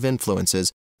positive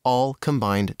influences, all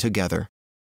combined together.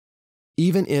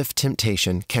 Even if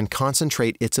temptation can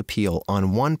concentrate its appeal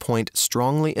on one point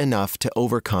strongly enough to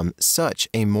overcome such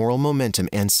a moral momentum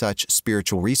and such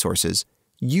spiritual resources,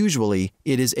 usually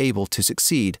it is able to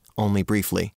succeed only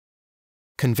briefly.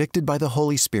 Convicted by the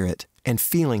Holy Spirit and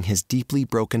feeling his deeply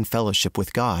broken fellowship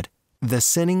with God, the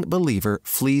sinning believer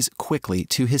flees quickly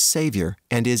to his Savior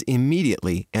and is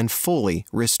immediately and fully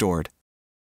restored.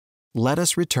 Let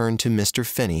us return to Mr.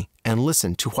 Finney and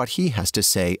listen to what he has to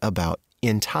say about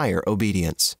entire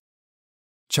obedience.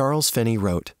 Charles Finney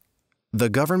wrote, "The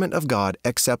government of God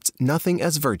accepts nothing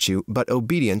as virtue but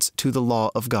obedience to the law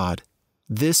of God.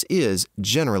 This is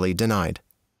generally denied.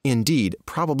 Indeed,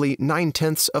 probably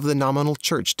 9/10 of the nominal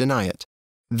church deny it.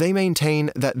 They maintain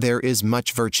that there is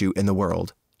much virtue in the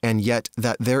world, and yet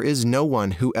that there is no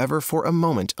one who ever for a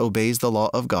moment obeys the law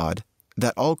of God,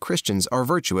 that all Christians are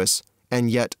virtuous,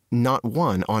 and yet not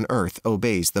one on earth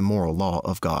obeys the moral law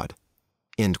of God."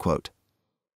 End quote.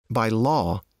 By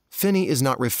law, Finney is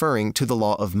not referring to the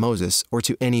law of Moses or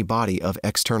to any body of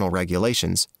external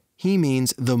regulations. He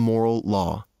means the moral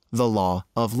law, the law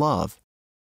of love.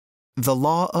 The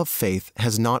law of faith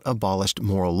has not abolished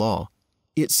moral law.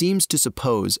 It seems to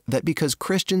suppose that because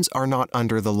Christians are not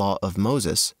under the law of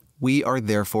Moses, we are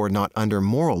therefore not under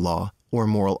moral law or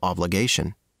moral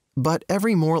obligation. But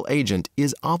every moral agent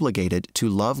is obligated to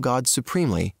love God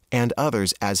supremely and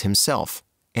others as himself,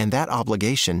 and that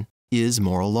obligation is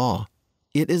moral law.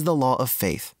 It is the law of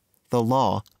faith, the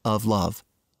law of love.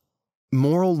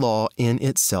 Moral law in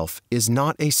itself is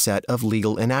not a set of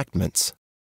legal enactments.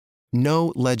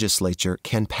 No legislature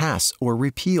can pass or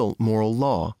repeal moral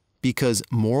law, because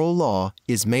moral law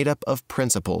is made up of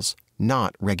principles,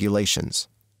 not regulations.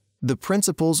 The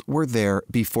principles were there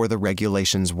before the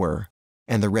regulations were,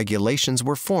 and the regulations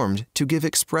were formed to give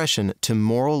expression to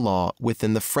moral law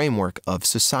within the framework of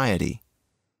society.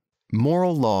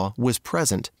 Moral law was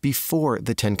present before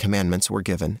the Ten Commandments were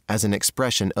given as an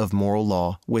expression of moral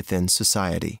law within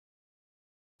society.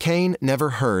 Cain never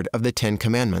heard of the Ten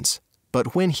Commandments,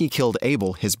 but when he killed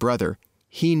Abel, his brother,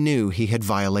 he knew he had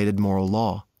violated moral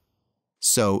law.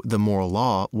 So the moral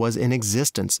law was in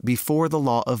existence before the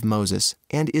law of Moses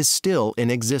and is still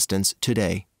in existence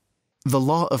today. The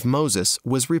law of Moses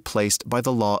was replaced by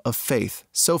the law of faith,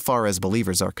 so far as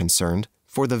believers are concerned,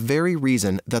 for the very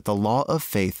reason that the law of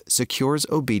faith secures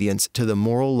obedience to the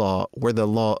moral law where the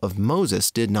law of Moses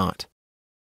did not.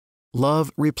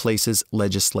 Love replaces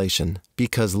legislation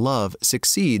because love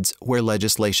succeeds where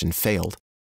legislation failed.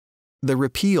 The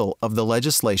repeal of the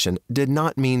legislation did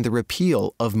not mean the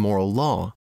repeal of moral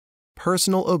law.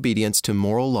 Personal obedience to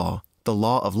moral law, the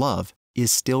law of love,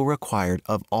 is still required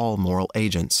of all moral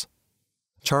agents.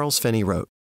 Charles Finney wrote,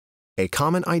 "A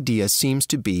common idea seems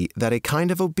to be that a kind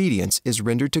of obedience is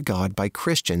rendered to God by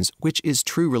Christians which is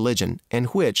true religion, and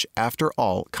which, after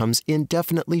all, comes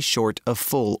indefinitely short of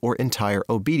full or entire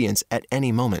obedience at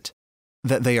any moment.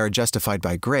 That they are justified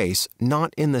by grace,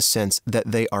 not in the sense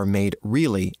that they are made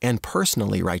really and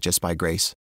personally righteous by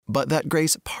grace, but that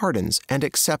grace pardons and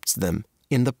accepts them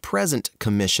in the present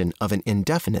commission of an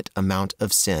indefinite amount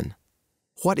of sin.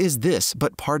 What is this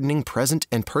but pardoning present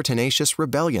and pertinacious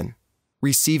rebellion?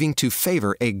 Receiving to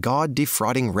favor a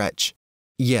God-defrauding wretch?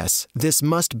 Yes, this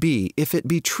must be if it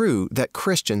be true that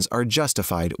Christians are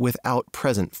justified without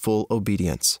present full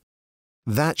obedience.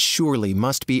 That surely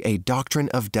must be a doctrine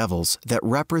of devils that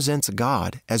represents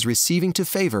God as receiving to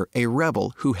favor a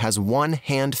rebel who has one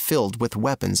hand filled with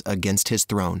weapons against his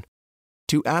throne.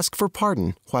 To ask for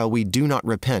pardon while we do not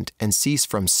repent and cease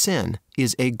from sin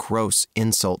is a gross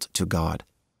insult to God.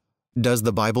 Does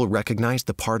the Bible recognize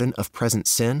the pardon of present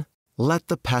sin? Let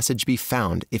the passage be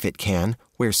found, if it can,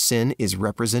 where sin is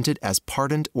represented as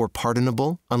pardoned or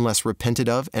pardonable unless repented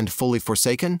of and fully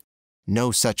forsaken.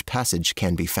 No such passage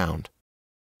can be found.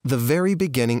 The very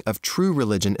beginning of true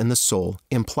religion in the soul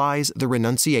implies the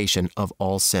renunciation of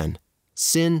all sin.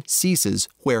 Sin ceases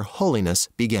where holiness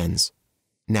begins.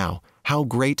 Now, how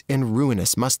great and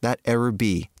ruinous must that error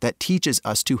be that teaches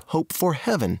us to hope for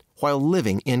heaven while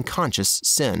living in conscious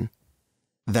sin?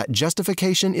 That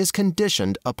justification is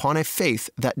conditioned upon a faith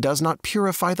that does not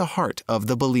purify the heart of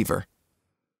the believer.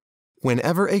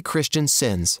 Whenever a Christian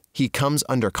sins, he comes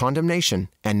under condemnation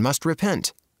and must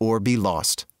repent or be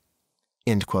lost."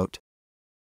 End quote.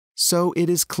 So it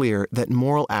is clear that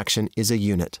moral action is a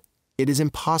unit. It is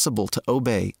impossible to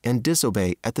obey and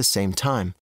disobey at the same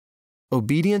time.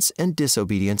 Obedience and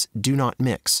disobedience do not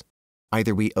mix.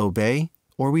 Either we obey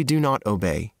or we do not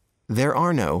obey. There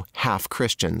are no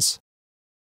half-Christians.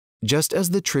 Just as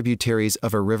the tributaries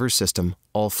of a river system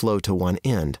all flow to one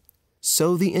end,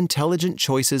 so the intelligent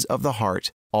choices of the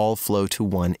heart all flow to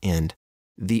one end,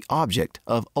 the object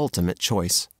of ultimate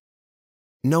choice.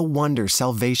 No wonder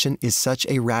salvation is such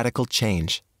a radical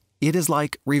change. It is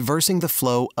like reversing the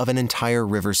flow of an entire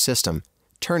river system,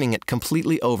 turning it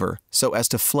completely over so as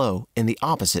to flow in the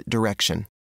opposite direction.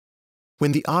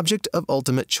 When the object of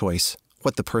ultimate choice,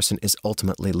 what the person is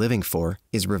ultimately living for,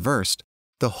 is reversed,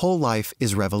 the whole life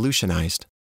is revolutionized.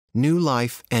 New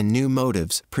life and new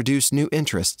motives produce new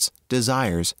interests,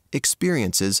 desires,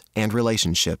 experiences, and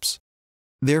relationships.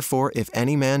 Therefore, if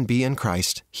any man be in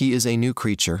Christ, he is a new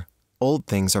creature. Old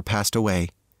things are passed away.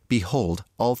 Behold,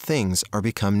 all things are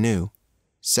become new.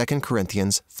 2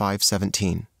 Corinthians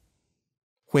 5:17.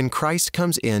 When Christ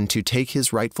comes in to take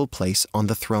his rightful place on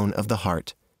the throne of the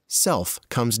heart, self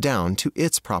comes down to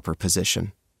its proper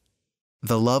position.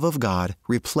 The love of God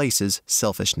replaces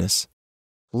selfishness.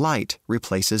 Light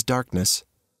replaces darkness.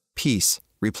 Peace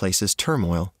replaces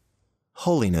turmoil.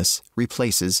 Holiness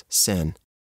replaces sin.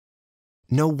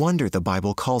 No wonder the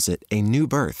Bible calls it a new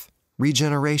birth,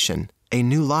 regeneration, a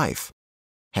new life.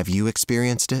 Have you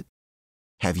experienced it?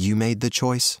 Have you made the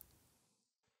choice?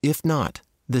 If not,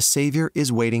 the Savior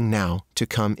is waiting now to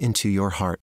come into your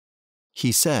heart.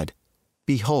 He said,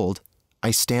 "Behold,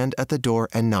 I stand at the door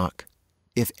and knock.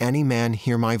 If any man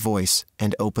hear my voice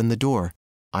and open the door,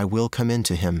 I will come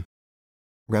into him."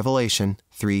 Revelation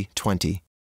 3:20.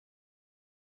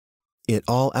 It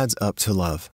all adds up to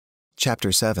love.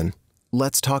 Chapter 7.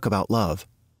 Let's talk about love.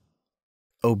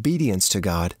 Obedience to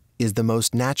God is the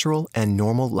most natural and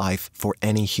normal life for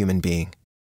any human being.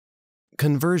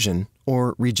 Conversion,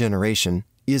 or regeneration,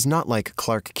 is not like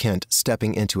Clark Kent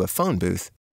stepping into a phone booth,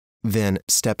 then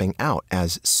stepping out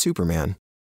as Superman.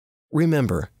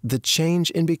 Remember, the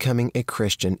change in becoming a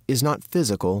Christian is not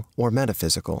physical or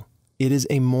metaphysical. It is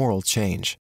a moral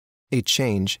change, a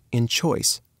change in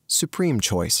choice, supreme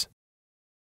choice.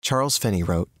 Charles Finney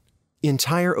wrote,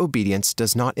 "Entire obedience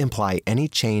does not imply any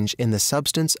change in the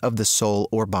substance of the soul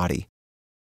or body.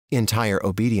 Entire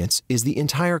obedience is the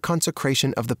entire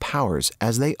consecration of the powers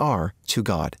as they are to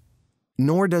God.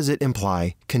 Nor does it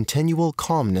imply continual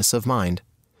calmness of mind.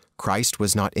 Christ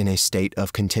was not in a state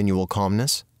of continual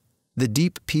calmness. The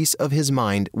deep peace of his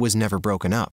mind was never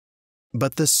broken up.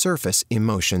 But the surface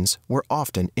emotions were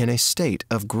often in a state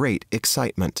of great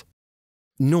excitement.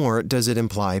 Nor does it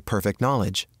imply perfect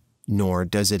knowledge. Nor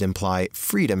does it imply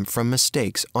freedom from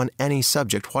mistakes on any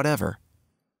subject whatever.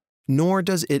 Nor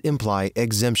does it imply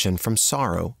exemption from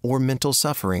sorrow or mental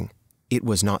suffering. It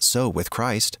was not so with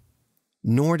Christ.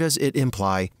 Nor does it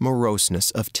imply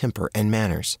moroseness of temper and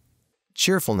manners.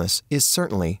 Cheerfulness is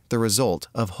certainly the result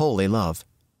of holy love."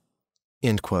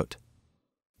 End quote.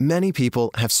 Many people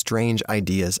have strange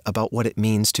ideas about what it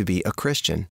means to be a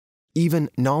Christian. Even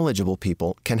knowledgeable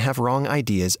people can have wrong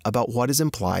ideas about what is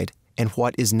implied and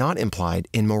what is not implied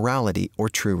in morality or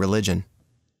true religion.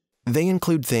 They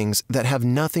include things that have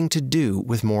nothing to do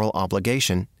with moral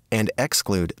obligation and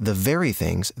exclude the very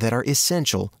things that are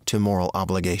essential to moral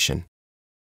obligation.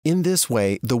 In this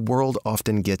way, the world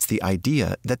often gets the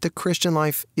idea that the Christian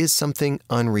life is something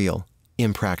unreal,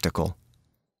 impractical.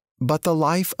 But the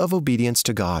life of obedience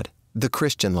to God, the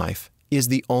Christian life, is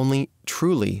the only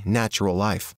truly natural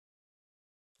life.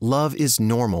 Love is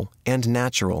normal and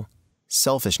natural.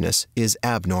 Selfishness is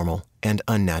abnormal and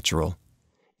unnatural.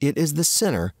 It is the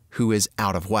sinner who is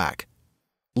out of whack.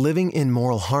 Living in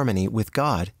moral harmony with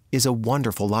God is a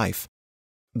wonderful life.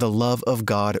 The love of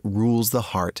God rules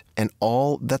the heart and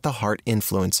all that the heart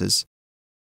influences.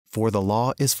 For the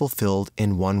law is fulfilled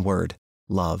in one word,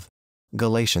 love.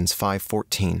 Galatians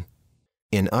 5:14.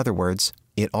 In other words,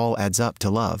 it all adds up to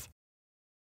love.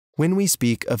 When we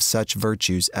speak of such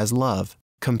virtues as love,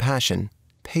 compassion,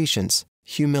 patience,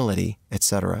 humility,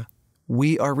 etc.,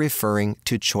 we are referring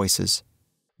to choices.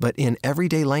 But in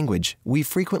everyday language, we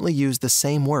frequently use the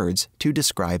same words to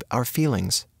describe our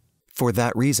feelings. For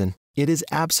that reason, it is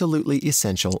absolutely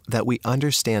essential that we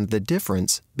understand the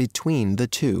difference between the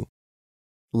two.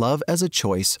 Love as a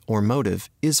choice or motive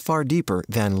is far deeper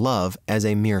than love as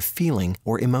a mere feeling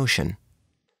or emotion.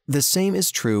 The same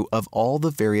is true of all the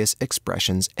various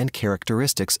expressions and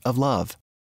characteristics of love.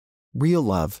 Real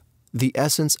love, the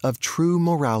essence of true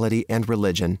morality and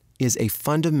religion, is a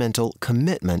fundamental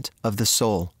commitment of the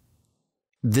soul.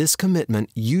 This commitment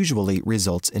usually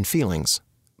results in feelings,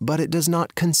 but it does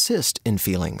not consist in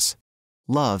feelings.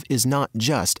 Love is not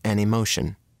just an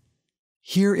emotion.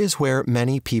 Here is where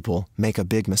many people make a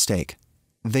big mistake.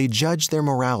 They judge their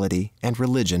morality and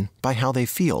religion by how they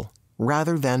feel,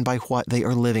 rather than by what they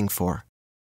are living for.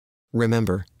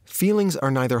 Remember, feelings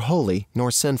are neither holy nor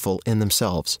sinful in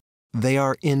themselves. They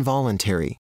are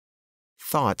involuntary.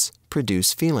 Thoughts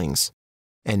produce feelings,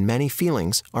 and many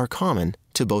feelings are common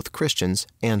to both Christians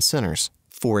and sinners.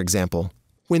 For example,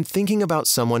 when thinking about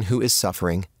someone who is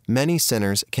suffering, many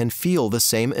sinners can feel the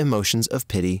same emotions of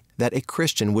pity that a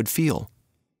Christian would feel.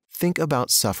 Think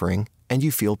about suffering, and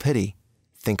you feel pity.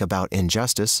 Think about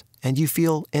injustice, and you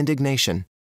feel indignation.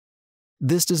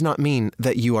 This does not mean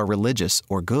that you are religious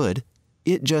or good.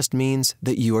 It just means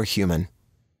that you are human.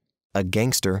 A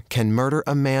gangster can murder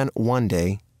a man one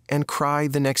day and cry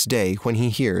the next day when he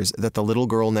hears that the little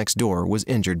girl next door was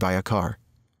injured by a car.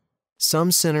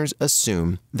 Some sinners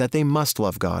assume that they must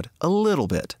love God a little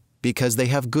bit because they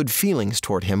have good feelings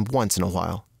toward Him once in a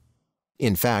while.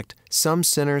 In fact, some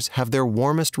sinners have their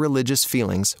warmest religious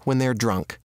feelings when they're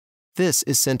drunk. This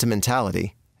is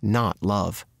sentimentality, not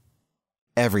love.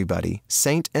 Everybody,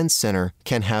 saint and sinner,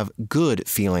 can have good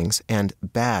feelings and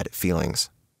bad feelings.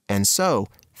 And so,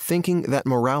 thinking that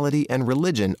morality and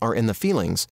religion are in the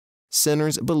feelings,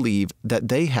 sinners believe that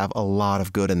they have a lot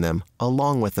of good in them,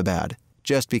 along with the bad,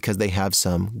 just because they have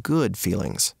some good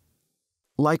feelings.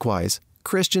 Likewise,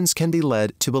 Christians can be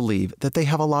led to believe that they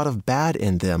have a lot of bad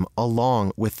in them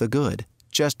along with the good,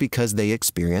 just because they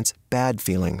experience bad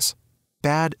feelings.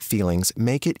 Bad feelings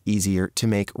make it easier to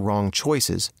make wrong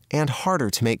choices and harder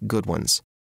to make good ones.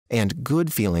 And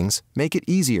good feelings make it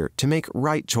easier to make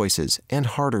right choices and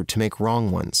harder to make wrong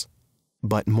ones.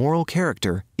 But moral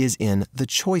character is in the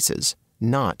choices,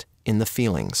 not in the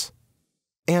feelings.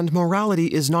 And morality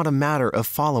is not a matter of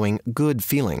following good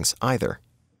feelings either.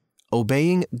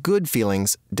 Obeying good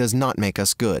feelings does not make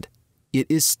us good. It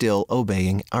is still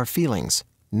obeying our feelings,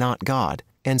 not God,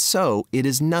 and so it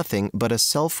is nothing but a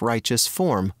self-righteous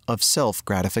form of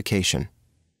self-gratification.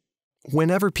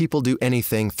 Whenever people do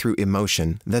anything through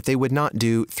emotion that they would not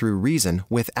do through reason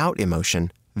without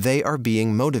emotion, they are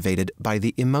being motivated by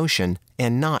the emotion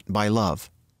and not by love.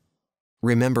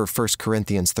 Remember 1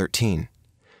 Corinthians 13.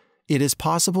 It is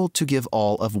possible to give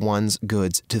all of one's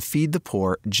goods to feed the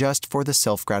poor just for the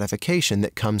self-gratification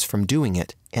that comes from doing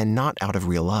it and not out of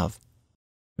real love.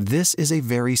 This is a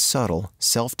very subtle,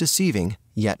 self-deceiving,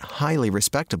 yet highly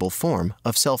respectable form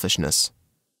of selfishness.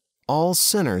 All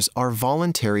sinners are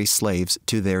voluntary slaves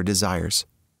to their desires.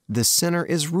 The sinner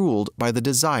is ruled by the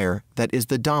desire that is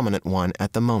the dominant one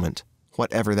at the moment,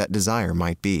 whatever that desire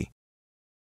might be.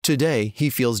 Today he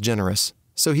feels generous,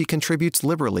 so he contributes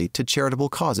liberally to charitable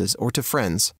causes or to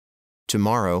friends.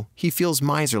 Tomorrow he feels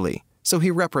miserly, so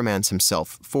he reprimands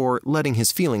himself for letting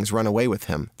his feelings run away with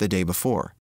him the day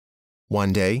before.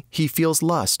 One day he feels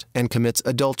lust and commits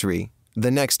adultery.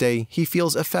 The next day he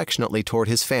feels affectionately toward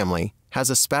his family, has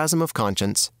a spasm of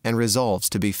conscience, and resolves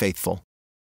to be faithful.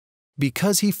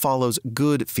 Because he follows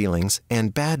good feelings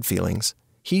and bad feelings,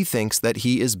 he thinks that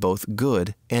he is both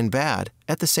good and bad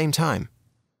at the same time.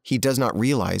 He does not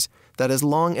realize that as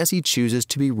long as he chooses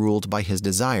to be ruled by his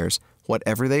desires,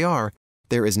 whatever they are,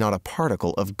 there is not a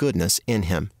particle of goodness in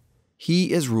him.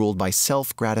 He is ruled by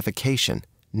self-gratification,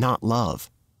 not love.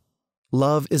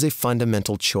 Love is a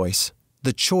fundamental choice,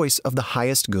 the choice of the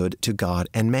highest good to God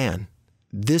and man.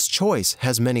 This choice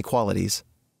has many qualities.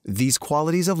 These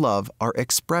qualities of love are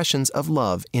expressions of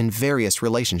love in various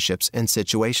relationships and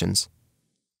situations.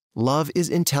 Love is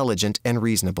intelligent and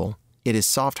reasonable. It is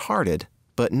soft-hearted,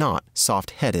 but not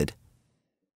soft-headed.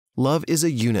 Love is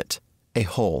a unit, a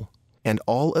whole, and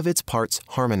all of its parts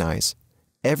harmonize.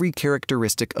 Every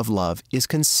characteristic of love is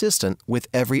consistent with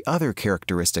every other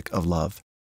characteristic of love.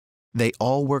 They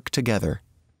all work together,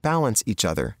 balance each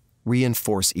other,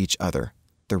 reinforce each other.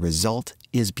 The result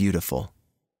is beautiful.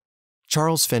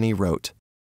 Charles Finney wrote,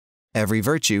 "Every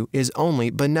virtue is only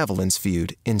benevolence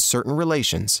viewed in certain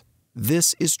relations.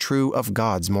 This is true of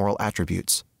God's moral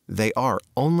attributes. They are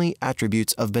only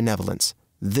attributes of benevolence.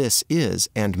 This is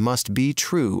and must be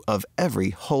true of every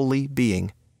holy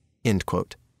being." End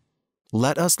quote.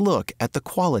 Let us look at the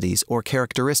qualities or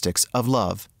characteristics of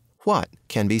love. What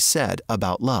can be said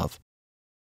about love?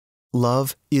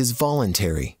 Love is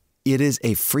voluntary. It is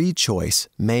a free choice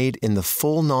made in the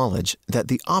full knowledge that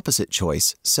the opposite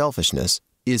choice, selfishness,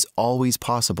 is always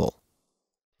possible.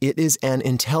 It is an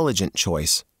intelligent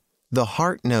choice. The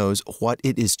heart knows what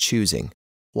it is choosing,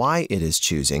 why it is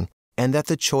choosing, and that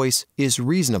the choice is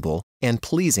reasonable and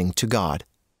pleasing to God.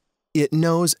 It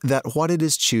knows that what it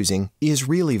is choosing is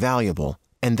really valuable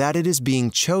and that it is being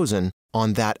chosen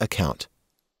on that account.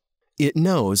 It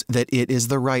knows that it is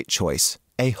the right choice,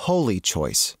 a holy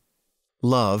choice.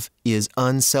 Love is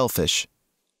unselfish.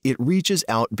 It reaches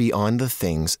out beyond the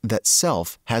things that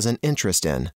self has an interest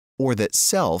in, or that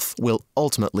self will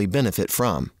ultimately benefit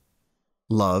from.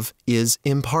 Love is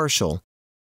impartial.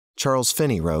 Charles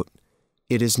Finney wrote,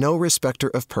 "It is no respecter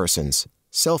of persons.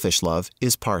 Selfish love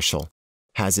is partial,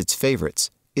 has its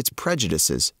favorites, its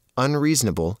prejudices,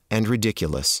 unreasonable and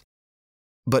ridiculous.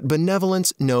 But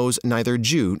benevolence knows neither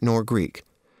Jew nor Greek,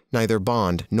 neither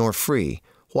bond nor free,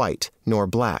 white nor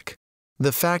black.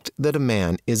 The fact that a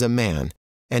man is a man,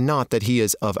 and not that he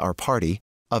is of our party,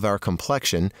 of our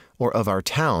complexion, or of our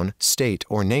town, state,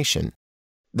 or nation.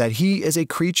 That he is a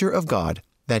creature of God,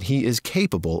 that he is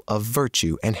capable of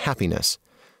virtue and happiness.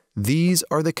 These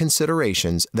are the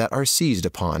considerations that are seized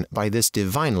upon by this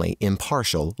divinely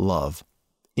impartial love."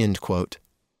 End quote.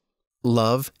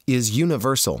 Love is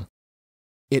universal.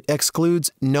 It excludes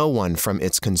no one from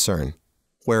its concern.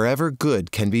 Wherever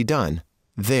good can be done,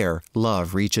 there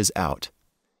love reaches out.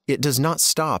 It does not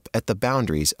stop at the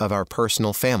boundaries of our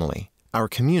personal family, our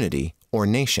community, or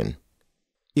nation.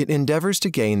 It endeavors to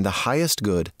gain the highest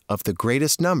good of the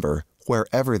greatest number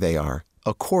wherever they are,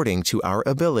 according to our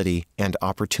ability and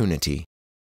opportunity.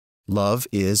 Love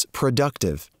is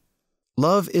productive.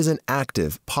 Love is an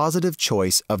active, positive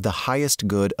choice of the highest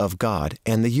good of God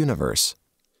and the universe.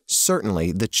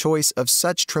 Certainly, the choice of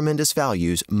such tremendous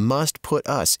values must put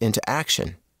us into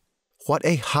action. What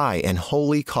a high and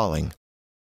holy calling!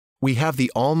 We have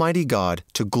the Almighty God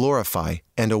to glorify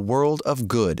and a world of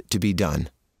good to be done.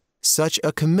 Such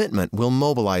a commitment will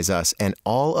mobilize us and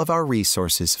all of our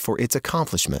resources for its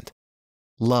accomplishment.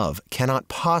 Love cannot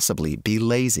possibly be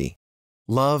lazy.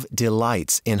 Love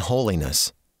delights in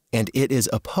holiness, and it is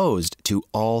opposed to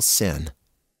all sin.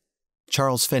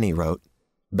 Charles Finney wrote,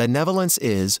 "Benevolence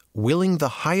is willing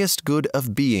the highest good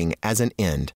of being as an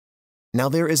end. Now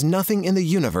there is nothing in the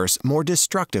universe more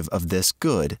destructive of this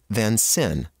good than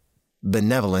sin.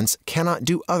 Benevolence cannot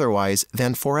do otherwise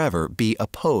than forever be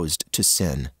opposed to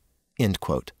sin." End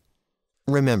quote.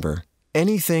 Remember,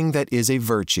 anything that is a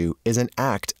virtue is an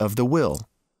act of the will.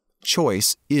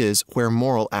 Choice is where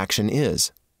moral action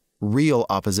is. Real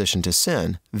opposition to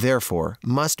sin, therefore,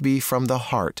 must be from the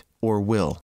heart or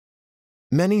will.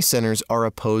 Many sinners are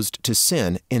opposed to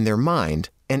sin in their mind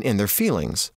and in their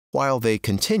feelings, while they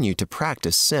continue to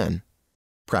practice sin.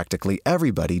 Practically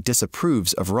everybody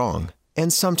disapproves of wrong,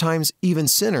 and sometimes even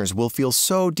sinners will feel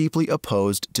so deeply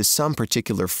opposed to some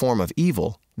particular form of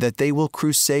evil that they will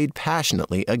crusade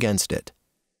passionately against it.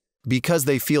 Because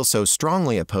they feel so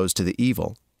strongly opposed to the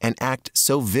evil and act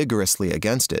so vigorously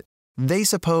against it, they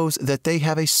suppose that they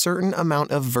have a certain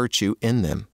amount of virtue in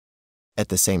them. At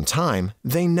the same time,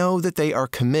 they know that they are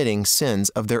committing sins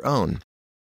of their own.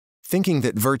 Thinking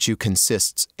that virtue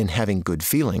consists in having good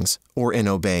feelings or in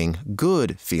obeying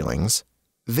good feelings,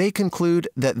 they conclude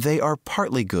that they are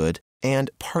partly good and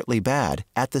partly bad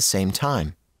at the same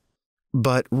time.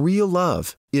 But real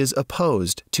love is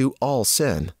opposed to all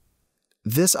sin.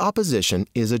 This opposition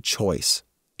is a choice.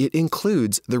 It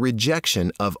includes the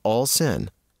rejection of all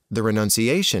sin, the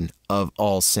renunciation of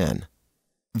all sin.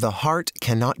 The heart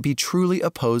cannot be truly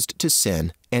opposed to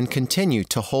sin and continue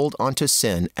to hold on to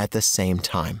sin at the same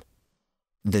time.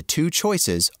 The two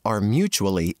choices are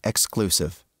mutually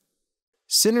exclusive.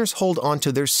 Sinners hold on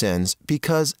to their sins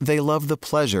because they love the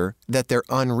pleasure that their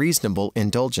unreasonable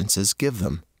indulgences give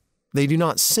them. They do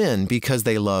not sin because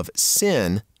they love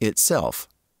sin itself.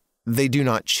 They do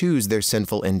not choose their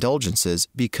sinful indulgences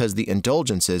because the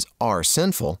indulgences are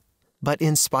sinful, but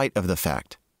in spite of the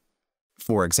fact.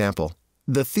 For example,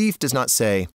 the thief does not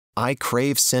say, "I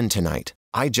crave sin tonight.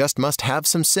 I just must have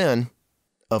some sin."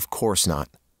 Of course not.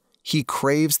 He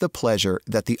craves the pleasure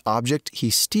that the object he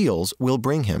steals will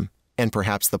bring him, and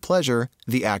perhaps the pleasure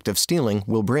the act of stealing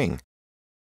will bring.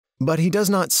 But he does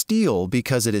not steal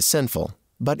because it is sinful,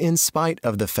 but in spite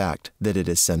of the fact that it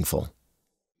is sinful.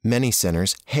 Many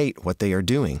sinners hate what they are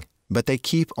doing, but they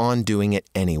keep on doing it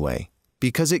anyway,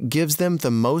 because it gives them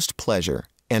the most pleasure,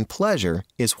 and pleasure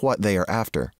is what they are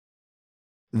after.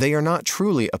 They are not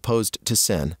truly opposed to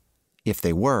sin. If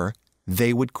they were,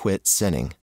 they would quit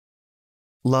sinning.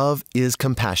 Love is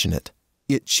compassionate.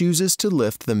 It chooses to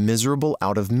lift the miserable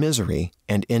out of misery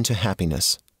and into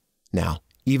happiness. Now,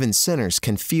 even sinners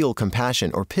can feel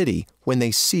compassion or pity when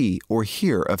they see or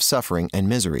hear of suffering and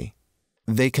misery.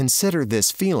 They consider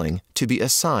this feeling to be a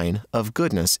sign of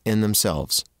goodness in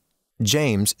themselves.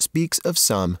 James speaks of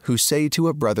some who say to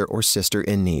a brother or sister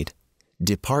in need,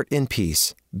 "Depart in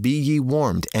peace, be ye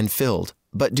warmed and filled,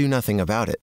 but do nothing about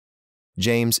it."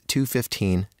 James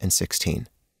 2:15 and 16.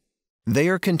 They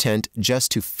are content just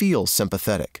to feel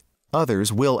sympathetic.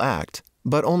 Others will act,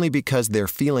 but only because their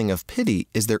feeling of pity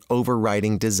is their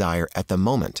overriding desire at the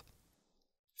moment.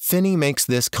 Finney makes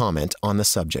this comment on the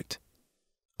subject.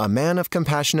 A man of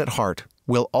compassionate heart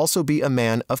will also be a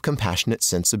man of compassionate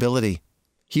sensibility.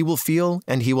 He will feel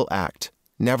and he will act.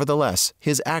 Nevertheless,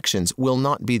 his actions will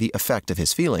not be the effect of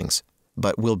his feelings,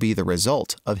 but will be the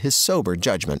result of his sober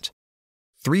judgment.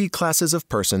 Three classes of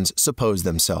persons suppose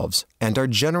themselves, and are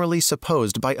generally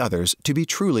supposed by others to be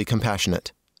truly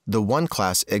compassionate. The one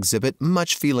class exhibit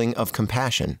much feeling of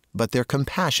compassion, but their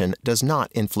compassion does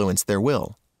not influence their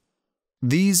will.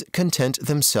 These content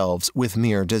themselves with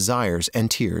mere desires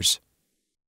and tears.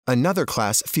 Another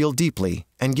class feel deeply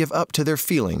and give up to their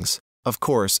feelings. Of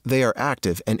course, they are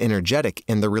active and energetic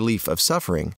in the relief of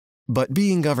suffering, but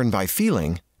being governed by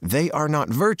feeling, they are not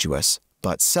virtuous,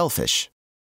 but selfish.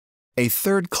 A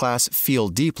third class feel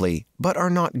deeply, but are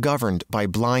not governed by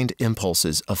blind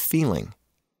impulses of feeling.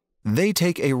 They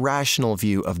take a rational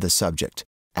view of the subject,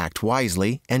 act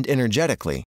wisely and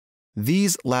energetically.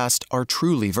 These last are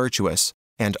truly virtuous,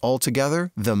 and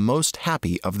altogether the most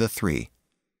happy of the three.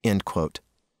 End quote.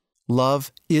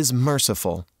 Love is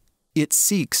merciful. It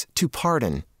seeks to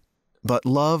pardon. But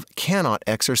love cannot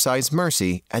exercise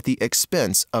mercy at the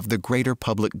expense of the greater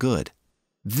public good.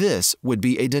 This would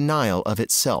be a denial of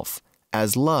itself,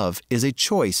 as love is a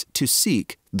choice to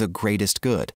seek the greatest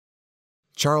good.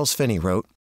 Charles Finney wrote,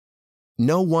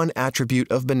 "No one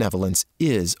attribute of benevolence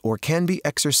is or can be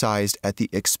exercised at the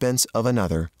expense of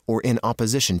another or in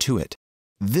opposition to it.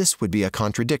 This would be a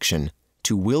contradiction,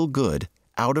 to will good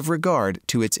out of regard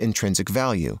to its intrinsic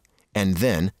value, and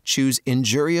then choose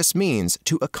injurious means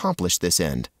to accomplish this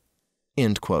end."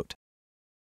 End quote.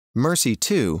 Mercy,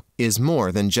 too, is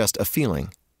more than just a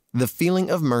feeling. The feeling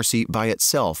of mercy by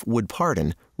itself would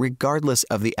pardon regardless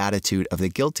of the attitude of the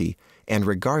guilty and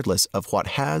regardless of what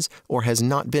has or has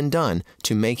not been done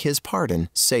to make his pardon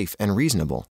safe and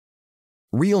reasonable.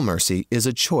 Real mercy is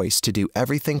a choice to do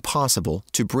everything possible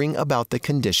to bring about the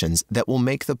conditions that will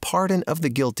make the pardon of the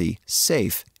guilty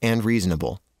safe and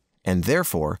reasonable, and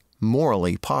therefore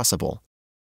morally possible.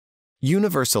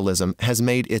 Universalism has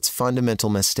made its fundamental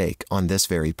mistake on this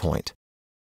very point.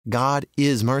 God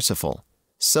is merciful.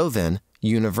 So then,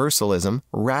 universalism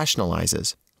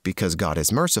rationalizes, because God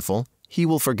is merciful, He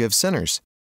will forgive sinners.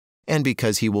 And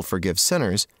because He will forgive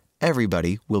sinners,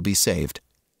 everybody will be saved.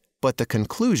 But the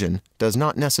conclusion does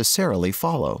not necessarily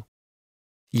follow.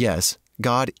 Yes,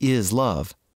 God is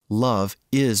love. Love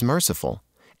is merciful.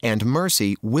 And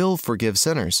mercy will forgive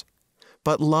sinners.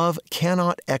 But love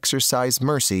cannot exercise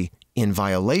mercy in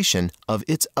violation of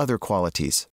its other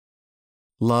qualities.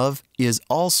 Love is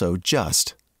also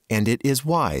just, and it is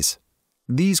wise.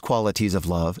 These qualities of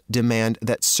love demand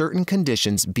that certain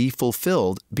conditions be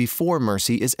fulfilled before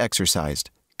mercy is exercised,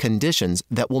 conditions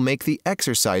that will make the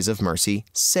exercise of mercy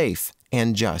safe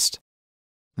and just.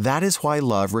 That is why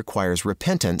love requires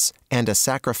repentance and a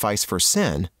sacrifice for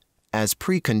sin as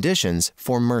preconditions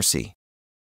for mercy.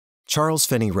 Charles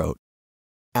Finney wrote,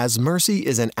 "As mercy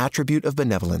is an attribute of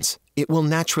benevolence, it will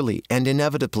naturally and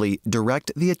inevitably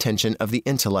direct the attention of the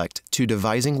intellect to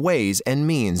devising ways and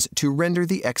means to render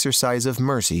the exercise of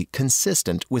mercy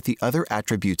consistent with the other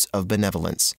attributes of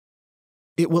benevolence.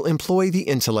 It will employ the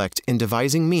intellect in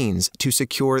devising means to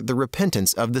secure the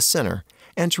repentance of the sinner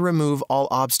and to remove all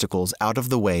obstacles out of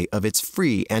the way of its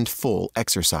free and full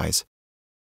exercise.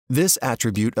 This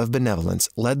attribute of benevolence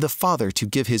led the Father to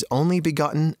give His only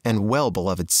begotten and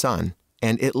well-beloved Son,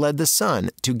 and it led the Son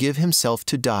to give Himself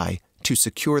to die to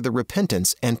secure the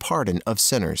repentance and pardon of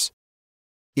sinners.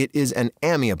 It is an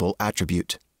amiable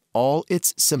attribute. All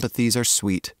its sympathies are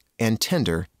sweet and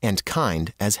tender and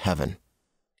kind as heaven."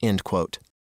 End quote.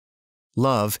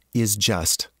 Love is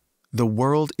just. The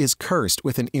world is cursed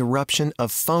with an eruption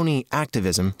of phony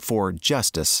activism for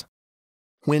justice.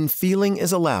 When feeling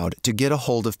is allowed to get a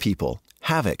hold of people,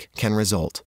 havoc can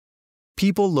result.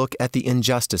 People look at the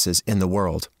injustices in the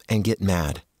world and get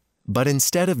mad. But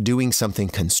instead of doing something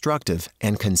constructive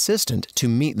and consistent to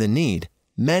meet the need,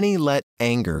 many let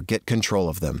anger get control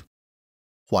of them.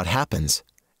 What happens?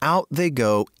 Out they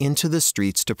go into the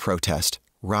streets to protest,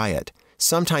 riot,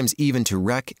 sometimes even to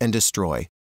wreck and destroy.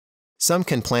 Some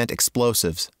can plant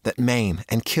explosives that maim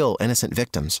and kill innocent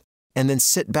victims, and then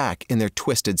sit back in their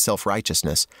twisted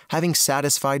self-righteousness, having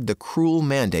satisfied the cruel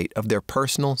mandate of their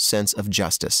personal sense of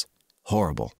justice.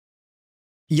 Horrible.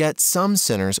 Yet some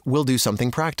sinners will do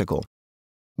something practical.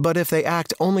 But if they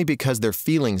act only because their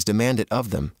feelings demand it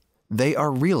of them, they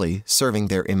are really serving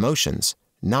their emotions,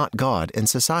 not God and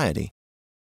society.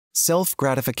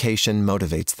 Self-gratification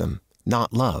motivates them,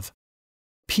 not love.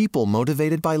 People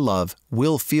motivated by love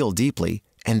will feel deeply,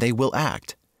 and they will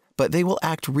act, but they will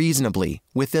act reasonably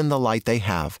within the light they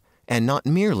have, and not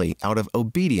merely out of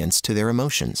obedience to their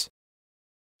emotions.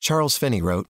 Charles Finney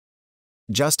wrote,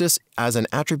 "Justice as an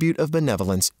attribute of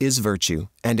benevolence is virtue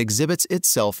and exhibits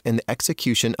itself in the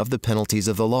execution of the penalties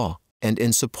of the law and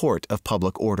in support of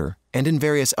public order and in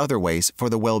various other ways for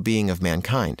the well-being of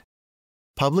mankind.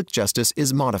 Public justice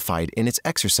is modified in its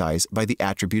exercise by the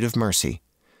attribute of mercy.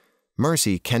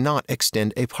 Mercy cannot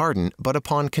extend a pardon but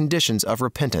upon conditions of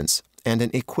repentance and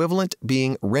an equivalent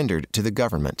being rendered to the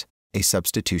government, a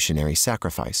substitutionary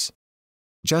sacrifice.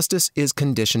 Justice is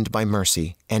conditioned by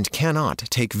mercy and cannot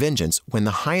take vengeance when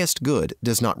the highest good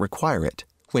does not require it,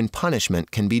 when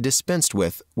punishment can be dispensed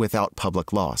with without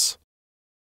public loss.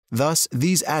 Thus,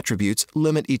 these attributes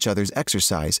limit each other's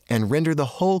exercise and render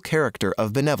the whole character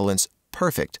of benevolence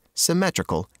perfect,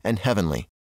 symmetrical, and heavenly.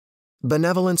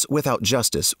 Benevolence without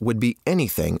justice would be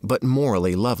anything but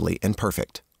morally lovely and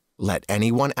perfect. Let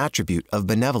any one attribute of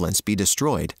benevolence be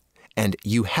destroyed, and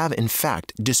you have in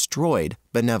fact destroyed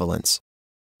benevolence.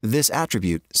 This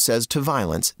attribute says to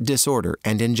violence, disorder,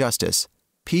 and injustice,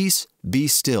 "Peace, be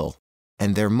still,"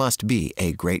 and there must be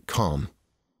a great calm.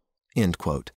 End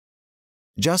quote.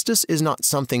 Justice is not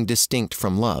something distinct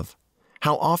from love.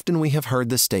 How often we have heard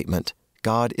the statement,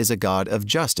 God is a God of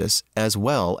justice as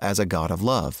well as a God of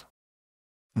love.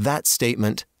 That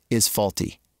statement is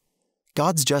faulty.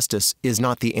 God's justice is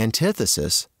not the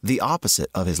antithesis, the opposite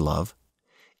of His love.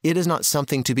 It is not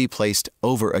something to be placed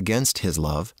over against His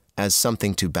love, as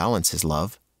something to balance His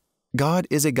love. God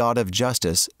is a God of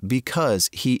justice because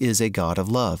He is a God of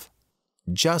love.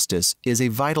 Justice is a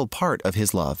vital part of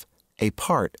His love, a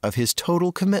part of His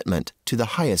total commitment to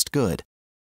the highest good.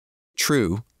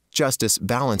 True, justice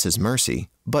balances mercy,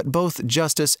 but both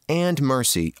justice and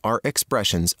mercy are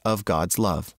expressions of God's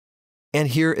love. And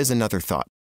here is another thought.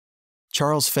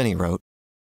 Charles Finney wrote,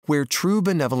 "Where true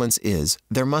benevolence is,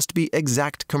 there must be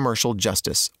exact commercial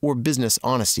justice or business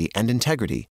honesty and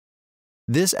integrity.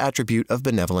 This attribute of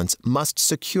benevolence must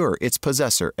secure its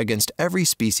possessor against every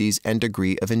species and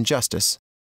degree of injustice.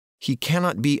 He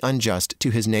cannot be unjust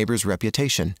to his neighbor's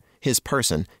reputation, his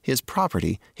person, his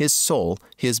property, his soul,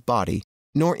 his body,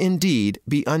 nor indeed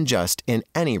be unjust in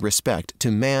any respect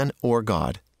to man or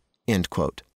God." End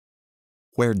quote.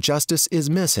 Where justice is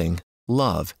missing,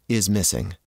 love is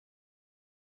missing.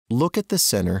 Look at the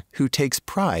sinner who takes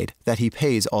pride that he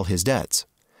pays all his debts.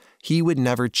 He would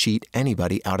never cheat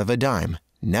anybody out of a dime,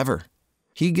 never.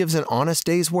 He gives an honest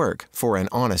day's work for an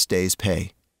honest day's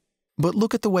pay. But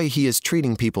look at the way he is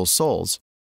treating people's souls.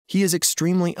 He is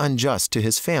extremely unjust to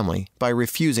his family by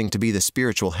refusing to be the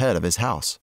spiritual head of his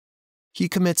house. He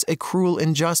commits a cruel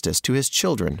injustice to his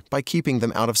children by keeping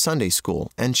them out of Sunday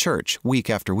school and church week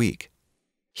after week.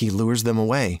 He lures them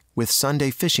away with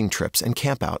Sunday fishing trips and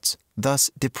campouts,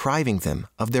 thus depriving them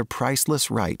of their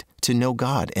priceless right to know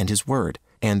God and His Word,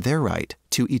 and their right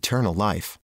to eternal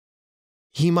life.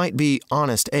 He might be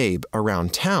Honest Abe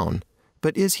around town,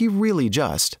 but is he really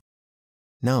just?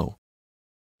 No.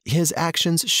 His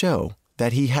actions show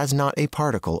that he has not a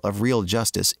particle of real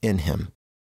justice in him.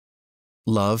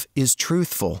 Love is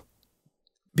truthful.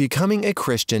 Becoming a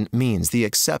Christian means the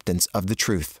acceptance of the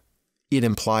truth. It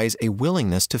implies a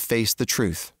willingness to face the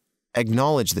truth,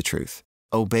 acknowledge the truth,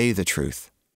 obey the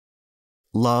truth.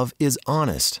 Love is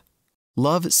honest.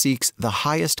 Love seeks the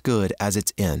highest good as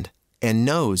its end, and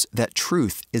knows that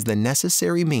truth is the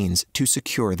necessary means to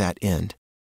secure that end.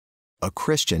 A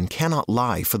Christian cannot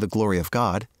lie for the glory of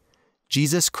God.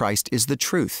 Jesus Christ is the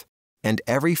truth, and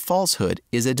every falsehood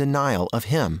is a denial of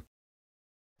Him.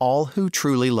 All who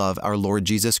truly love our Lord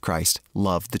Jesus Christ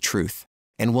love the truth,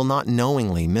 and will not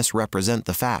knowingly misrepresent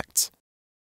the facts.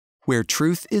 Where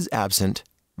truth is absent,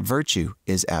 virtue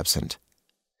is absent.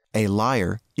 A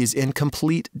liar is in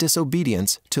complete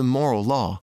disobedience to moral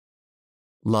law.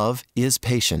 Love is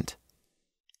patient.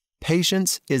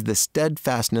 Patience is the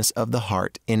steadfastness of the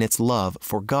heart in its love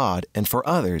for God and for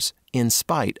others in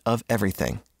spite of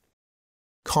everything.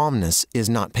 Calmness is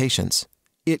not patience.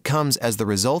 It comes as the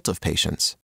result of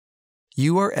patience.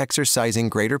 You are exercising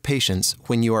greater patience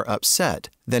when you are upset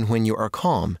than when you are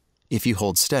calm if you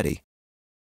hold steady.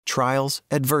 Trials,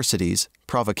 adversities,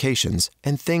 provocations,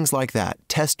 and things like that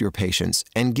test your patience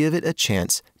and give it a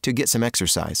chance to get some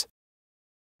exercise.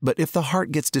 But if the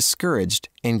heart gets discouraged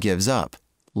and gives up,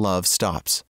 love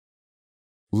stops.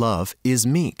 Love is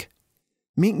meek.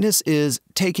 Meekness is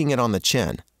taking it on the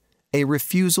chin, a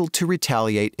refusal to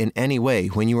retaliate in any way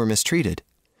when you are mistreated.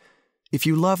 If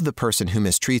you love the person who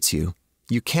mistreats you,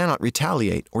 you cannot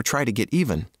retaliate or try to get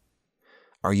even.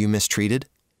 Are you mistreated,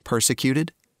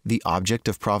 persecuted, the object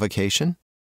of provocation?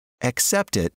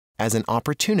 Accept it as an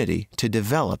opportunity to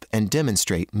develop and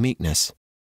demonstrate meekness.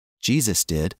 Jesus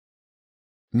did.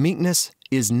 Meekness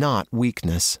is not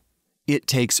weakness. It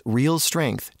takes real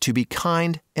strength to be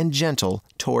kind and gentle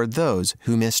toward those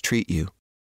who mistreat you.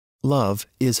 Love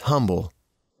is humble.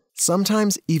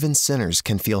 Sometimes even sinners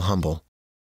can feel humble.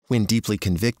 When deeply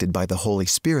convicted by the Holy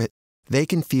Spirit, they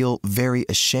can feel very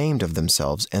ashamed of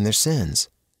themselves and their sins,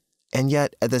 and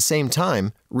yet at the same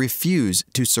time refuse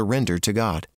to surrender to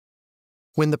God.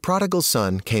 When the prodigal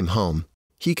son came home,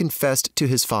 he confessed to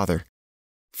his father,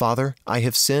 "Father, I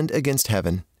have sinned against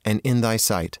heaven and in thy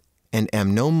sight, and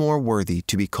am no more worthy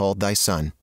to be called thy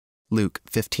son." Luke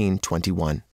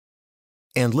 15:21.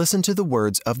 And listen to the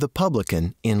words of the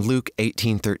publican in Luke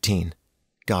 18:13.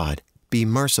 "God, be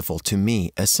merciful to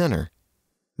me, a sinner."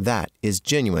 That is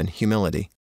genuine humility.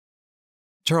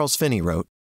 Charles Finney wrote,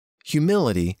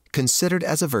 "Humility, considered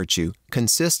as a virtue,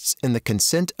 consists in the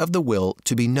consent of the will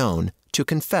to be known, to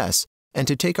confess, and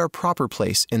to take our proper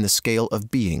place in the scale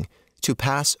of being, to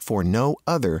pass for no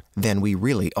other than we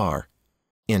really are."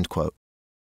 End quote.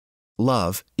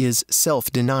 Love is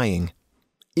self-denying.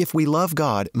 If we love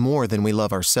God more than we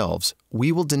love ourselves,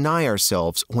 we will deny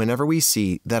ourselves whenever we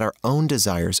see that our own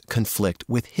desires conflict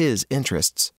with His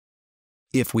interests.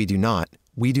 If we do not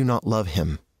love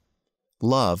Him.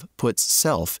 Love puts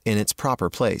self in its proper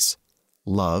place.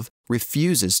 Love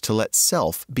refuses to let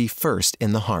self be first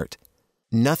in the heart.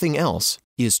 Nothing else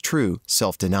is true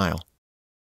self-denial.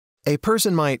 A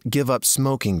person might give up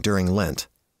smoking during Lent,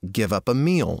 give up a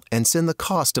meal and send the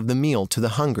cost of the meal to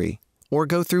the hungry, or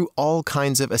go through all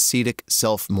kinds of ascetic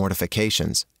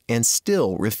self-mortifications, and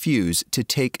still refuse to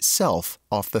take self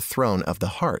off the throne of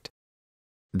the heart.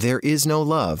 There is no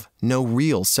love, no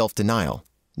real self-denial,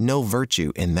 no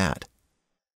virtue in that.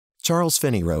 Charles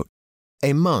Finney wrote,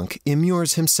 "A monk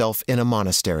immures himself in a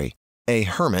monastery, a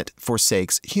hermit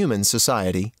forsakes human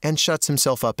society and shuts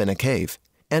himself up in a cave,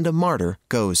 and a martyr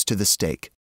goes to the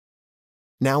stake."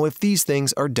 Now, if these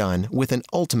things are done with an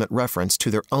ultimate reference to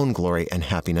their own glory and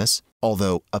happiness,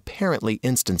 although apparently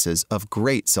instances of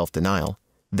great self-denial,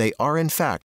 they are in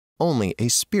fact only a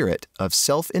spirit of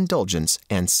self-indulgence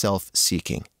and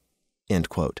self-seeking." End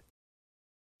quote.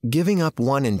 Giving up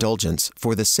one indulgence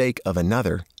for the sake of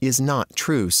another is not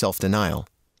true self-denial.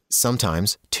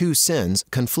 Sometimes two sins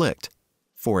conflict.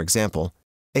 For example,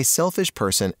 a selfish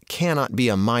person cannot be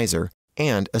a miser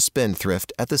and a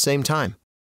spendthrift at the same time.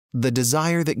 The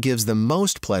desire that gives the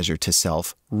most pleasure to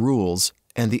self rules,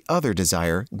 and the other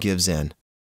desire gives in.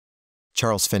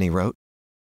 Charles Finney wrote,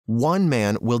 "One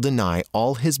man will deny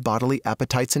all his bodily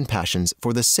appetites and passions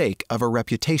for the sake of a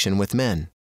reputation with men.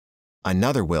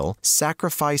 Another will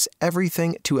sacrifice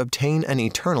everything to obtain an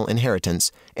eternal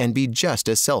inheritance and be just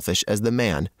as selfish as the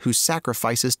man who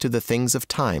sacrifices to the things of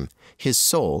time his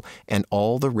soul and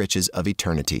all the riches of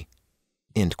eternity."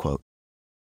 End quote.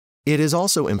 It is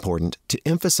also important to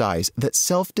emphasize that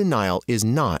self-denial is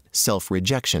not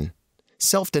self-rejection.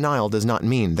 Self-denial does not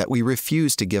mean that we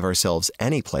refuse to give ourselves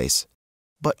any place,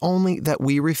 but only that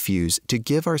we refuse to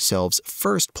give ourselves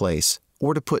first place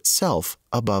or to put self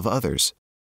above others.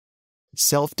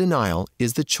 Self-denial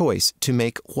is the choice to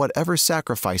make whatever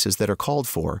sacrifices that are called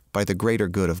for by the greater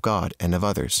good of God and of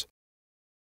others.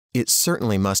 It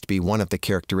certainly must be one of the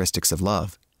characteristics of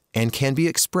love, and can be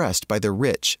expressed by the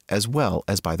rich as well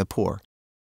as by the poor.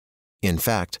 In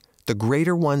fact, the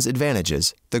greater one's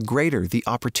advantages, the greater the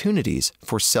opportunities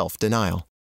for self-denial.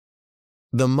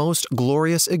 The most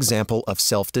glorious example of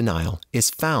self-denial is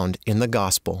found in the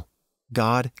gospel.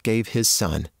 God gave His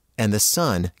Son, and the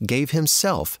Son gave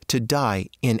Himself to die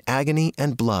in agony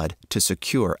and blood to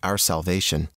secure our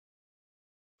salvation.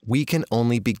 We can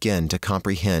only begin to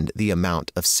comprehend the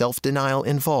amount of self-denial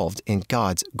involved in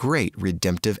God's great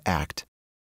redemptive act.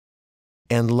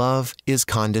 And love is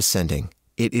condescending.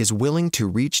 It is willing to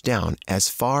reach down as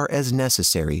far as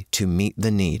necessary to meet the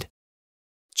need.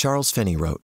 Charles Finney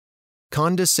wrote,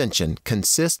 "Condescension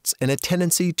consists in a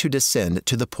tendency to descend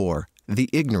to the poor, the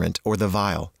ignorant, or the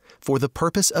vile, for the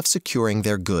purpose of securing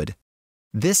their good.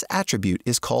 This attribute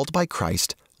is called by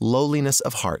Christ lowliness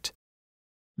of heart.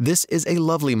 This is a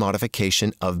lovely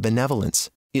modification of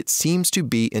benevolence. It seems to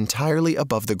be entirely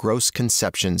above the gross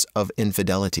conceptions of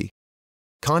infidelity.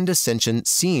 Condescension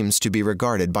seems to be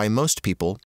regarded by most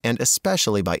people, and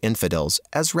especially by infidels,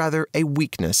 as rather a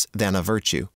weakness than a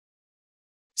virtue.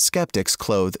 Skeptics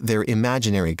clothe their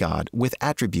imaginary God with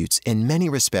attributes in many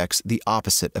respects the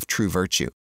opposite of true virtue.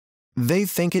 They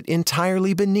think it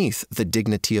entirely beneath the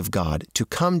dignity of God to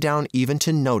come down even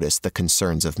to notice the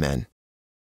concerns of men.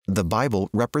 The Bible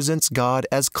represents God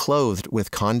as clothed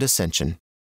with condescension.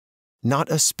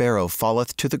 Not a sparrow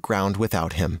falleth to the ground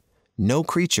without Him. No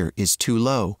creature is too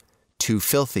low, too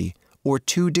filthy, or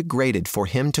too degraded for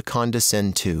Him to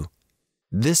condescend to.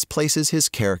 This places His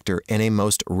character in a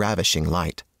most ravishing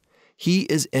light. He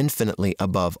is infinitely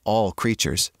above all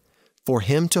creatures. For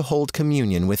Him to hold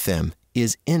communion with them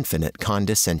is infinite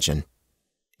condescension."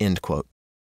 End quote.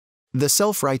 The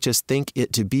self-righteous think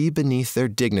it to be beneath their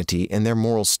dignity and their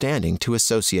moral standing to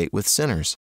associate with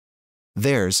sinners.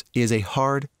 Theirs is a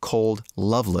hard, cold,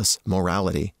 loveless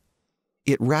morality.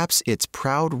 It wraps its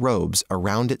proud robes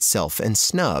around itself and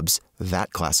snubs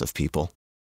that class of people.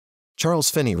 Charles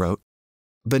Finney wrote,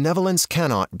 "Benevolence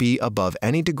cannot be above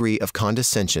any degree of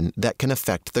condescension that can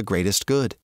affect the greatest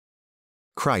good.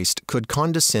 Christ could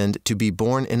condescend to be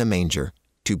born in a manger,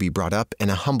 to be brought up in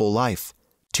a humble life,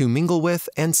 to mingle with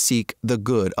and seek the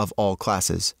good of all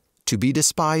classes, to be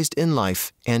despised in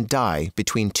life and die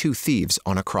between two thieves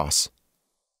on a cross."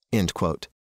 End quote.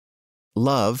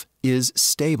 Love is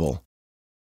stable.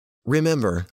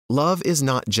 Remember, love is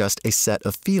not just a set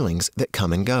of feelings that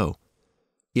come and go.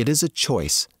 It is a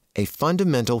choice, a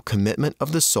fundamental commitment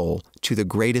of the soul to the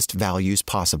greatest values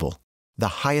possible,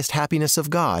 the highest happiness of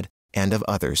God and of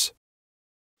others.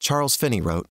 Charles Finney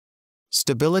wrote,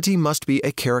 "Stability must be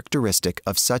a characteristic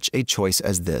of such a choice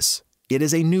as this. It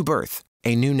is a new birth,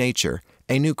 a new nature,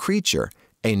 a new creature,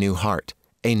 a new heart,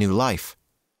 a new life.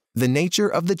 The nature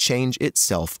of the change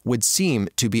itself would seem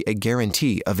to be a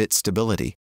guarantee of its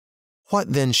stability.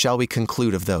 What then shall we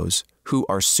conclude of those who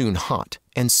are soon hot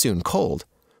and soon cold,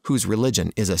 whose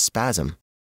religion is a spasm?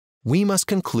 We must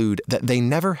conclude that they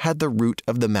never had the root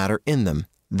of the matter in them.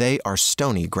 They are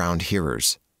stony ground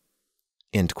hearers."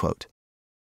 End quote.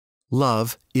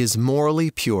 Love is morally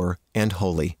pure and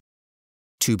holy.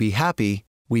 To be happy,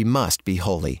 we must be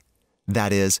holy.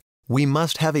 That is, we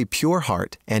must have a pure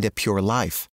heart and a pure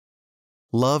life.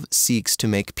 Love seeks to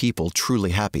make people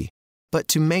truly happy, but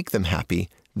to make them happy,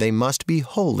 they must be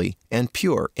holy and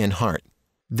pure in heart.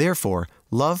 Therefore,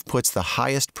 love puts the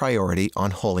highest priority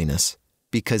on holiness,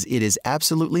 because it is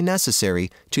absolutely necessary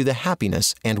to the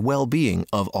happiness and well-being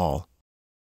of all.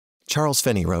 Charles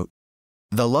Finney wrote,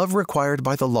 The love required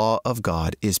by the law of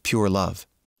God is pure love.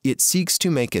 It seeks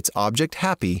to make its object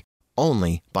happy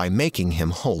only by making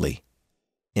him holy."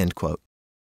 End quote.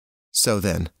 So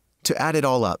then, to add it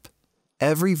all up,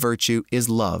 every virtue is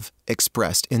love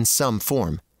expressed in some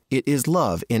form. It is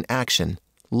love in action,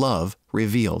 love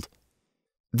revealed.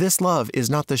 This love is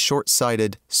not the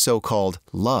short-sighted, so-called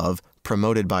love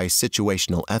promoted by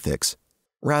situational ethics.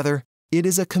 Rather, it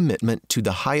is a commitment to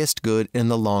the highest good in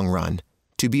the long run,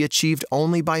 to be achieved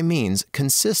only by means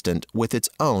consistent with its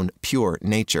own pure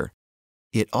nature.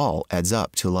 It all adds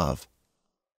up to love.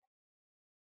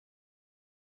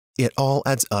 It all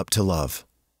adds up to love.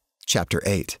 Chapter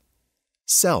 8.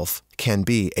 Self can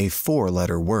be a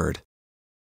four-letter word.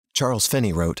 Charles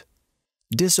Finney wrote,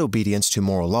 "Disobedience to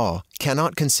moral law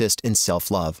cannot consist in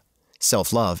self-love.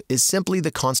 Self-love is simply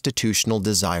the constitutional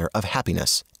desire of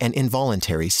happiness, an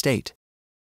involuntary state.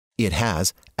 It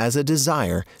has, as a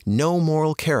desire, no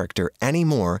moral character any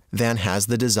more than has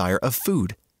the desire of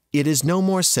food. It is no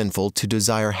more sinful to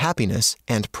desire happiness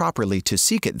and properly to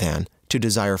seek it than to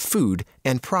desire food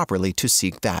and properly to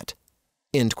seek that."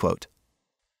 End quote.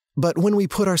 But when we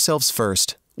put ourselves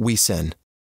first, we sin.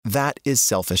 That is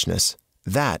selfishness.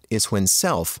 That is when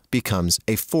self becomes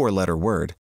a four-letter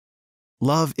word.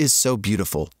 Love is so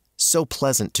beautiful, so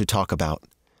pleasant to talk about,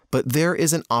 but there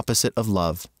is an opposite of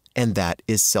love, and that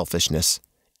is selfishness.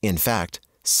 In fact,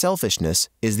 selfishness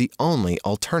is the only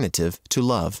alternative to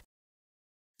love.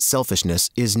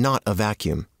 Selfishness is not a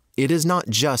vacuum. It is not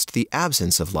just the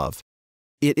absence of love.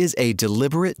 It is a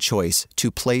deliberate choice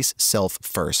to place self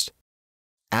first.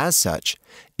 As such,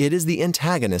 it is the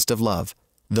antagonist of love,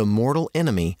 the mortal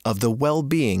enemy of the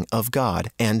well-being of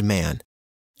God and man.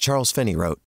 Charles Finney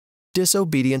wrote,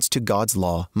 "Disobedience to God's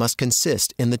law must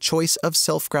consist in the choice of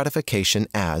self-gratification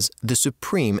as the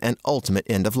supreme and ultimate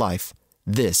end of life.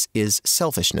 This is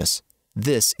selfishness.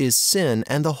 This is sin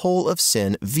and the whole of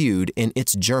sin viewed in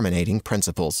its germinating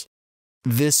principles.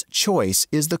 This choice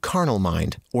is the carnal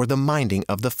mind, or the minding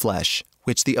of the flesh,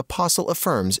 which the apostle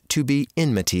affirms to be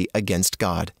enmity against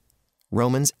God."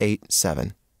 Romans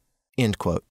 8:7. End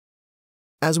quote.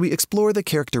 As we explore the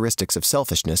characteristics of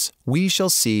selfishness, we shall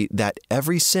see that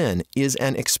every sin is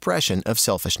an expression of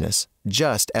selfishness,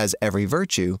 just as every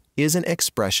virtue is an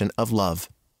expression of love.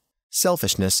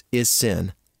 Selfishness is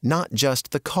sin, not just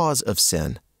the cause of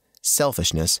sin.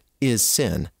 Selfishness is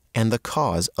sin and the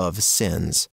cause of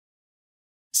sins.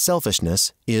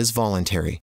 Selfishness is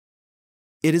voluntary.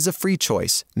 It is a free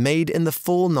choice made in the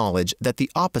full knowledge that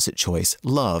the opposite choice,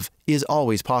 love, is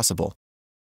always possible.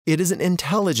 It is an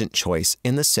intelligent choice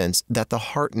in the sense that the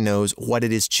heart knows what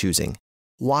it is choosing,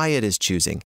 why it is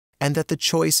choosing, and that the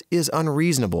choice is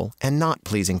unreasonable and not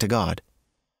pleasing to God.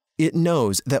 It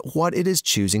knows that what it is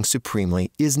choosing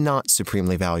supremely is not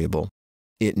supremely valuable.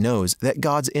 It knows that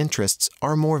God's interests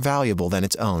are more valuable than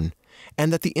its own,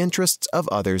 and that the interests of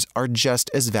others are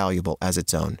just as valuable as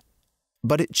its own.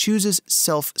 But it chooses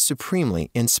self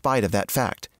supremely in spite of that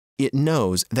fact. It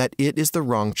knows that it is the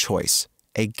wrong choice,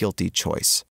 a guilty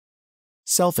choice.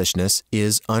 Selfishness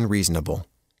is unreasonable.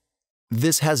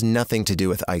 This has nothing to do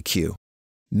with IQ.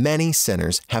 Many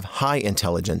sinners have high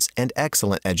intelligence and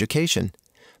excellent education,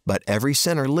 but every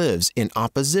sinner lives in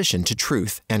opposition to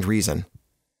truth and reason.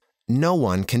 No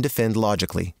one can defend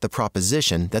logically the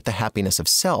proposition that the happiness of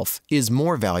self is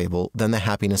more valuable than the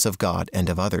happiness of God and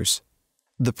of others.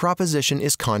 The proposition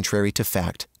is contrary to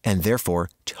fact and therefore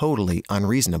totally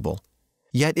unreasonable.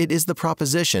 Yet it is the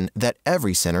proposition that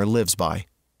every sinner lives by.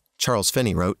 Charles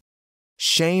Finney wrote,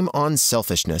 "Shame on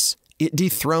selfishness. It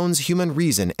dethrones human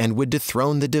reason and would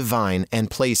dethrone the divine and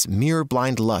place mere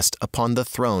blind lust upon the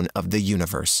throne of the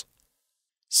universe."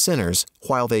 Sinners,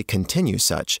 while they continue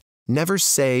such, never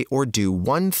say or do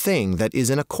one thing that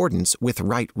is in accordance with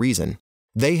right reason.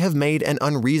 They have made an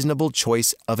unreasonable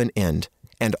choice of an end,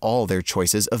 and all their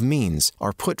choices of means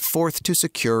are put forth to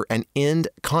secure an end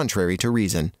contrary to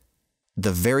reason.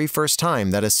 The very first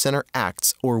time that a sinner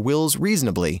acts or wills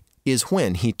reasonably is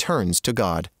when he turns to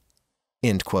God.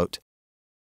 End quote.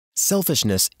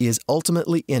 Selfishness is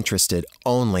ultimately interested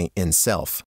only in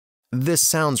self. This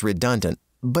sounds redundant,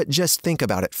 but just think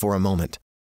about it for a moment.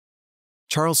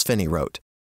 Charles Finney wrote,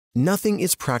 "Nothing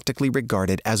is practically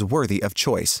regarded as worthy of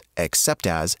choice, except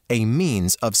as a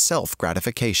means of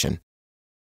self-gratification.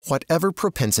 Whatever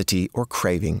propensity or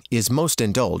craving is most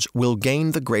indulged will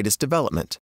gain the greatest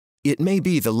development. It may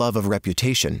be the love of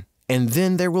reputation, and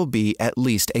then there will be at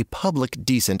least a public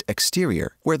decent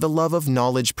exterior. Where the love of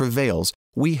knowledge prevails,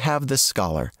 we have the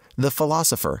scholar, the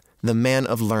philosopher, the man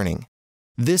of learning.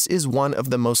 This is one of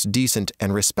the most decent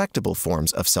and respectable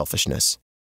forms of selfishness.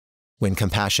 When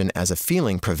compassion as a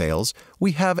feeling prevails,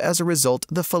 we have as a result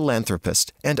the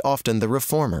philanthropist and often the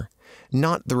reformer,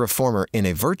 not the reformer in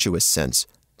a virtuous sense,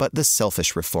 but the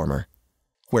selfish reformer.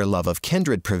 Where love of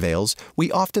kindred prevails,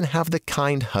 we often have the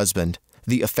kind husband,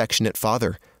 the affectionate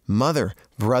father, mother,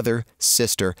 brother,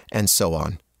 sister, and so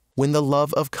on. When the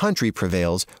love of country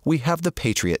prevails, we have the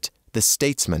patriot, the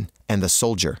statesman, and the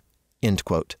soldier." End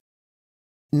quote.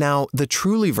 Now, the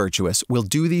truly virtuous will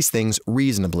do these things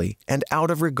reasonably and out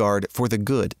of regard for the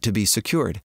good to be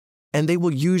secured, and they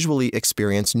will usually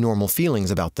experience normal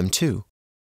feelings about them too.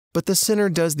 But the sinner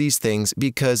does these things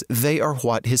because they are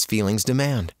what his feelings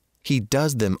demand. He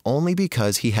does them only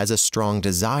because he has a strong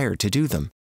desire to do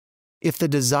them. If the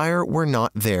desire were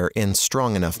not there in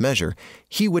strong enough measure,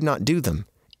 he would not do them,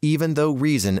 even though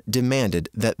reason demanded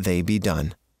that they be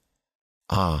done.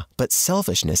 But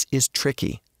selfishness is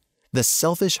tricky. The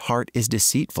selfish heart is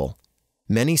deceitful.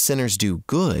 Many sinners do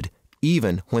good,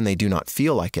 even when they do not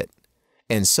feel like it.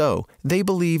 And so, they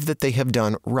believe that they have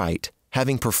done right,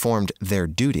 having performed their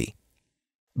duty.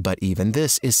 But even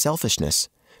this is selfishness,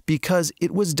 because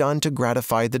it was done to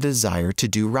gratify the desire to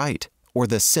do right, or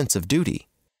the sense of duty.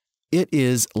 It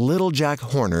is little Jack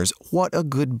Horner's "what a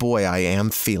good boy I am"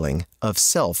 feeling of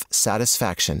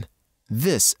self-satisfaction.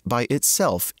 This by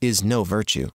itself is no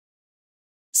virtue.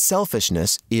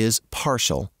 Selfishness is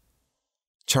partial.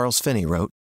 Charles Finney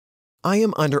wrote, "I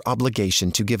am under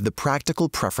obligation to give the practical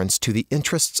preference to the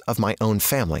interests of my own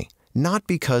family, not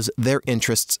because their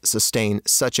interests sustain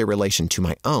such a relation to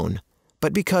my own,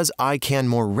 but because I can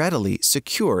more readily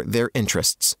secure their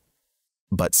interests.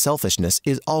 But selfishness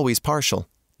is always partial.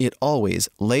 It always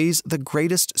lays the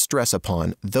greatest stress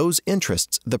upon those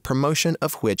interests the promotion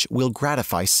of which will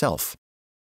gratify self.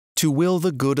 To will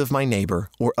the good of my neighbor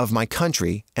or of my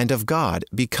country and of God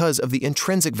because of the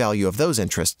intrinsic value of those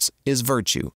interests is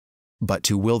virtue, but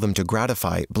to will them to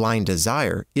gratify blind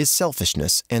desire is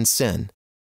selfishness and sin.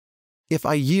 If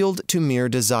I yield to mere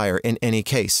desire in any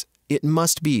case, it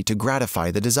must be to gratify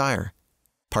the desire.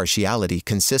 Partiality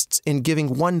consists in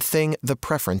giving one thing the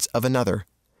preference of another,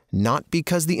 not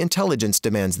because the intelligence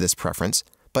demands this preference,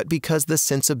 but because the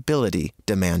sensibility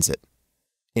demands it."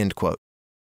 End quote.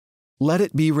 Let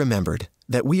it be remembered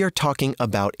that we are talking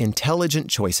about intelligent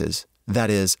choices,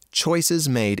 that is, choices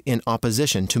made in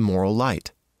opposition to moral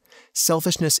light.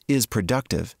 Selfishness is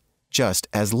productive, just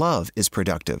as love is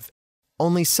productive.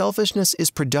 Only selfishness is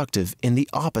productive in the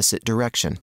opposite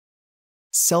direction.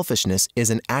 Selfishness is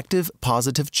an active,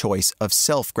 positive choice of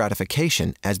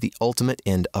self-gratification as the ultimate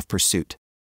end of pursuit.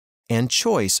 And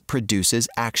choice produces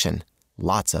action,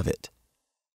 lots of it.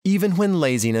 Even when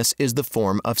laziness is the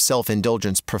form of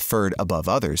self-indulgence preferred above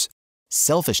others,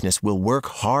 selfishness will work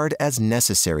hard as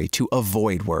necessary to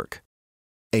avoid work.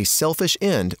 A selfish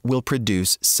end will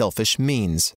produce selfish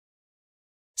means.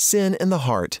 Sin in the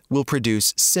heart will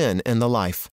produce sin in the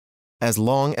life. As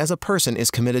long as a person is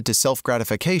committed to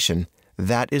self-gratification,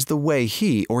 that is the way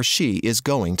he or she is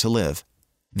going to live.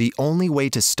 The only way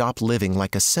to stop living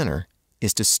like a sinner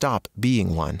is to stop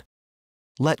being one.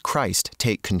 Let Christ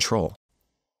take control.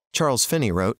 Charles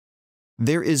Finney wrote,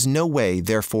 "There is no way,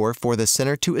 therefore, for the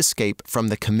sinner to escape from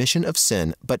the commission of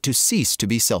sin but to cease to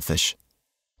be selfish.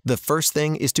 The first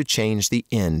thing is to change the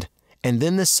end, and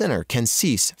then the sinner can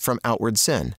cease from outward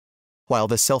sin. While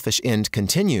the selfish end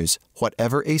continues,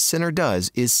 whatever a sinner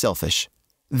does is selfish.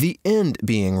 The end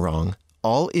being wrong,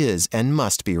 all is and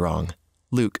must be wrong."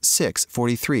 Luke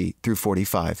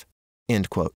 6:43-45. End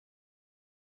quote.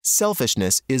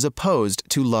 Selfishness is opposed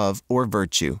to love or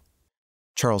virtue.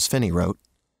 Charles Finney wrote,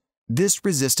 "This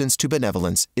resistance to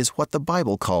benevolence is what the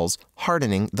Bible calls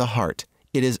hardening the heart.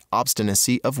 It is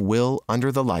obstinacy of will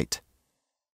under the light."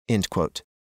 End quote.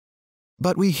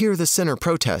 But we hear the sinner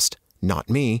protest, "Not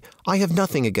me. I have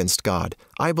nothing against God.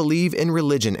 I believe in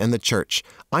religion and the church.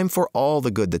 I'm for all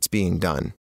the good that's being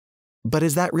done." But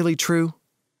is that really true?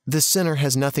 The sinner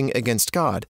has nothing against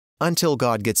God until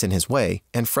God gets in his way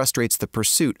and frustrates the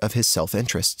pursuit of his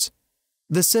self-interests.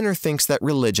 The sinner thinks that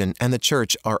religion and the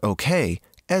church are okay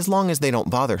as long as they don't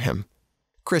bother him.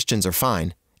 Christians are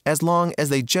fine as long as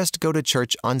they just go to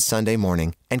church on Sunday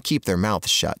morning and keep their mouths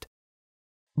shut.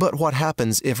 But what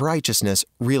happens if righteousness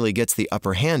really gets the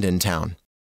upper hand in town?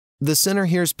 The sinner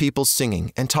hears people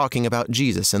singing and talking about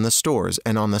Jesus in the stores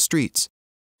and on the streets.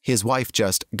 His wife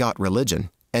just got religion,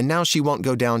 and now she won't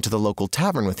go down to the local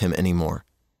tavern with him anymore.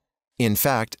 In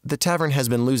fact, the tavern has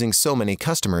been losing so many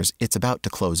customers it's about to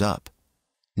close up.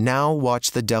 Now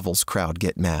watch the devil's crowd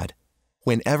get mad.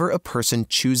 Whenever a person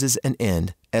chooses an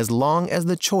end, as long as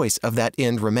the choice of that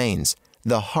end remains,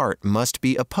 the heart must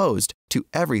be opposed to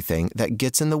everything that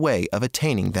gets in the way of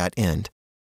attaining that end.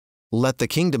 Let the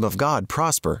kingdom of God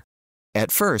prosper,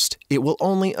 At first, it will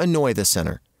only annoy the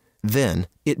sinner. Then,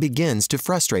 it begins to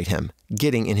frustrate him,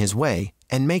 getting in his way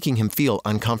and making him feel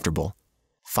uncomfortable.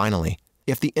 Finally,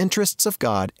 if the interests of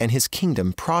God and His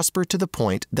kingdom prosper to the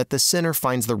point that the sinner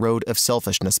finds the road of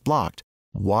selfishness blocked,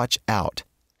 watch out.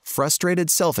 Frustrated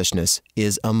selfishness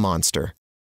is a monster.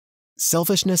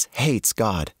 Selfishness hates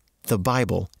God, the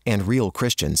Bible, and real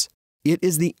Christians. It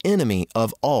is the enemy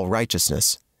of all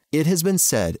righteousness. It has been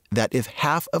said that if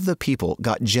half of the people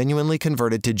got genuinely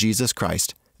converted to Jesus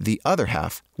Christ, the other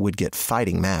half would get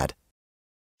fighting mad.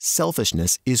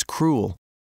 Selfishness is cruel.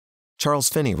 Charles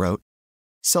Finney wrote,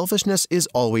 "Selfishness is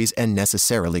always and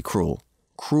necessarily cruel.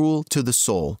 Cruel to the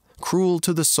soul, cruel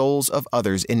to the souls of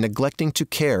others in neglecting to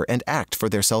care and act for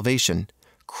their salvation,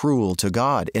 cruel to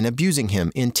God in abusing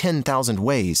Him in 10,000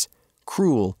 ways,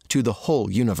 cruel to the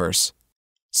whole universe."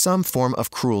 Some form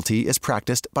of cruelty is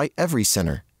practiced by every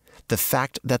sinner. The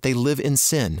fact that they live in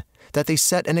sin, that they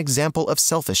set an example of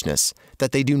selfishness,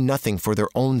 that they do nothing for their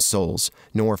own souls,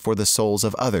 nor for the souls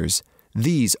of others,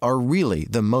 these are really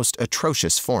the most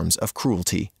atrocious forms of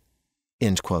cruelty.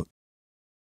 End quote.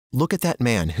 Look at that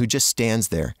man who just stands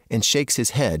there and shakes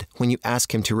his head when you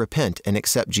ask him to repent and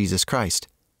accept Jesus Christ.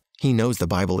 He knows the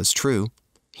Bible is true.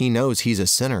 He knows he's a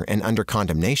sinner and under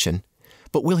condemnation.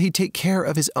 But will he take care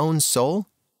of his own soul?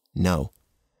 No.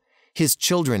 His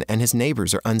children and his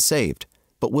neighbors are unsaved,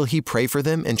 but will he pray for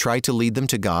them and try to lead them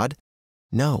to God?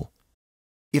 No.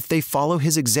 If they follow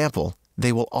his example,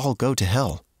 they will all go to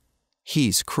hell.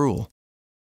 He's cruel.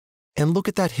 And look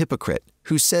at that hypocrite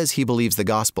who says he believes the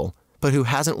gospel, but who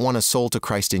hasn't won a soul to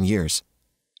Christ in years.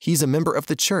 He's a member of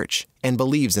the church and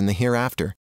believes in the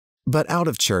hereafter. But out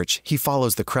of church, he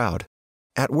follows the crowd.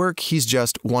 At work, he's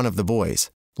just one of the boys,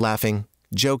 laughing,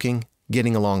 joking,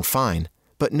 getting along fine,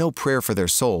 but no prayer for their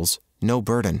souls, no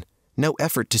burden, no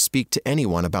effort to speak to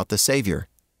anyone about the Savior.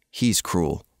 He's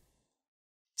cruel.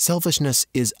 Selfishness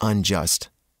is unjust.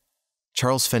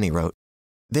 Charles Finney wrote,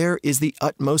 "There is the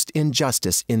utmost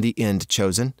injustice in the end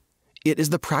chosen. It is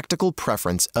the practical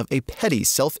preference of a petty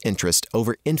self-interest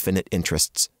over infinite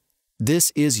interests.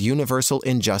 This is universal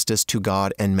injustice to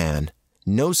God and man.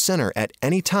 No sinner at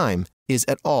any time is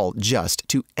at all just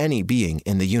to any being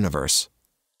in the universe."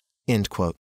 End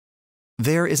quote.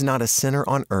 There is not a sinner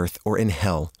on earth or in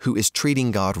hell who is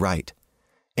treating God right.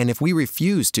 And if we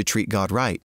refuse to treat God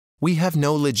right, we have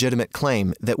no legitimate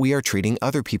claim that we are treating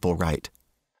other people right.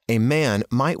 A man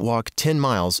might walk 10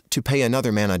 miles to pay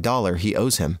another man $1 he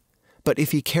owes him, but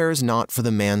if he cares not for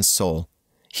the man's soul,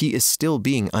 he is still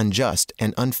being unjust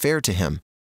and unfair to him.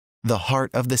 The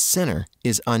heart of the sinner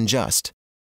is unjust.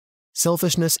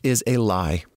 Selfishness is a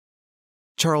lie.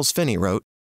 Charles Finney wrote,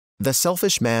 "The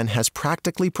selfish man has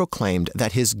practically proclaimed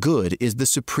that his good is the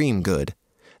supreme good,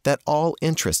 that all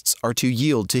interests are to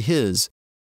yield to his.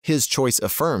 His choice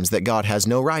affirms that God has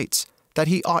no rights, that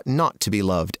he ought not to be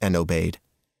loved and obeyed,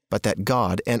 but that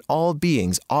God and all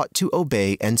beings ought to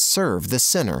obey and serve the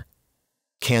sinner.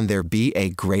 Can there be a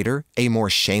greater, a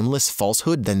more shameless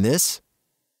falsehood than this?"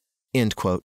 End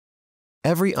quote.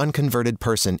 Every unconverted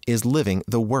person is living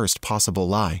the worst possible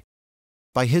lie.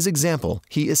 By his example,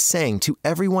 he is saying to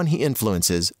everyone he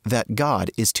influences that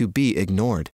God is to be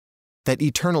ignored, that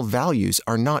eternal values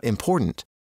are not important,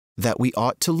 that we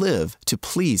ought to live to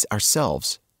please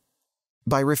ourselves.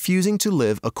 By refusing to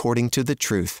live according to the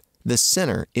truth, the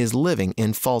sinner is living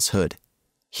in falsehood.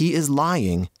 He is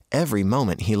lying every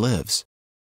moment he lives.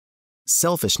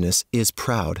 Selfishness is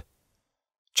proud.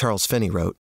 Charles Finney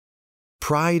wrote,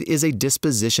 "Pride is a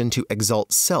disposition to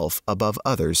exalt self above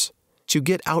others, to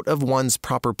get out of one's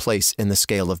proper place in the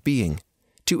scale of being,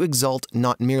 to exalt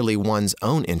not merely one's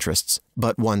own interests,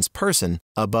 but one's person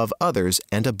above others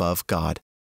and above God.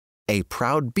 A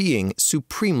proud being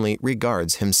supremely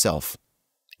regards himself."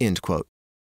 End quote.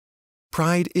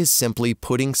 Pride is simply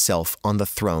putting self on the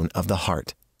throne of the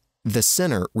heart. The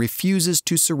sinner refuses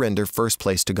to surrender first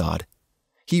place to God.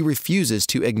 He refuses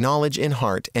to acknowledge in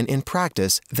heart and in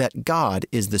practice that God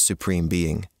is the supreme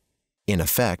being. In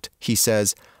effect, he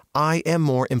says, "I am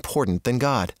more important than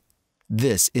God."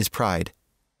 This is pride.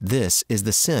 This is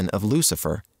the sin of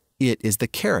Lucifer. It is the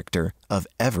character of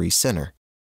every sinner.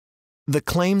 The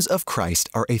claims of Christ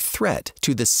are a threat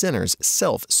to the sinner's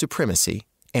self-supremacy,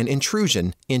 an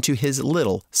intrusion into his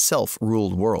little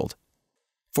self-ruled world.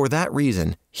 For that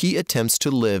reason, he attempts to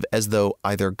live as though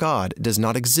either God does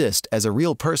not exist as a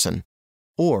real person,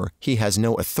 or he has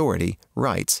no authority,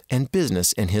 rights, and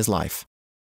business in his life.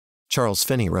 Charles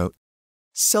Finney wrote,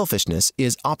 "Selfishness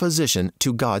is opposition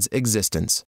to God's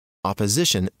existence.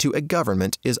 Opposition to a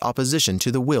government is opposition to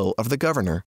the will of the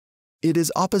governor. It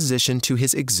is opposition to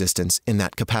his existence in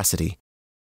that capacity.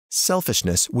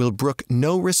 Selfishness will brook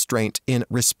no restraint in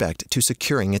respect to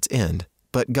securing its end,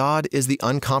 but God is the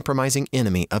uncompromising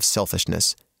enemy of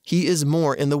selfishness. He is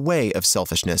more in the way of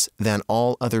selfishness than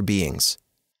all other beings.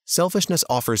 Selfishness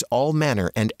offers all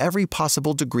manner and every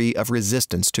possible degree of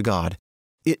resistance to God.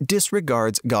 It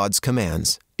disregards God's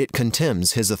commands. It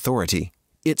contemns His authority.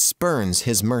 It spurns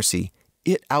His mercy.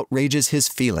 It outrages His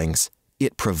feelings.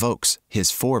 It provokes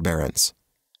His forbearance.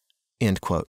 End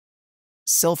quote.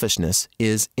 Selfishness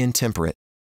is intemperate.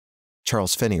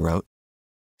 Charles Finney wrote,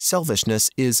 "Selfishness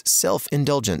is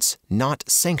self-indulgence, not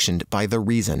sanctioned by the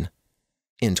reason."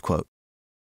 End quote.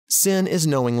 Sin is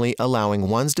knowingly allowing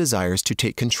one's desires to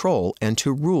take control and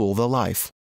to rule the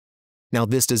life. Now,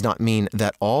 this does not mean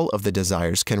that all of the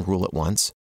desires can rule at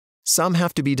once. Some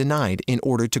have to be denied in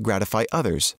order to gratify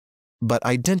others. But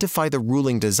identify the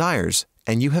ruling desires,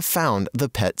 and you have found the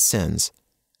pet sins.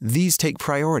 These take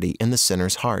priority in the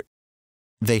sinner's heart.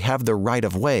 They have the right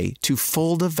of way to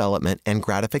full development and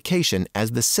gratification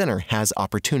as the sinner has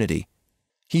opportunity.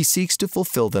 He seeks to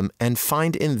fulfill them and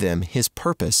find in them his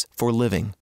purpose for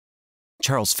living.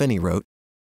 Charles Finney wrote,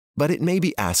 "But it may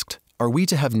be asked, are we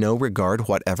to have no regard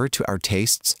whatever to our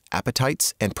tastes,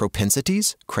 appetites, and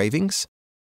propensities, cravings?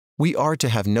 We are to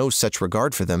have no such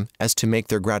regard for them as to make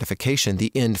their gratification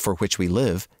the end for which we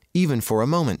live, even for a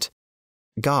moment.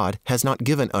 God has not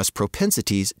given us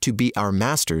propensities to be our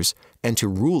masters and to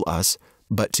rule us,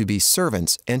 but to be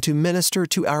servants and to minister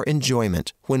to our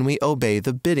enjoyment when we obey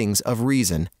the biddings of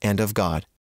reason and of God.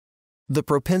 The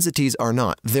propensities are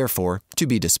not, therefore, to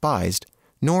be despised,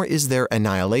 nor is their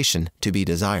annihilation to be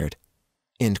desired."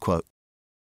 End quote.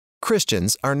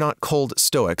 Christians are not cold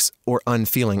Stoics or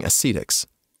unfeeling ascetics.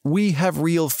 We have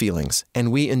real feelings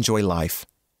and we enjoy life,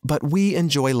 but we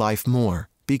enjoy life more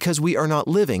because we are not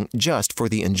living just for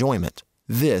the enjoyment.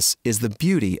 This is the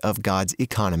beauty of God's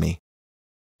economy.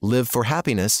 Live for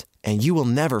happiness and you will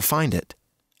never find it.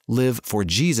 Live for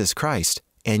Jesus Christ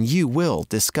and you will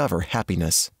discover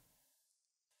happiness.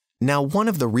 Now, one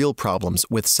of the real problems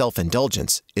with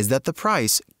self-indulgence is that the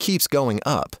price keeps going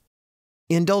up.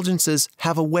 Indulgences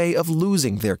have a way of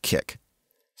losing their kick.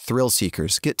 Thrill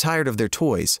seekers get tired of their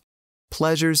toys.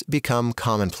 Pleasures become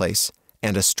commonplace,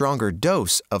 and a stronger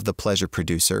dose of the pleasure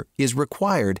producer is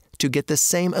required to get the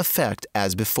same effect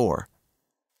as before.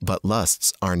 But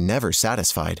lusts are never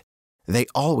satisfied. They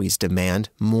always demand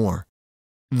more.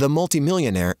 The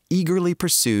multimillionaire eagerly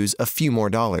pursues a few more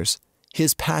dollars.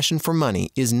 His passion for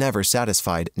money is never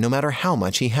satisfied, no matter how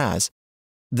much he has.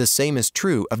 The same is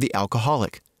true of the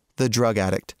alcoholic, the drug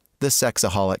addict, the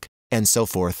sexaholic, and so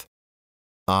forth.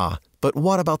 Ah, but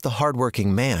what about the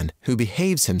hardworking man who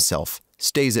behaves himself,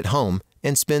 stays at home,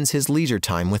 and spends his leisure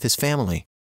time with his family?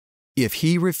 If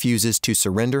he refuses to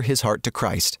surrender his heart to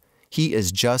Christ, he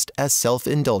is just as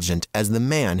self-indulgent as the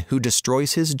man who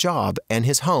destroys his job and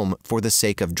his home for the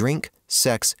sake of drink,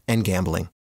 sex, and gambling.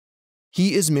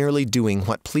 He is merely doing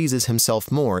what pleases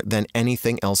himself more than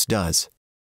anything else does.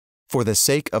 For the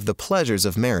sake of the pleasures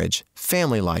of marriage,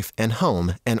 family life, and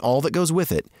home, and all that goes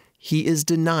with it, he is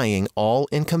denying all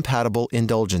incompatible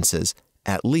indulgences,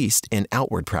 at least in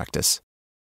outward practice.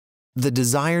 The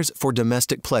desires for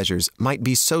domestic pleasures might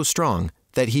be so strong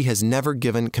that he has never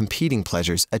given competing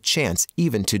pleasures a chance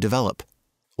even to develop.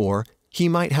 Or he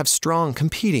might have strong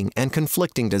competing and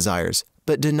conflicting desires,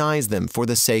 but denies them for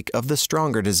the sake of the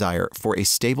stronger desire for a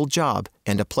stable job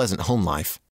and a pleasant home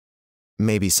life.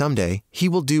 Maybe someday he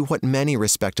will do what many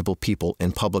respectable people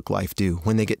in public life do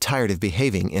when they get tired of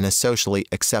behaving in a socially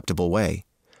acceptable way: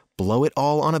 blow it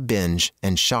all on a binge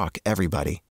and shock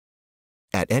everybody.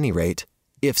 At any rate,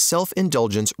 if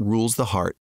self-indulgence rules the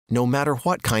heart, no matter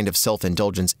what kind of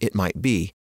self-indulgence it might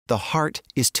be, the heart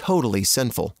is totally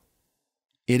sinful.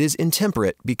 It is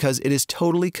intemperate because it is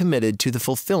totally committed to the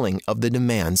fulfilling of the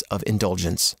demands of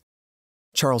indulgence.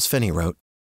 Charles Finney wrote,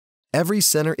 "Every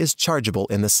sinner is chargeable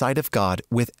in the sight of God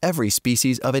with every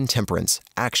species of intemperance,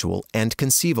 actual and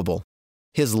conceivable.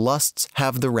 His lusts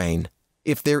have the rein.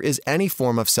 If there is any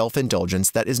form of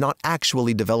self-indulgence that is not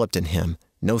actually developed in him,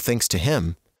 no thanks to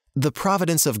him. The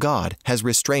providence of God has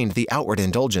restrained the outward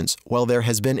indulgence, while there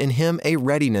has been in him a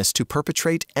readiness to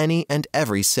perpetrate any and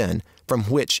every sin, from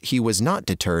which he was not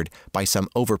deterred by some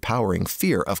overpowering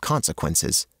fear of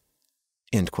consequences."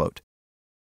 End quote.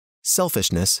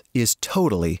 Selfishness is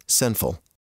totally sinful.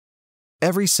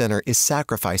 Every sinner is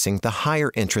sacrificing the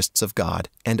higher interests of God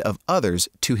and of others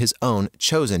to his own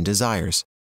chosen desires.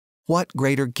 What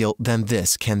greater guilt than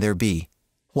this can there be?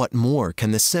 What more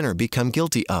can the sinner become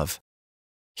guilty of?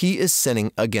 He is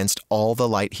sinning against all the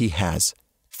light he has.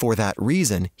 For that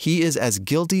reason, he is as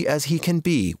guilty as he can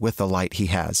be with the light he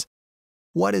has.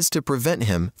 What is to prevent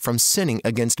him from sinning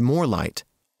against more light?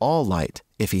 all light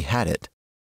if he had it.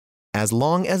 As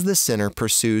long as the sinner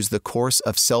pursues the course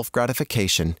of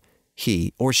self-gratification,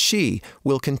 he or she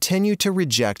will continue to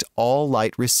reject all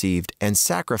light received and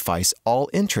sacrifice all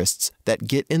interests that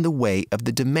get in the way of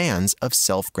the demands of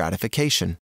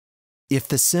self-gratification. If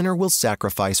the sinner will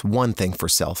sacrifice one thing for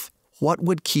self, what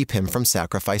would keep him from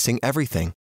sacrificing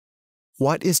everything?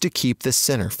 What is to keep the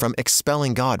sinner from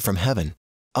expelling God from heaven,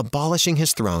 abolishing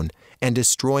his throne, and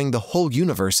destroying the whole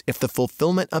universe if the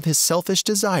fulfillment of his selfish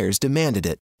desires demanded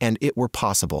it and it were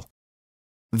possible?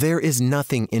 There is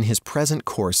nothing in his present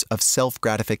course of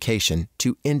self-gratification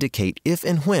to indicate if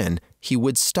and when he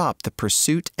would stop the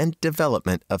pursuit and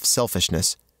development of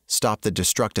selfishness, stop the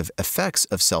destructive effects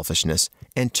of selfishness,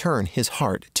 and turn his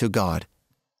heart to God.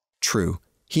 True,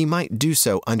 he might do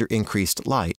so under increased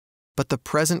light, but the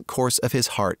present course of his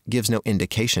heart gives no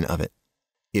indication of it.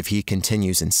 If he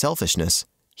continues in selfishness,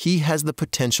 he has the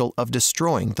potential of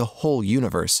destroying the whole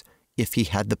universe if he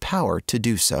had the power to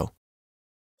do so.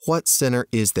 What sinner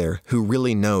is there who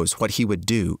really knows what he would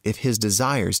do if his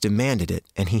desires demanded it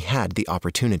and he had the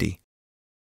opportunity?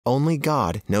 Only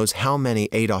God knows how many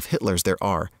Adolf Hitlers there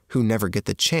are who never get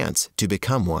the chance to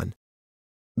become one.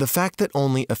 The fact that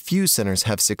only a few sinners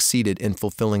have succeeded in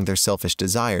fulfilling their selfish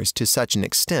desires to such an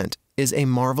extent is a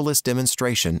marvelous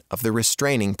demonstration of the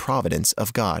restraining providence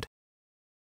of God.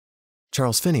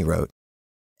 Charles Finney wrote,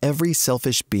 "Every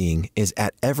selfish being is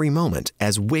at every moment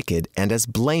as wicked and as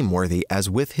blameworthy as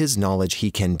with his knowledge he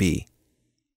can be.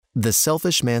 The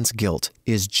selfish man's guilt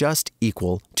is just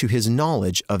equal to his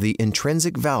knowledge of the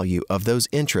intrinsic value of those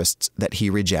interests that he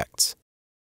rejects."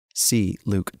 See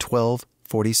Luke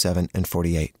 12:47 and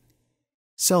 48.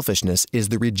 Selfishness is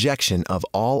the rejection of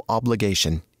all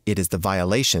obligation. It is the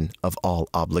violation of all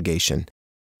obligation.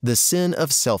 The sin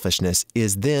of selfishness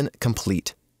is then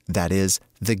complete. That is,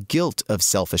 the guilt of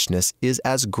selfishness is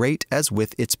as great as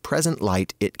with its present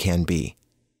light it can be.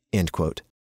 End quote.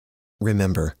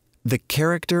 Remember, the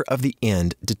character of the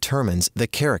end determines the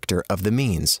character of the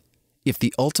means. If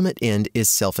the ultimate end is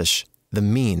selfish, the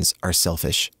means are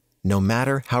selfish, no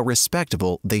matter how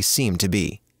respectable they seem to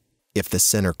be. If the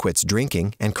sinner quits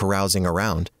drinking and carousing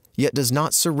around, yet does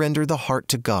not surrender the heart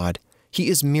to God, he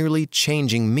is merely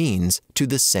changing means to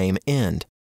the same end.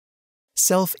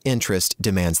 Self-interest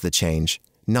demands the change,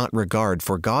 not regard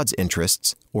for God's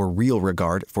interests or real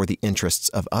regard for the interests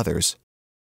of others.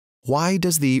 Why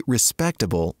does the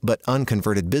respectable but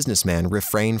unconverted businessman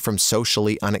refrain from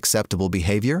socially unacceptable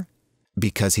behavior?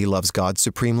 Because he loves God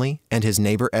supremely and his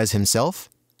neighbor as himself?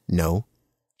 No.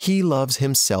 He loves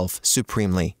himself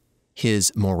supremely.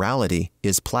 His morality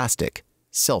is plastic,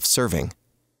 self-serving.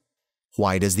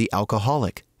 Why does the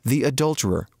alcoholic, the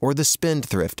adulterer, or the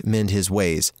spendthrift mend his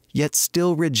ways, yet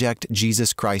still reject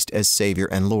Jesus Christ as Savior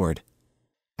and Lord?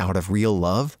 Out of real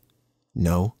love?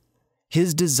 No.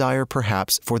 His desire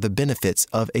perhaps for the benefits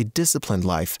of a disciplined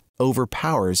life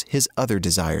overpowers his other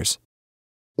desires.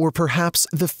 Or perhaps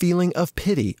the feeling of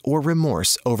pity or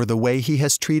remorse over the way he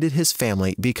has treated his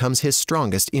family becomes his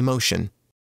strongest emotion.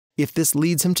 If this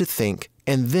leads him to think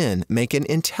and then make an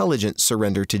intelligent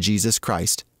surrender to Jesus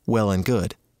Christ, well and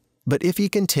good. But if he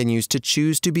continues to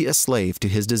choose to be a slave to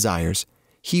his desires,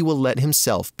 he will let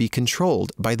himself be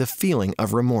controlled by the feeling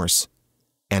of remorse.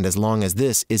 And as long as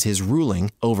this is his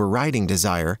ruling, overriding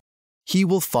desire, he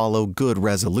will follow good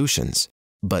resolutions.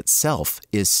 But self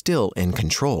is still in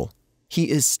control. He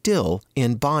is still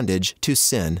in bondage to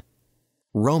sin.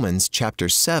 Romans chapter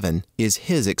 7 is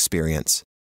his experience.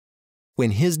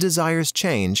 When his desires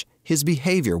change, his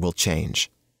behavior will change.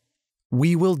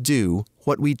 We will do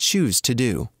what we choose to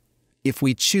do. If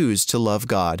we choose to love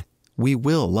God, we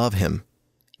will love Him.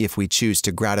 If we choose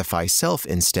to gratify self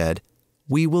instead,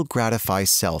 we will gratify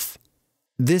self.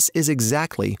 This is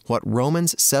exactly what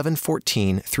Romans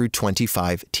 7:14 through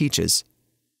 25 teaches.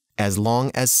 As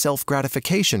long as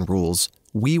self-gratification rules,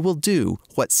 we will do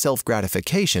what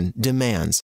self-gratification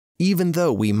demands, even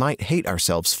though we might hate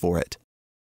ourselves for it.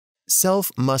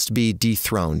 Self must be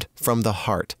dethroned from the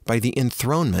heart by the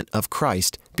enthronement of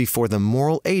Christ before the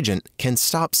moral agent can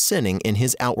stop sinning in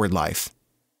his outward life.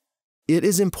 It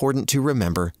is important to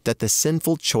remember that the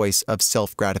sinful choice of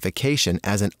self-gratification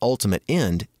as an ultimate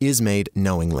end is made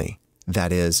knowingly,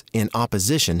 that is, in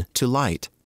opposition to light.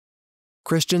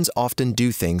 Christians often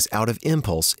do things out of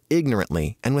impulse,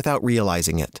 ignorantly, and without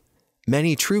realizing it.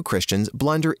 Many true Christians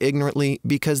blunder ignorantly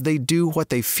because they do what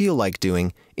they feel like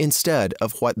doing instead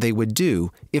of what they would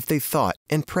do if they thought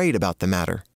and prayed about the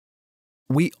matter.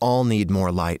 We all need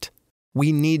more light.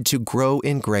 We need to grow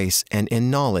in grace and in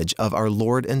knowledge of our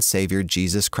Lord and Savior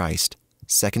Jesus Christ.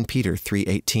 2 Peter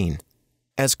 3:18.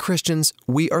 As Christians,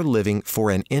 we are living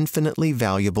for an infinitely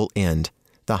valuable end,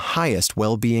 the highest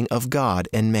well-being of God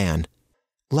and man.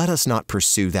 Let us not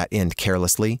pursue that end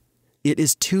carelessly. It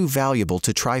is too valuable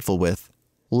to trifle with.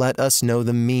 Let us know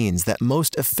the means that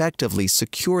most effectively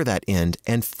secure that end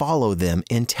and follow them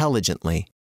intelligently.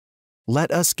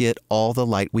 Let us get all the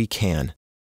light we can.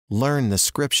 Learn the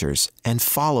Scriptures and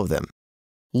follow them.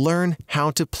 Learn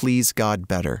how to please God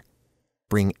better.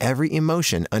 Bring every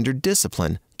emotion under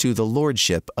discipline to the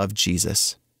Lordship of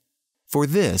Jesus. For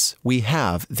this we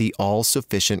have the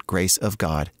all-sufficient grace of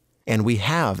God, and we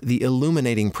have the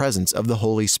illuminating presence of the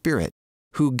Holy Spirit,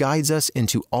 who guides us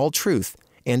into all truth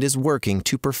and is working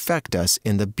to perfect us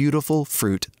in the beautiful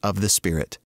fruit of the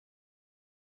Spirit.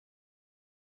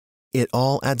 It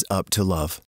all adds up to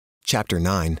love. Chapter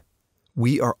 9.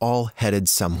 We are all headed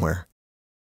somewhere.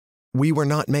 We were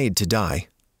not made to die.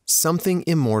 Something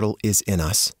immortal is in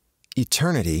us.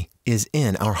 Eternity is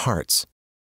in our hearts.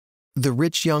 The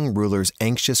rich young ruler's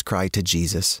anxious cry to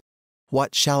Jesus,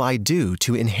 "What shall I do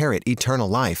to inherit eternal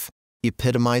life?"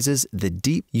 epitomizes the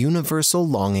deep universal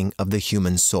longing of the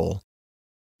human soul.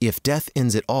 If death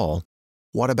ends it all,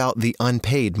 what about the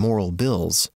unpaid moral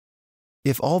bills?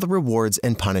 If all the rewards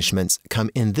and punishments come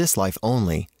in this life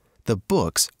only, the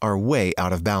books are way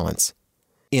out of balance.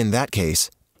 In that case,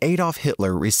 Adolf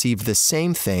Hitler received the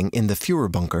same thing in the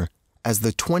Führerbunker as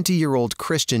the 20-year-old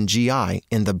Christian GI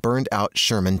in the burned-out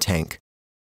Sherman tank.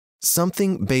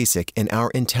 Something basic in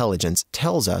our intelligence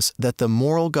tells us that the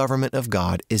moral government of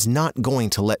God is not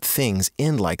going to let things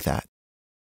end like that.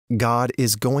 God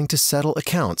is going to settle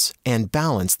accounts and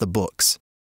balance the books.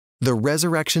 The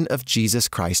resurrection of Jesus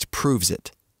Christ proves it.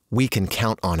 We can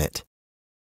count on it.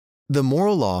 The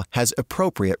moral law has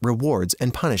appropriate rewards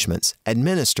and punishments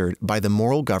administered by the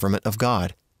moral government of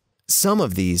God. Some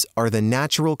of these are the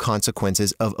natural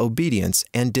consequences of obedience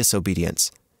and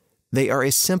disobedience. They are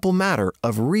a simple matter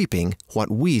of reaping what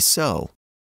we sow.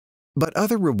 But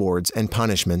other rewards and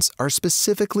punishments are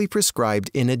specifically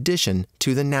prescribed in addition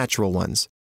to the natural ones.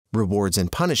 Rewards and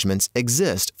punishments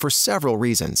exist for several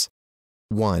reasons.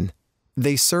 1.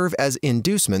 They serve as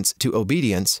inducements to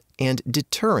obedience and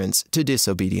deterrents to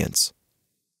disobedience.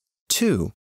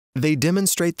 2. They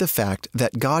demonstrate the fact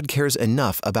that God cares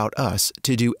enough about us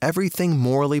to do everything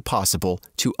morally possible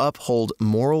to uphold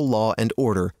moral law and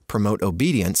order, promote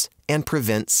obedience, and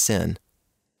prevent sin.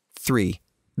 3.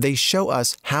 They show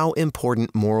us how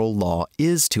important moral law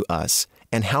is to us,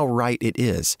 and how right it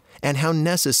is, and how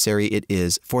necessary it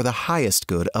is for the highest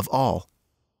good of all.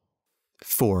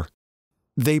 4.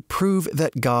 They prove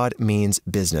that God means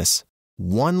business.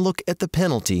 One look at the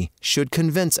penalty should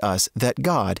convince us that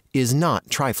God is not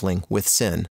trifling with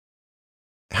sin.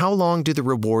 How long do the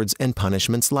rewards and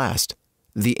punishments last?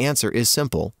 The answer is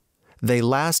simple. They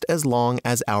last as long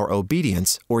as our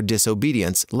obedience or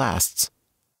disobedience lasts.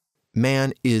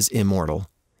 Man is immortal.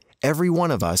 Every one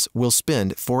of us will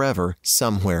spend forever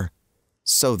somewhere.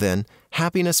 So then,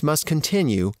 happiness must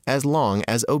continue as long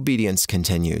as obedience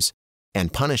continues,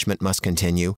 and punishment must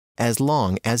continue as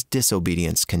long as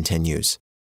disobedience continues.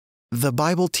 The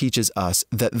Bible teaches us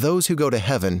that those who go to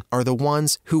heaven are the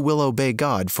ones who will obey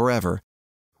God forever.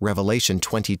 Revelation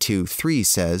 22:3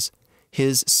 says,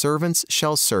 "His servants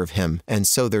shall serve him, and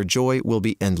so their joy will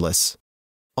be endless."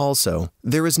 Also,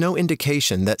 there is no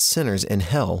indication that sinners in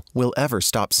hell will ever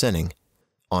stop sinning.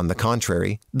 On the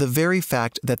contrary, the very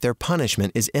fact that their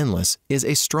punishment is endless is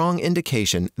a strong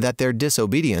indication that their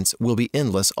disobedience will be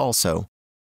endless also.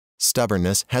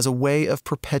 Stubbornness has a way of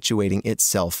perpetuating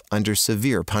itself under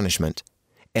severe punishment,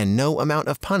 and no amount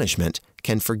of punishment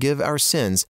can forgive our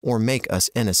sins or make us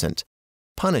innocent.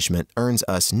 Punishment earns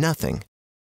us nothing.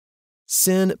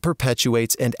 Sin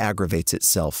perpetuates and aggravates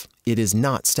itself. It is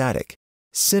not static.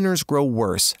 Sinners grow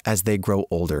worse as they grow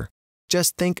older.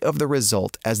 Just think of the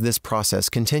result as this process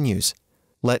continues.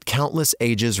 Let countless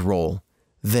ages roll.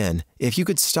 Then, if you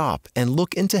could stop and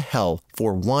look into hell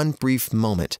for one brief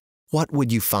moment, what would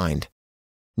you find?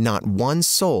 Not one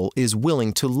soul is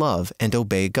willing to love and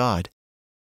obey God.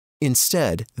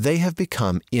 Instead, they have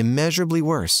become immeasurably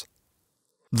worse.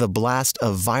 The blast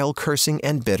of vile cursing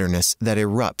and bitterness that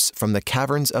erupts from the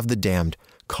caverns of the damned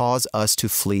cause us to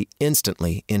flee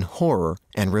instantly in horror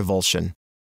and revulsion.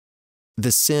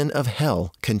 The sin of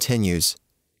hell continues.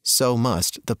 So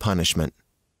must the punishment.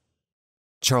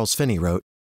 Charles Finney wrote,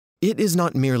 "It is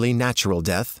not merely natural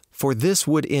death, for this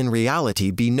would in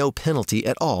reality be no penalty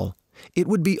at all. It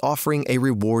would be offering a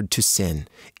reward to sin.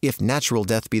 If natural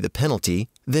death be the penalty,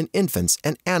 then infants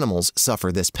and animals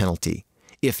suffer this penalty.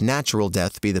 If natural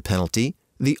death be the penalty,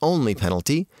 the only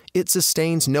penalty, it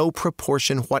sustains no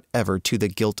proportion whatever to the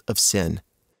guilt of sin.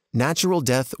 Natural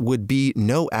death would be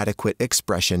no adequate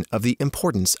expression of the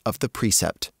importance of the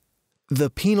precept. The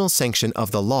penal sanction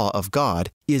of the law of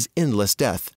God is endless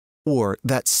death, or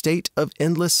that state of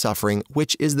endless suffering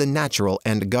which is the natural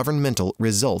and governmental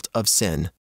result of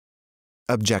sin.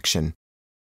 Objection.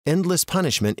 Endless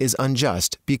punishment is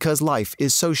unjust because life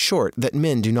is so short that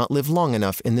men do not live long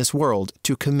enough in this world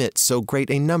to commit so great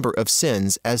a number of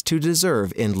sins as to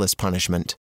deserve endless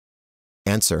punishment.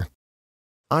 Answer.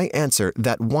 I answer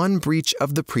that one breach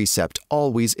of the precept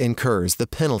always incurs the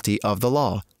penalty of the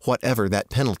law, whatever that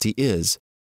penalty is.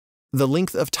 The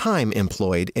length of time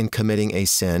employed in committing a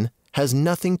sin has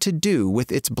nothing to do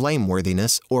with its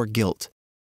blameworthiness or guilt.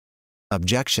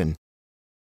 Objection.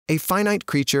 A finite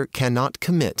creature cannot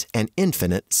commit an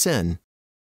infinite sin.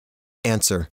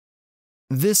 Answer.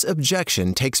 This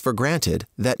objection takes for granted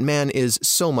that man is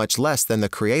so much less than the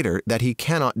Creator that he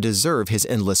cannot deserve his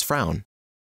endless frown.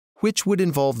 Which would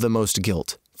involve the most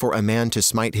guilt, for a man to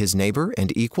smite his neighbor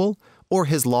and equal, or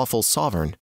his lawful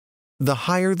sovereign? The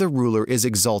higher the ruler is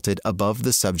exalted above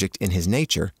the subject in his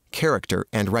nature, character,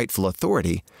 and rightful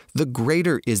authority, the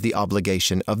greater is the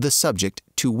obligation of the subject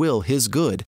to will his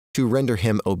good, to render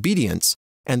him obedience,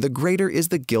 and the greater is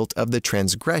the guilt of the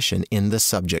transgression in the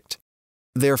subject.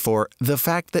 Therefore, the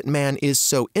fact that man is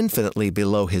so infinitely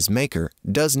below his Maker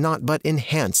does not but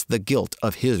enhance the guilt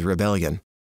of his rebellion.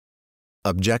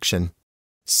 Objection.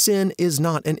 Sin is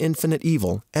not an infinite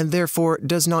evil, and therefore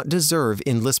does not deserve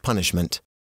endless punishment.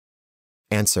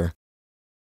 Answer.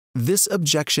 This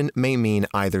objection may mean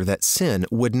either that sin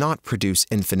would not produce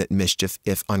infinite mischief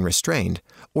if unrestrained,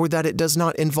 or that it does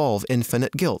not involve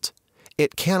infinite guilt.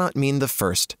 It cannot mean the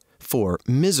first, for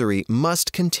misery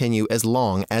must continue as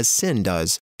long as sin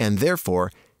does, and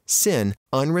therefore sin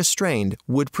unrestrained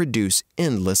would produce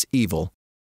endless evil.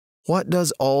 What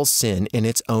does all sin in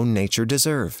its own nature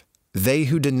deserve? They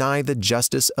who deny the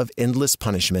justice of endless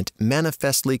punishment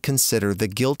manifestly consider the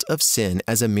guilt of sin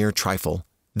as a mere trifle.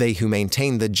 They who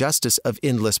maintain the justice of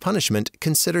endless punishment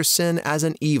consider sin as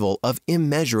an evil of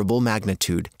immeasurable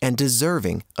magnitude and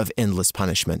deserving of endless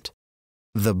punishment.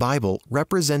 The Bible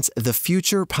represents the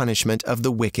future punishment of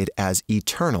the wicked as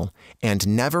eternal and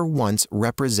never once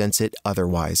represents it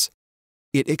otherwise.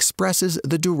 It expresses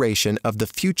the duration of the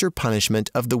future punishment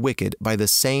of the wicked by the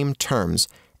same terms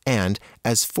and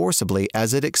as forcibly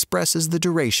as it expresses the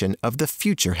duration of the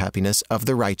future happiness of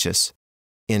the righteous."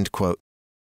 End quote.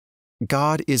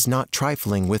 God is not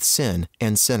trifling with sin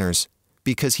and sinners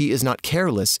because He is not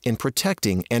careless in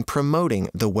protecting and promoting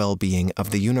the well-being of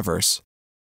the universe.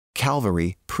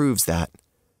 Calvary proves that.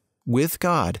 With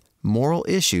God, moral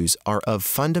issues are of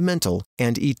fundamental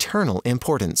and eternal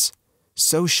importance.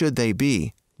 So should they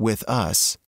be with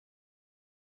us.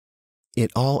 It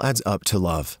all adds up to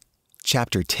love.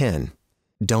 Chapter 10.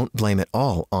 Don't blame it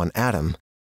all on Adam.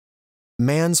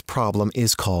 Man's problem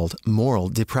is called moral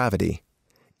depravity.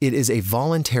 It is a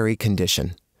voluntary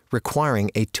condition, requiring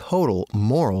a total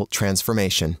moral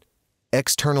transformation.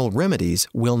 External remedies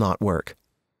will not work.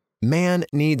 Man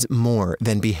needs more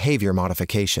than behavior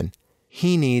modification.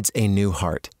 He needs a new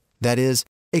heart, that is,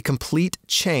 a complete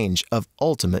change of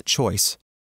ultimate choice.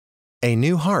 A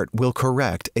new heart will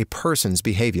correct a person's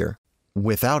behavior.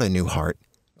 Without a new heart,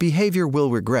 behavior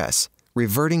will regress,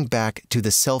 reverting back to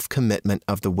the self-commitment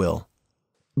of the will.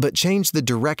 But change the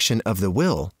direction of the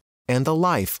will, and the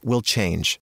life will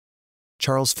change.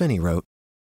 Charles Finney wrote,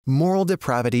 "Moral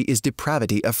depravity is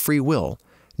depravity of free will,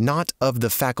 not of the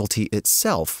faculty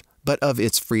itself, but of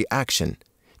its free action.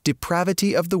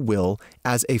 Depravity of the will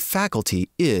as a faculty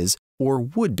is, or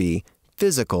would be,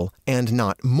 physical and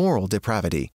not moral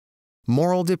depravity.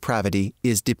 Moral depravity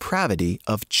is depravity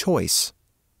of choice."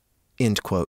 End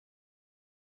quote.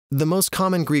 The most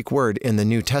common Greek word in the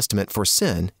New Testament for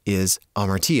sin is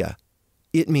amartia.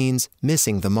 It means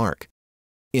missing the mark.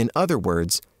 In other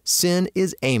words, sin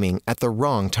is aiming at the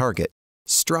wrong target,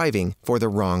 striving for the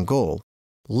wrong goal,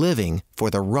 living for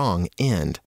the wrong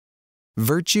end.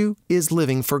 Virtue is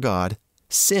living for God.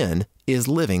 Sin is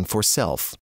living for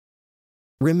self.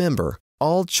 Remember,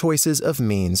 all choices of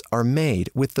means are made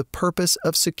with the purpose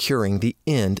of securing the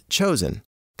end chosen.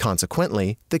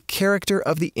 Consequently, the character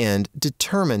of the end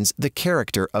determines the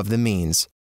character of the means.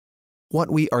 What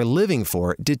we are living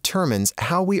for determines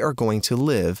how we are going to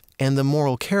live and the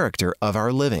moral character of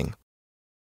our living.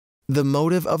 The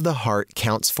motive of the heart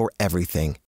counts for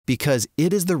everything, because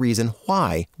it is the reason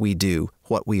why we do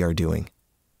what we are doing.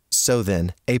 So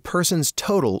then, a person's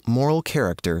total moral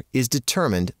character is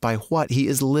determined by what he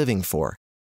is living for.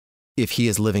 If he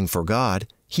is living for God,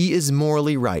 he is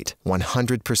morally right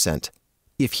 100%.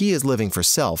 If he is living for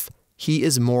self, he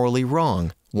is morally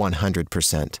wrong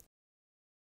 100%.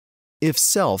 If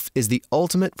self is the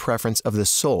ultimate preference of the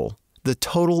soul, the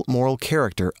total moral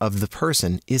character of the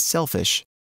person is selfish.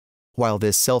 While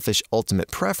this selfish ultimate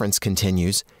preference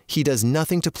continues, he does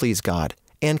nothing to please God,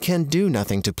 and can do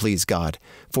nothing to please God,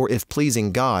 for if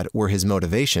pleasing God were his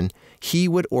motivation, he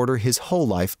would order his whole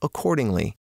life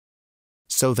accordingly.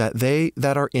 So that they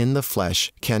that are in the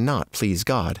flesh cannot please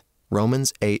God.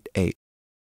 Romans 8:8.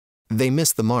 They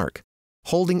miss the mark,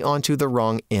 holding on to the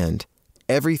wrong end.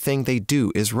 Everything they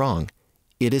do is wrong.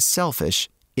 It is selfish.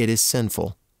 It is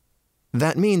sinful.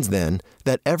 That means, then,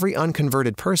 that every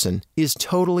unconverted person is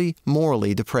totally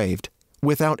morally depraved,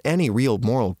 without any real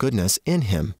moral goodness in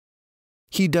him.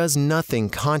 He does nothing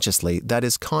consciously that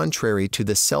is contrary to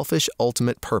the selfish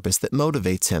ultimate purpose that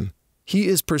motivates him. He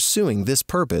is pursuing this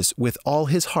purpose with all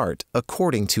his heart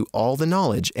according to all the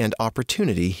knowledge and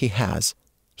opportunity he has.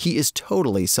 He is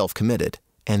totally self-committed,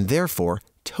 and therefore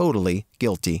totally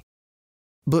guilty.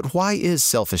 But why is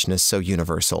selfishness so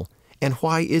universal? And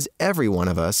why is every one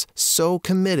of us so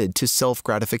committed to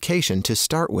self-gratification to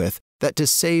start with that to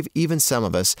save even some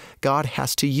of us, God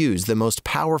has to use the most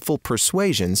powerful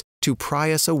persuasions to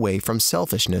pry us away from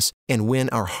selfishness and win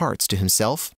our hearts to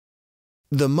himself?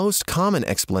 The most common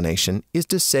explanation is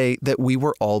to say that we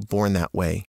were all born that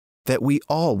way, that we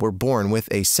all were born with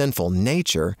a sinful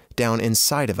nature down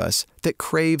inside of us that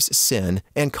craves sin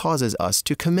and causes us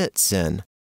to commit sin.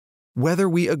 Whether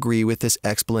we agree with this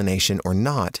explanation or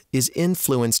not is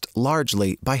influenced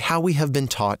largely by how we have been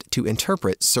taught to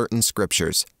interpret certain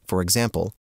scriptures, for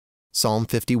example, Psalm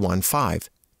 51:5,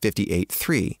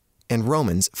 58:3, and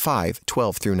Romans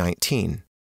 5:12 through 19.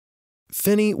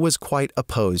 Finney was quite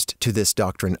opposed to this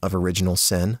doctrine of original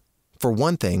sin. For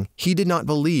one thing, he did not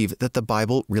believe that the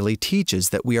Bible really teaches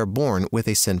that we are born with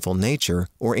a sinful nature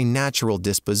or a natural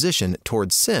disposition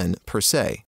towards sin per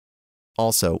se.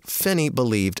 Also, Finney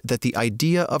believed that the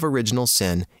idea of original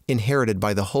sin, inherited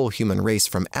by the whole human race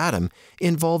from Adam,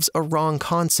 involves a wrong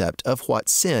concept of what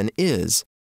sin is.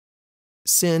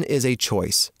 Sin is a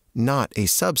choice, not a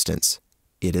substance.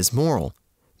 It is moral,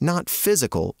 not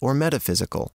physical or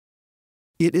metaphysical.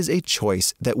 It is a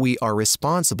choice that we are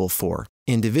responsible for,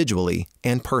 individually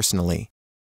and personally.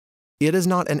 It is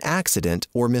not an accident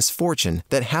or misfortune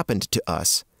that happened to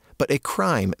us, but a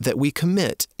crime that we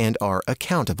commit and are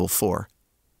accountable for.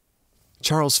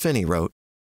 Charles Finney wrote,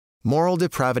 "Moral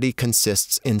depravity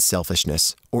consists in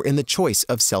selfishness, or in the choice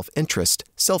of self-interest,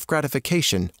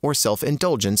 self-gratification, or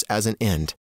self-indulgence as an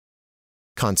end.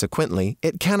 Consequently,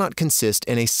 it cannot consist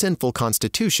in a sinful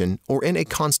constitution or in a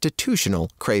constitutional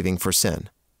craving for sin.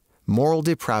 Moral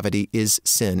depravity is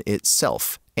sin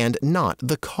itself, and not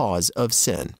the cause of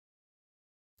sin."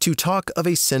 To talk of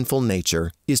a sinful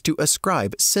nature is to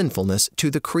ascribe sinfulness to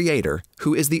the Creator,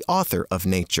 who is the author of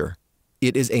nature.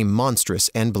 It is a monstrous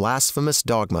and blasphemous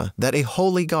dogma that a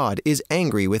holy God is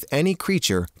angry with any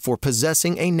creature for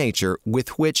possessing a nature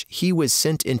with which he was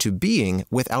sent into being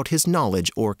without his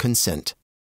knowledge or consent.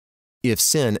 If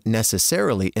sin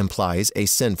necessarily implies a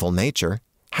sinful nature,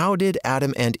 how did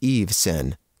Adam and Eve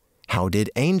sin? How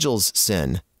did angels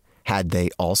sin? Had they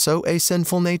also a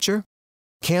sinful nature?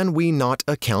 Can we not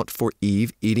account for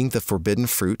Eve eating the forbidden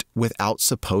fruit without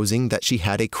supposing that she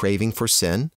had a craving for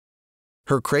sin?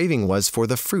 Her craving was for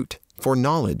the fruit, for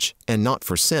knowledge, and not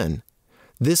for sin.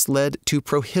 This led to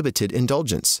prohibited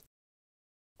indulgence.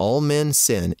 All men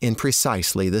sin in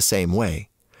precisely the same way.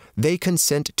 They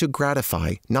consent to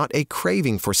gratify not a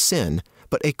craving for sin,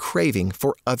 but a craving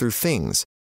for other things,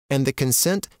 and the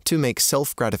consent to make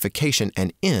self-gratification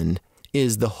an end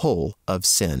is the whole of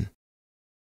sin.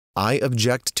 I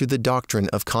object to the doctrine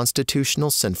of constitutional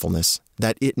sinfulness,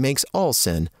 that it makes all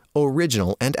sin,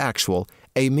 original and actual,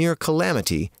 a mere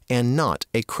calamity and not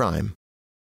a crime.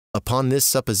 Upon this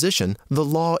supposition, the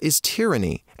law is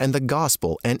tyranny and the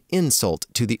gospel an insult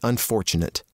to the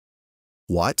unfortunate.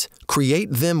 What?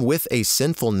 Create them with a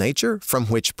sinful nature from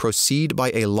which proceed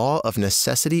by a law of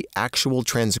necessity actual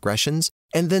transgressions,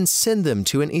 and then send them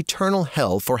to an eternal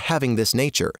hell for having this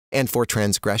nature, and for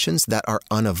transgressions that are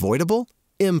unavoidable?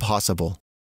 Impossible.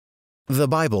 The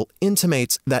Bible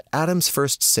intimates that Adam's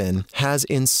first sin has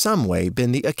in some way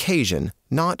been the occasion,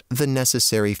 not the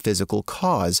necessary physical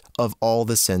cause, of all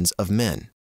the sins of men.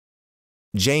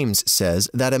 James says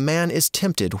that a man is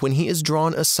tempted when he is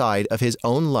drawn aside of his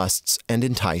own lusts and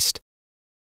enticed.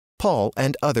 Paul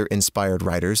and other inspired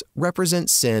writers represent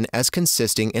sin as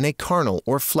consisting in a carnal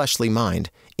or fleshly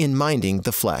mind, in minding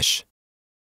the flesh.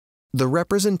 The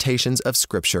representations of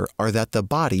Scripture are that the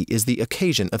body is the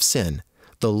occasion of sin,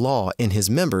 the law in his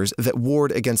members that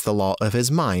ward against the law of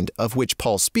his mind, of which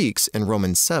Paul speaks in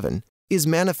Romans 7, is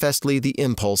manifestly the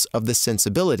impulse of the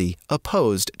sensibility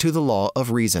opposed to the law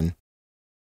of reason.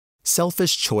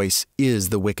 Selfish choice is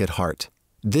the wicked heart.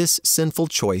 This sinful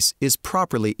choice is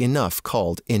properly enough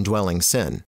called indwelling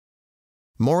sin.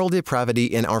 Moral depravity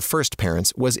in our first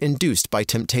parents was induced by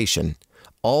temptation.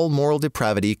 All moral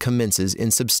depravity commences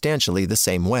in substantially the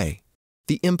same way.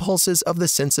 The impulses of the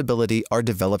sensibility are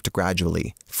developed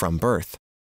gradually, from birth.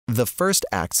 The first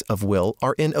acts of will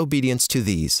are in obedience to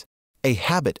these. A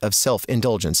habit of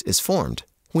self-indulgence is formed.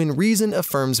 When reason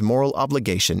affirms moral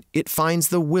obligation, it finds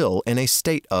the will in a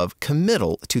state of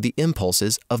committal to the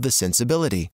impulses of the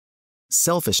sensibility.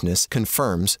 Selfishness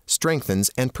confirms, strengthens,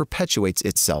 and perpetuates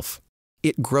itself.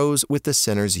 It grows with the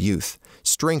sinner's youth,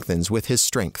 strengthens with his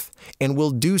strength, and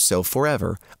will do so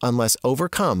forever unless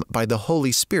overcome by the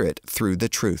Holy Spirit through the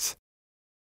truth.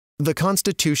 The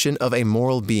constitution of a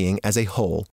moral being as a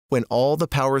whole, when all the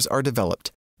powers are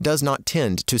developed, does not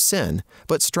tend to sin,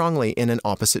 but strongly in an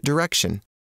opposite direction.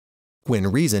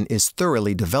 When reason is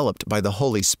thoroughly developed by the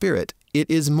Holy Spirit, it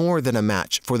is more than a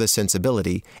match for the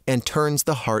sensibility and turns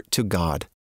the heart to God.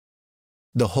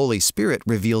 The Holy Spirit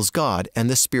reveals God and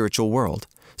the spiritual world,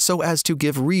 so as to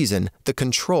give reason the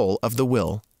control of the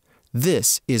will.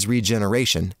 This is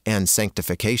regeneration and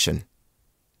sanctification."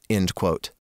 End quote.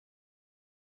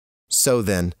 So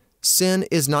then, sin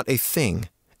is not a thing,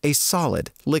 a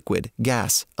solid, liquid,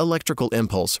 gas, electrical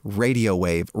impulse, radio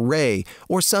wave, ray,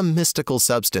 or some mystical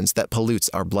substance that pollutes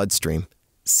our bloodstream.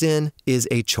 Sin is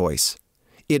a choice.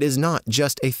 It is not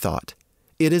just a thought.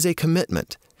 It is a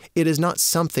commitment. It is not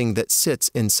something that sits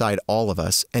inside all of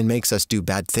us and makes us do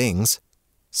bad things.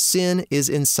 Sin is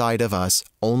inside of us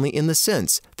only in the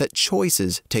sense that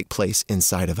choices take place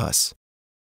inside of us.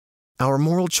 Our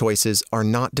moral choices are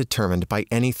not determined by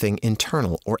anything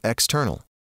internal or external.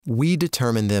 We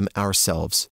determine them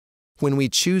ourselves. When we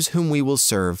choose whom we will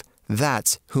serve,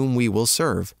 that's whom we will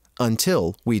serve,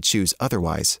 until we choose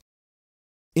otherwise.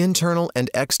 Internal and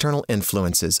external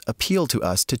influences appeal to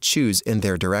us to choose in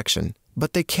their direction,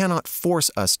 but they cannot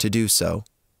force us to do so.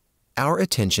 Our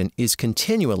attention is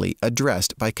continually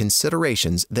addressed by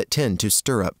considerations that tend to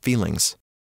stir up feelings.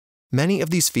 Many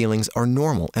of these feelings are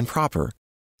normal and proper.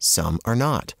 Some are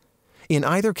not. In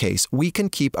either case, we can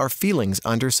keep our feelings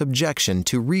under subjection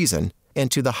to reason and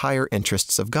to the higher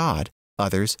interests of God,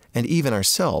 others, and even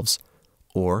ourselves,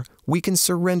 or we can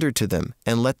surrender to them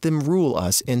and let them rule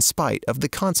us in spite of the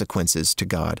consequences to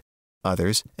God,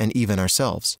 others, and even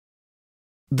ourselves.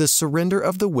 The surrender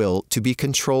of the will to be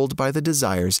controlled by the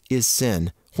desires is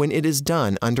sin when it is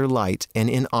done under light and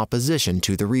in opposition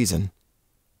to the reason.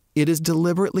 It is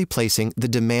deliberately placing the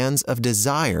demands of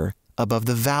desire above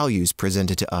the values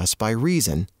presented to us by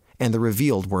reason and the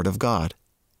revealed Word of God.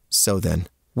 So then,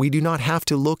 we do not have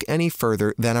to look any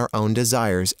further than our own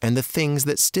desires and the things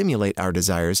that stimulate our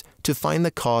desires to find the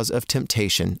cause of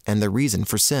temptation and the reason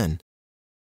for sin.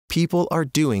 People are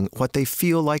doing what they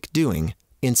feel like doing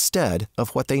instead of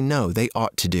what they know they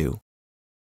ought to do.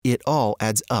 It all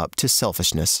adds up to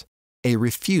selfishness, a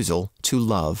refusal to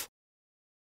love.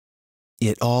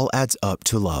 It all adds up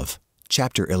to love.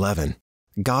 Chapter 11.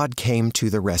 God came to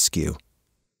the rescue.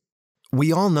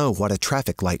 We all know what a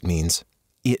traffic light means.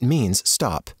 It means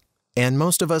stop, and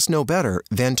most of us know better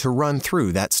than to run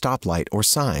through that stoplight or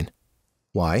sign.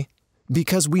 Why?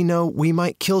 Because we know we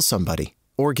might kill somebody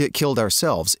or get killed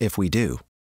ourselves if we do.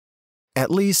 At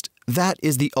least, that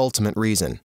is the ultimate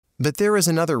reason. But there is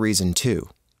another reason too.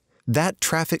 That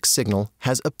traffic signal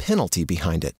has a penalty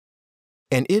behind it,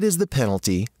 and it is the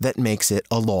penalty that makes it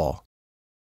a law.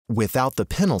 Without the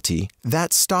penalty,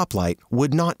 that stoplight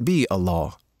would not be a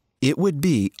law. It would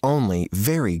be only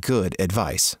very good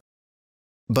advice.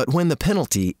 But when the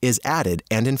penalty is added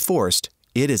and enforced,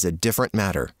 it is a different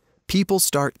matter. People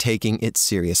start taking it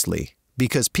seriously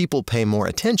because people pay more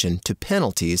attention to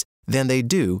penalties than they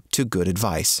do to good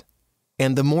advice.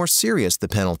 And the more serious the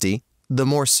penalty, the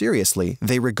more seriously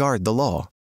they regard the law.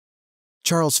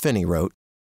 Charles Finney wrote,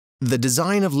 "The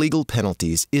design of legal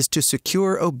penalties is to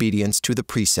secure obedience to the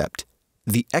precept.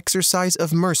 The exercise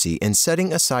of mercy in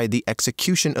setting aside the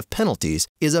execution of penalties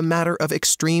is a matter of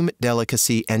extreme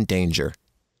delicacy and danger.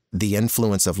 The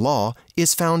influence of law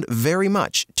is found very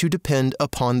much to depend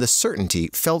upon the certainty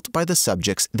felt by the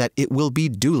subjects that it will be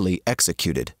duly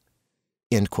executed."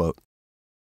 End quote.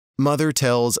 Mother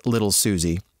tells little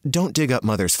Susie, "Don't dig up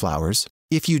Mother's flowers.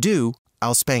 If you do,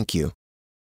 I'll spank you."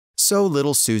 So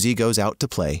little Susie goes out to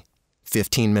play.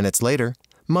 15 minutes later,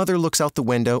 Mother looks out the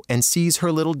window and sees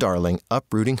her little darling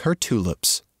uprooting her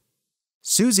tulips.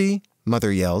 "Susie,"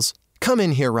 Mother yells, "come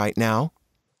in here right now."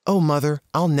 "Oh, Mother,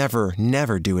 I'll never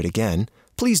do it again.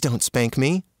 Please don't spank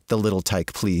me," the little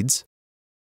tyke pleads.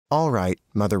 "All right,"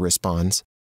 Mother responds.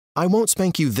 "I won't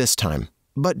spank you this time,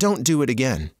 but don't do it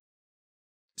again."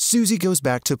 Susie goes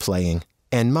back to playing,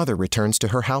 and Mother returns to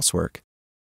her housework.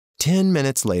 10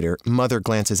 minutes later, Mother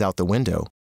glances out the window,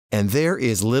 and there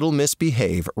is little Miss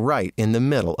Behave right in the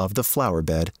middle of the flower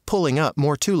bed, pulling up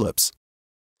more tulips.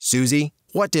 "Susie,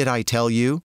 what did I tell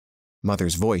you?"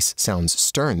 Mother's voice sounds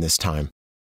stern this time.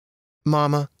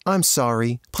 "Mama, I'm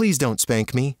sorry. Please don't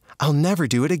spank me. I'll never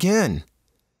do it again."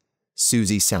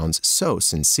 Susie sounds so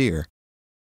sincere.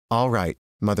 "All right,"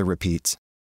 Mother repeats.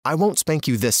 "I won't spank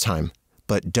you this time,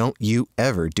 but don't you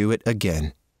ever do it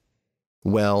again."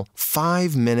 Well,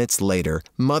 5 minutes later,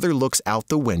 Mother looks out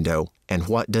the window, and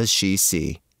what does she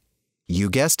see? You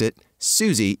guessed it,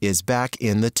 Susie is back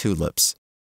in the tulips.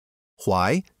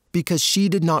 Why? Because she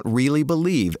did not really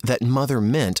believe that Mother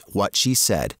meant what she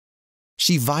said.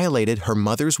 She violated her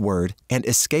mother's word and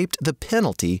escaped the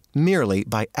penalty merely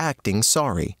by acting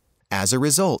sorry. As a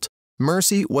result,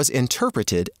 mercy was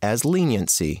interpreted as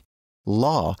leniency.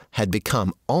 Law had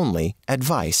become only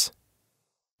advice.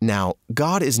 Now,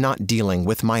 God is not dealing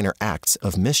with minor acts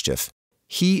of mischief.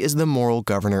 He is the moral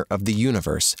governor of the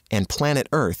universe, and planet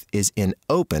Earth is in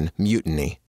open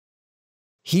mutiny.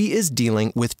 He is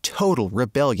dealing with total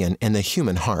rebellion in the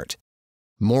human heart.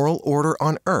 Moral order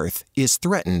on Earth is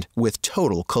threatened with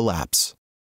total collapse.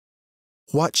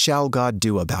 What shall God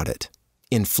do about it?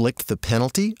 Inflict the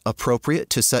penalty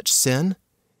appropriate to such sin?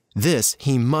 This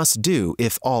He must do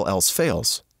if all else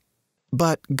fails.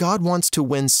 But God wants to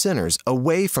win sinners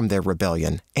away from their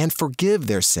rebellion and forgive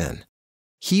their sin.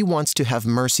 He wants to have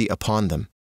mercy upon them.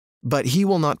 But He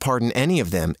will not pardon any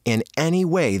of them in any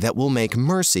way that will make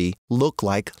mercy look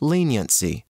like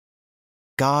leniency.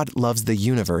 God loves the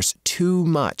universe too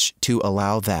much to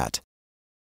allow that.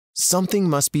 Something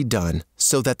must be done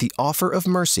so that the offer of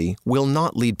mercy will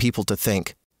not lead people to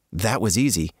think, "That was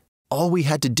easy. All we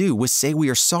had to do was say we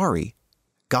are sorry.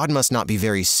 God must not be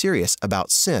very serious about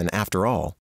sin after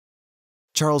all."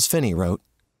 Charles Finney wrote,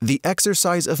 "The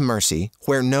exercise of mercy,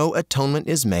 where no atonement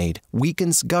is made,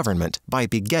 weakens government by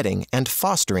begetting and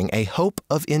fostering a hope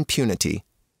of impunity."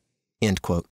 End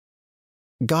quote.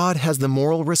 God has the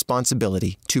moral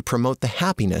responsibility to promote the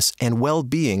happiness and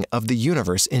well-being of the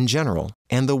universe in general,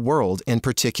 and the world in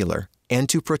particular, and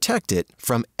to protect it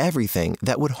from everything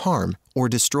that would harm or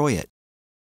destroy it.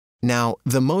 Now,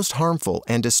 the most harmful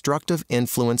and destructive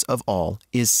influence of all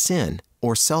is sin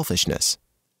or selfishness.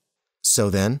 So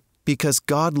then, because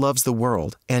God loves the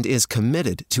world and is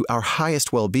committed to our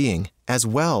highest well-being, as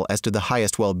well as to the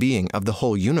highest well-being of the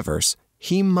whole universe,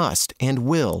 He must and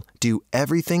will do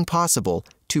everything possible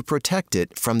to protect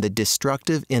it from the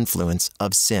destructive influence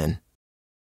of sin.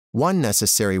 One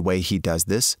necessary way He does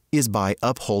this is by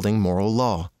upholding moral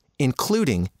law,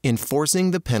 including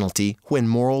enforcing the penalty when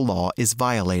moral law is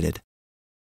violated.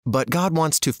 But God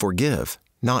wants to forgive,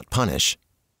 not punish.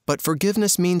 But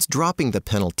forgiveness means dropping the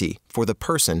penalty for the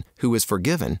person who is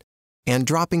forgiven, and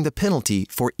dropping the penalty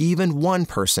for even one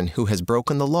person who has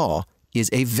broken the law is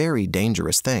a very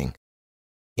dangerous thing.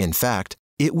 In fact,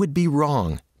 it would be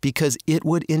wrong because it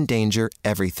would endanger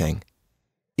everything.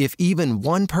 If even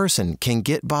one person can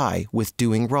get by with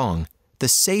doing wrong, the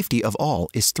safety of all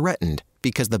is threatened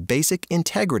because the basic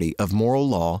integrity of moral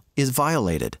law is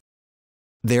violated.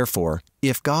 Therefore,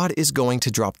 if God is going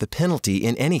to drop the penalty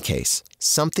in any case,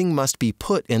 something must be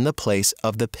put in the place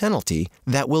of the penalty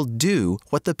that will do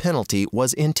what the penalty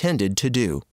was intended to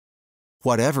do.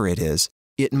 Whatever it is,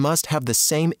 it must have the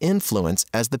same influence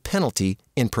as the penalty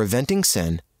in preventing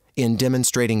sin, in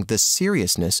demonstrating the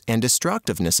seriousness and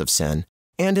destructiveness of sin,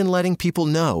 and in letting people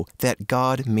know that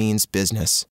God means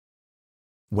business.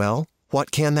 Well, what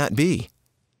can that be?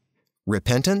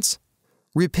 Repentance?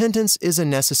 Repentance is a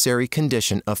necessary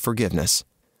condition of forgiveness.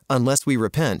 Unless we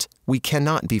repent, we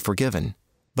cannot be forgiven.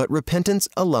 But repentance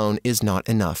alone is not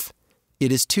enough.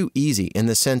 It is too easy in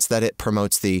the sense that it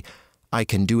promotes the "I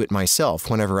can do it myself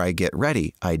whenever I get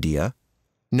ready" idea.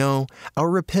 No, our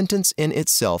repentance in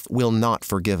itself will not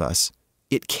forgive us.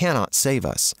 It cannot save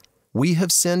us. We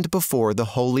have sinned before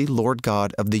the holy Lord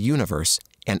God of the universe,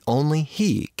 and only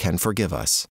He can forgive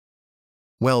us.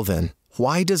 Well then,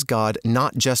 why does God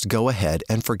not just go ahead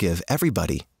and forgive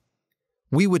everybody?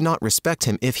 We would not respect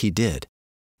Him if He did,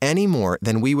 any more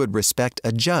than we would respect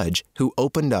a judge who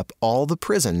opened up all the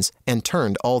prisons and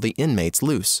turned all the inmates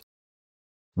loose.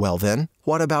 Well then,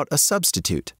 what about a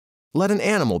substitute? Let an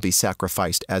animal be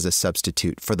sacrificed as a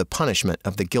substitute for the punishment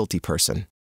of the guilty person.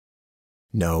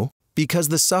 No, because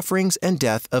the sufferings and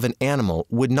death of an animal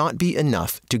would not be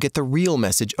enough to get the real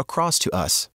message across to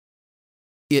us.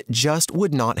 It just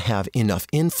would not have enough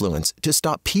influence to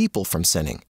stop people from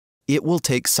sinning. It will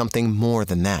take something more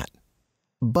than that.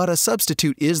 But a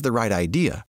substitute is the right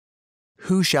idea.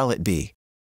 Who shall it be?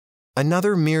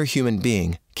 Another mere human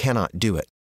being cannot do it.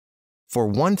 For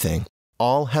one thing,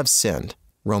 all have sinned,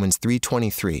 Romans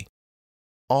 3:23.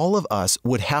 All of us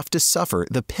would have to suffer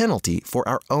the penalty for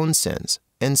our own sins,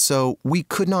 and so we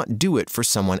could not do it for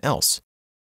someone else.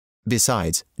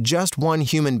 Besides, just one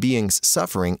human being's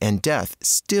suffering and death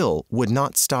still would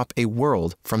not stop a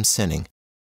world from sinning.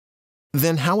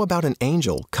 Then how about an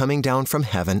angel coming down from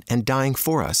heaven and dying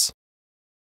for us?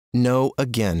 No,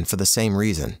 again, for the same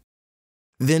reason.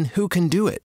 Then who can do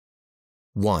it?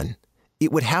 1.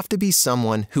 It would have to be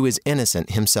someone who is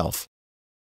innocent himself.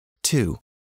 2.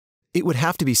 It would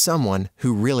have to be someone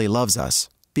who really loves us,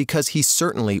 because he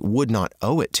certainly would not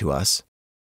owe it to us.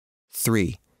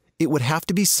 3. It would have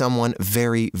to be someone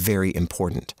very, very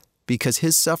important, because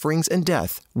his sufferings and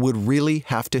death would really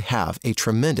have to have a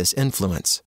tremendous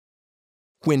influence.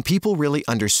 When people really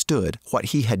understood what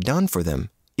he had done for them,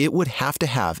 it would have to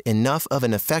have enough of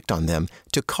an effect on them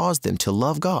to cause them to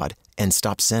love God and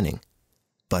stop sinning.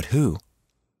 But who?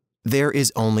 There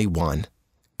is only one,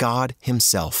 God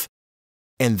himself.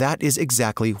 And that is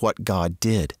exactly what God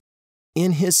did.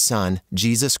 In his Son,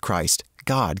 Jesus Christ,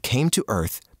 God came to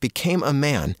earth, became a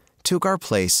man, took our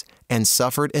place, and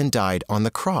suffered and died on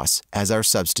the cross as our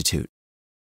substitute.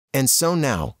 And so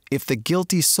now, if the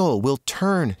guilty soul will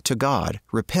turn to God,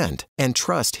 repent, and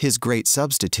trust his great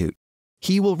substitute,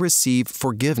 he will receive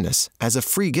forgiveness as a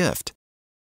free gift.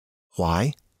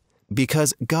 Why?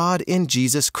 Because God in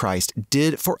Jesus Christ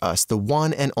did for us the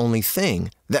one and only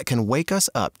thing that can wake us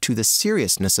up to the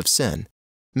seriousness of sin,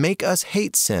 make us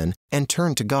hate sin and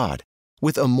turn to God,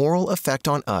 with a moral effect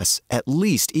on us at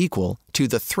least equal to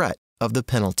the threat of the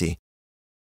penalty.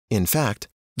 In fact,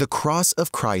 the cross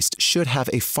of Christ should have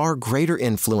a far greater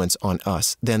influence on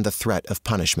us than the threat of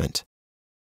punishment.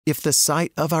 If the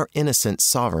sight of our innocent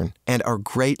sovereign and our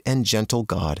great and gentle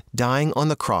God dying on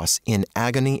the cross in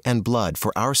agony and blood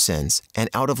for our sins and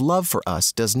out of love for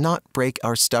us does not break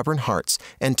our stubborn hearts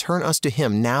and turn us to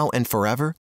him now and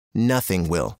forever, nothing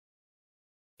will.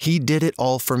 He did it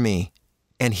all for me,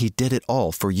 and he did it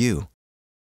all for you.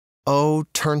 Oh,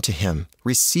 turn to him,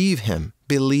 receive him,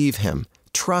 believe him,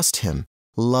 trust him,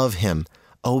 love him,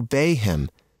 obey him,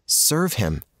 serve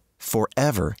him,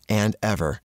 forever and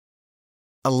ever.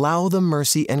 Allow the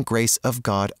mercy and grace of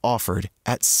God offered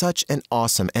at such an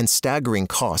awesome and staggering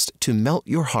cost to melt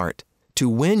your heart, to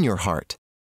win your heart.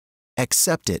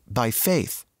 Accept it by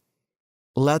faith.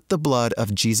 Let the blood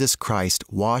of Jesus Christ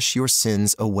wash your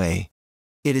sins away.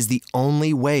 It is the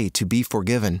only way to be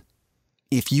forgiven.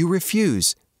 If you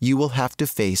refuse, you will have to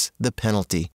face the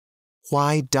penalty.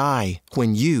 Why die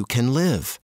when you can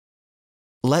live?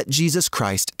 Let Jesus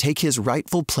Christ take his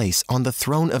rightful place on the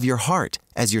throne of your heart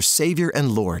as your Savior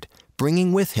and Lord,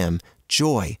 bringing with him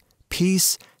joy,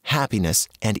 peace, happiness,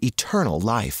 and eternal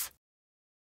life.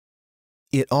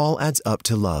 It all adds up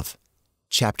to love.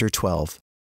 Chapter 12.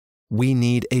 We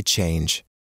need a change.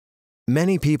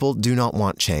 Many people do not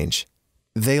want change.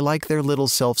 They like their little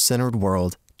self-centered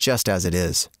world just as it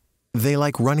is. They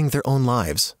like running their own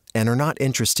lives and are not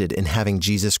interested in having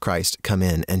Jesus Christ come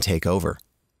in and take over.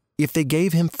 If they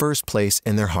gave him first place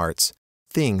in their hearts,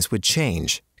 things would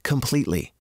change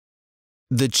completely.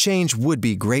 The change would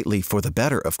be greatly for the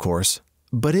better, of course,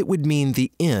 but it would mean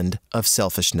the end of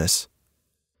selfishness.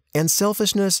 And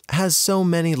selfishness has so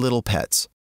many little pets.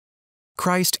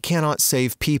 Christ cannot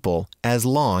save people as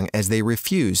long as they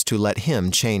refuse to let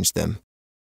him change them.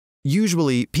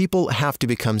 Usually, people have to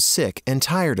become sick and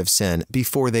tired of sin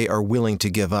before they are willing to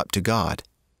give up to God.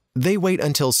 They wait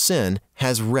until sin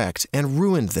has wrecked and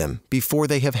ruined them before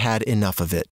they have had enough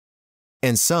of it.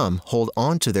 And some hold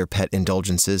on to their pet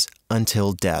indulgences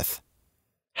until death.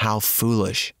 How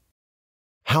foolish!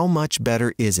 How much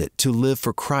better is it to live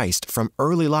for Christ from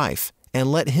early life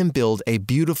and let him build a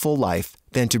beautiful life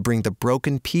than to bring the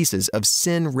broken pieces of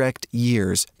sin-wrecked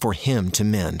years for him to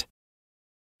mend?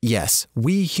 Yes,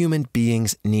 we human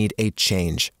beings need a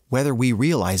change, whether we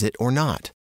realize it or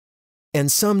not.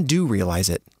 And some do realize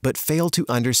it, but fail to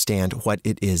understand what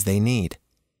it is they need.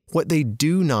 What they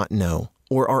do not know,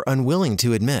 or are unwilling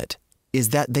to admit, is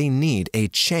that they need a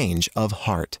change of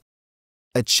heart.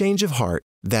 A change of heart,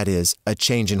 that is, a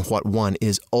change in what one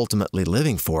is ultimately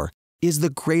living for, is the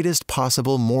greatest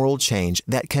possible moral change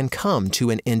that can come to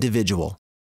an individual.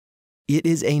 It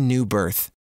is a new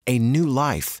birth, a new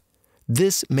life.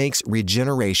 This makes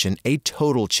regeneration a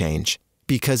total change,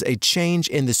 because a change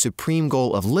in the supreme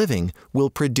goal of living will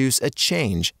produce a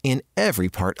change in every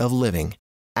part of living: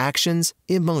 actions,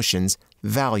 emotions,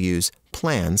 values,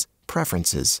 plans,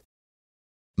 preferences.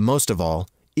 Most of all,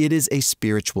 it is a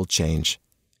spiritual change.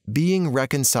 Being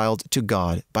reconciled to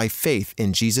God by faith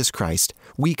in Jesus Christ,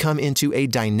 we come into a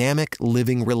dynamic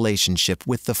living relationship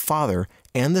with the Father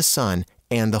and the Son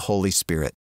and the Holy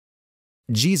Spirit.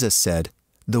 Jesus said,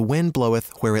 "The wind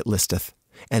bloweth where it listeth,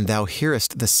 and thou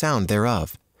hearest the sound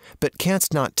thereof, but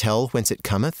canst not tell whence it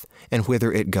cometh, and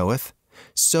whither it goeth.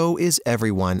 So is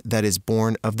every one that is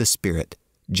born of the Spirit."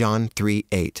 John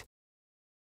 3:8.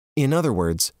 In other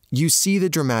words, you see the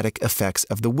dramatic effects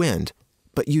of the wind,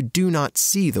 but you do not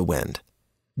see the wind.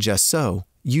 Just so,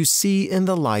 you see in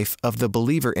the life of the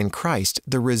believer in Christ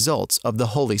the results of the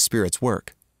Holy Spirit's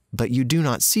work, but you do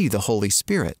not see the Holy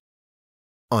Spirit.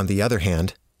 On the other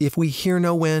hand, if we hear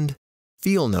no wind,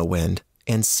 feel no wind,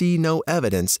 and see no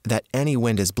evidence that any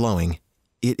wind is blowing,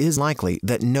 it is likely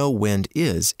that no wind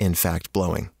is, in fact,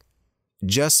 blowing.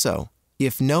 Just so,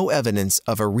 if no evidence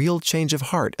of a real change of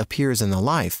heart appears in the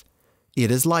life, it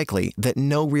is likely that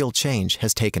no real change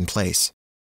has taken place.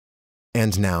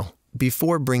 And now,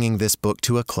 before bringing this book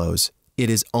to a close, it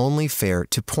is only fair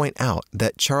to point out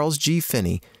that Charles G.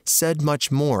 Finney said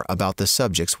much more about the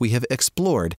subjects we have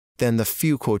explored than the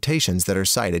few quotations that are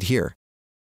cited here.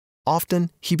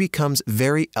 Often, he becomes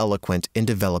very eloquent in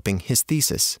developing his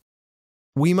thesis.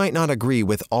 We might not agree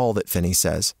with all that Finney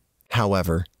says.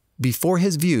 However, before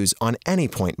his views on any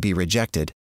point be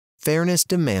rejected, fairness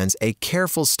demands a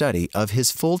careful study of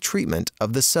his full treatment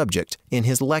of the subject in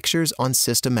his lectures on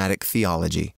systematic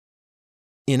theology.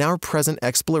 In our present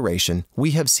exploration,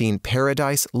 we have seen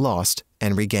paradise lost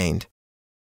and regained.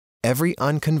 Every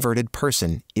unconverted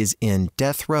person is in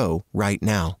death row right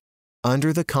now,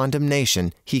 under the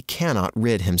condemnation he cannot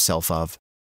rid himself of.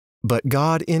 But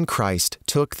God in Christ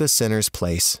took the sinner's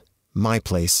place, my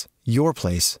place, your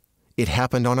place. It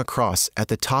happened on a cross at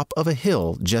the top of a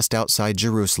hill just outside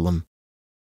Jerusalem.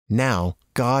 Now,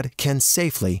 God can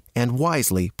safely and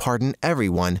wisely pardon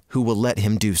everyone who will let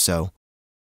him do so.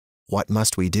 What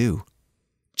must we do?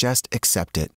 Just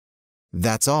accept it.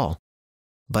 That's all.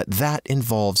 But that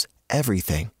involves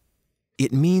everything.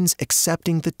 It means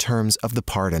accepting the terms of the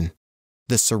pardon,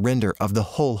 the surrender of the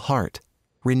whole heart,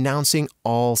 renouncing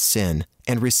all sin,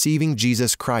 and receiving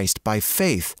Jesus Christ by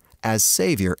faith as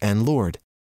Savior and Lord.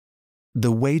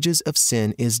 The wages of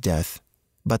sin is death,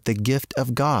 but the gift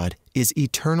of God is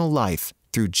eternal life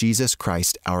through Jesus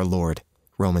Christ our Lord.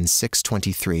 Romans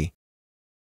 6:23.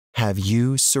 Have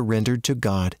you surrendered to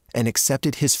God and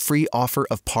accepted His free offer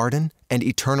of pardon and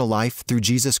eternal life through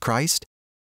Jesus Christ?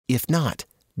 If not,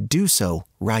 do so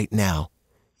right now.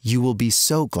 You will be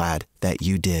so glad that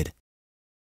you did.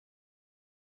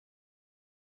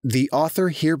 The author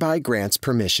hereby grants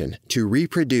permission to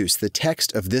reproduce the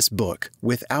text of this book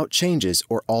without changes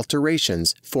or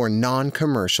alterations for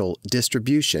non-commercial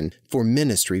distribution for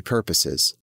ministry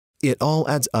purposes. It all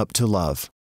adds up to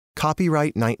love.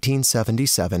 Copyright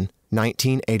 1977,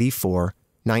 1984,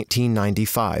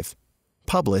 1995.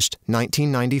 Published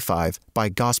 1995 by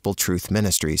Gospel Truth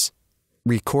Ministries.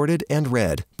 Recorded and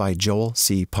read by Joel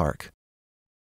C. Park.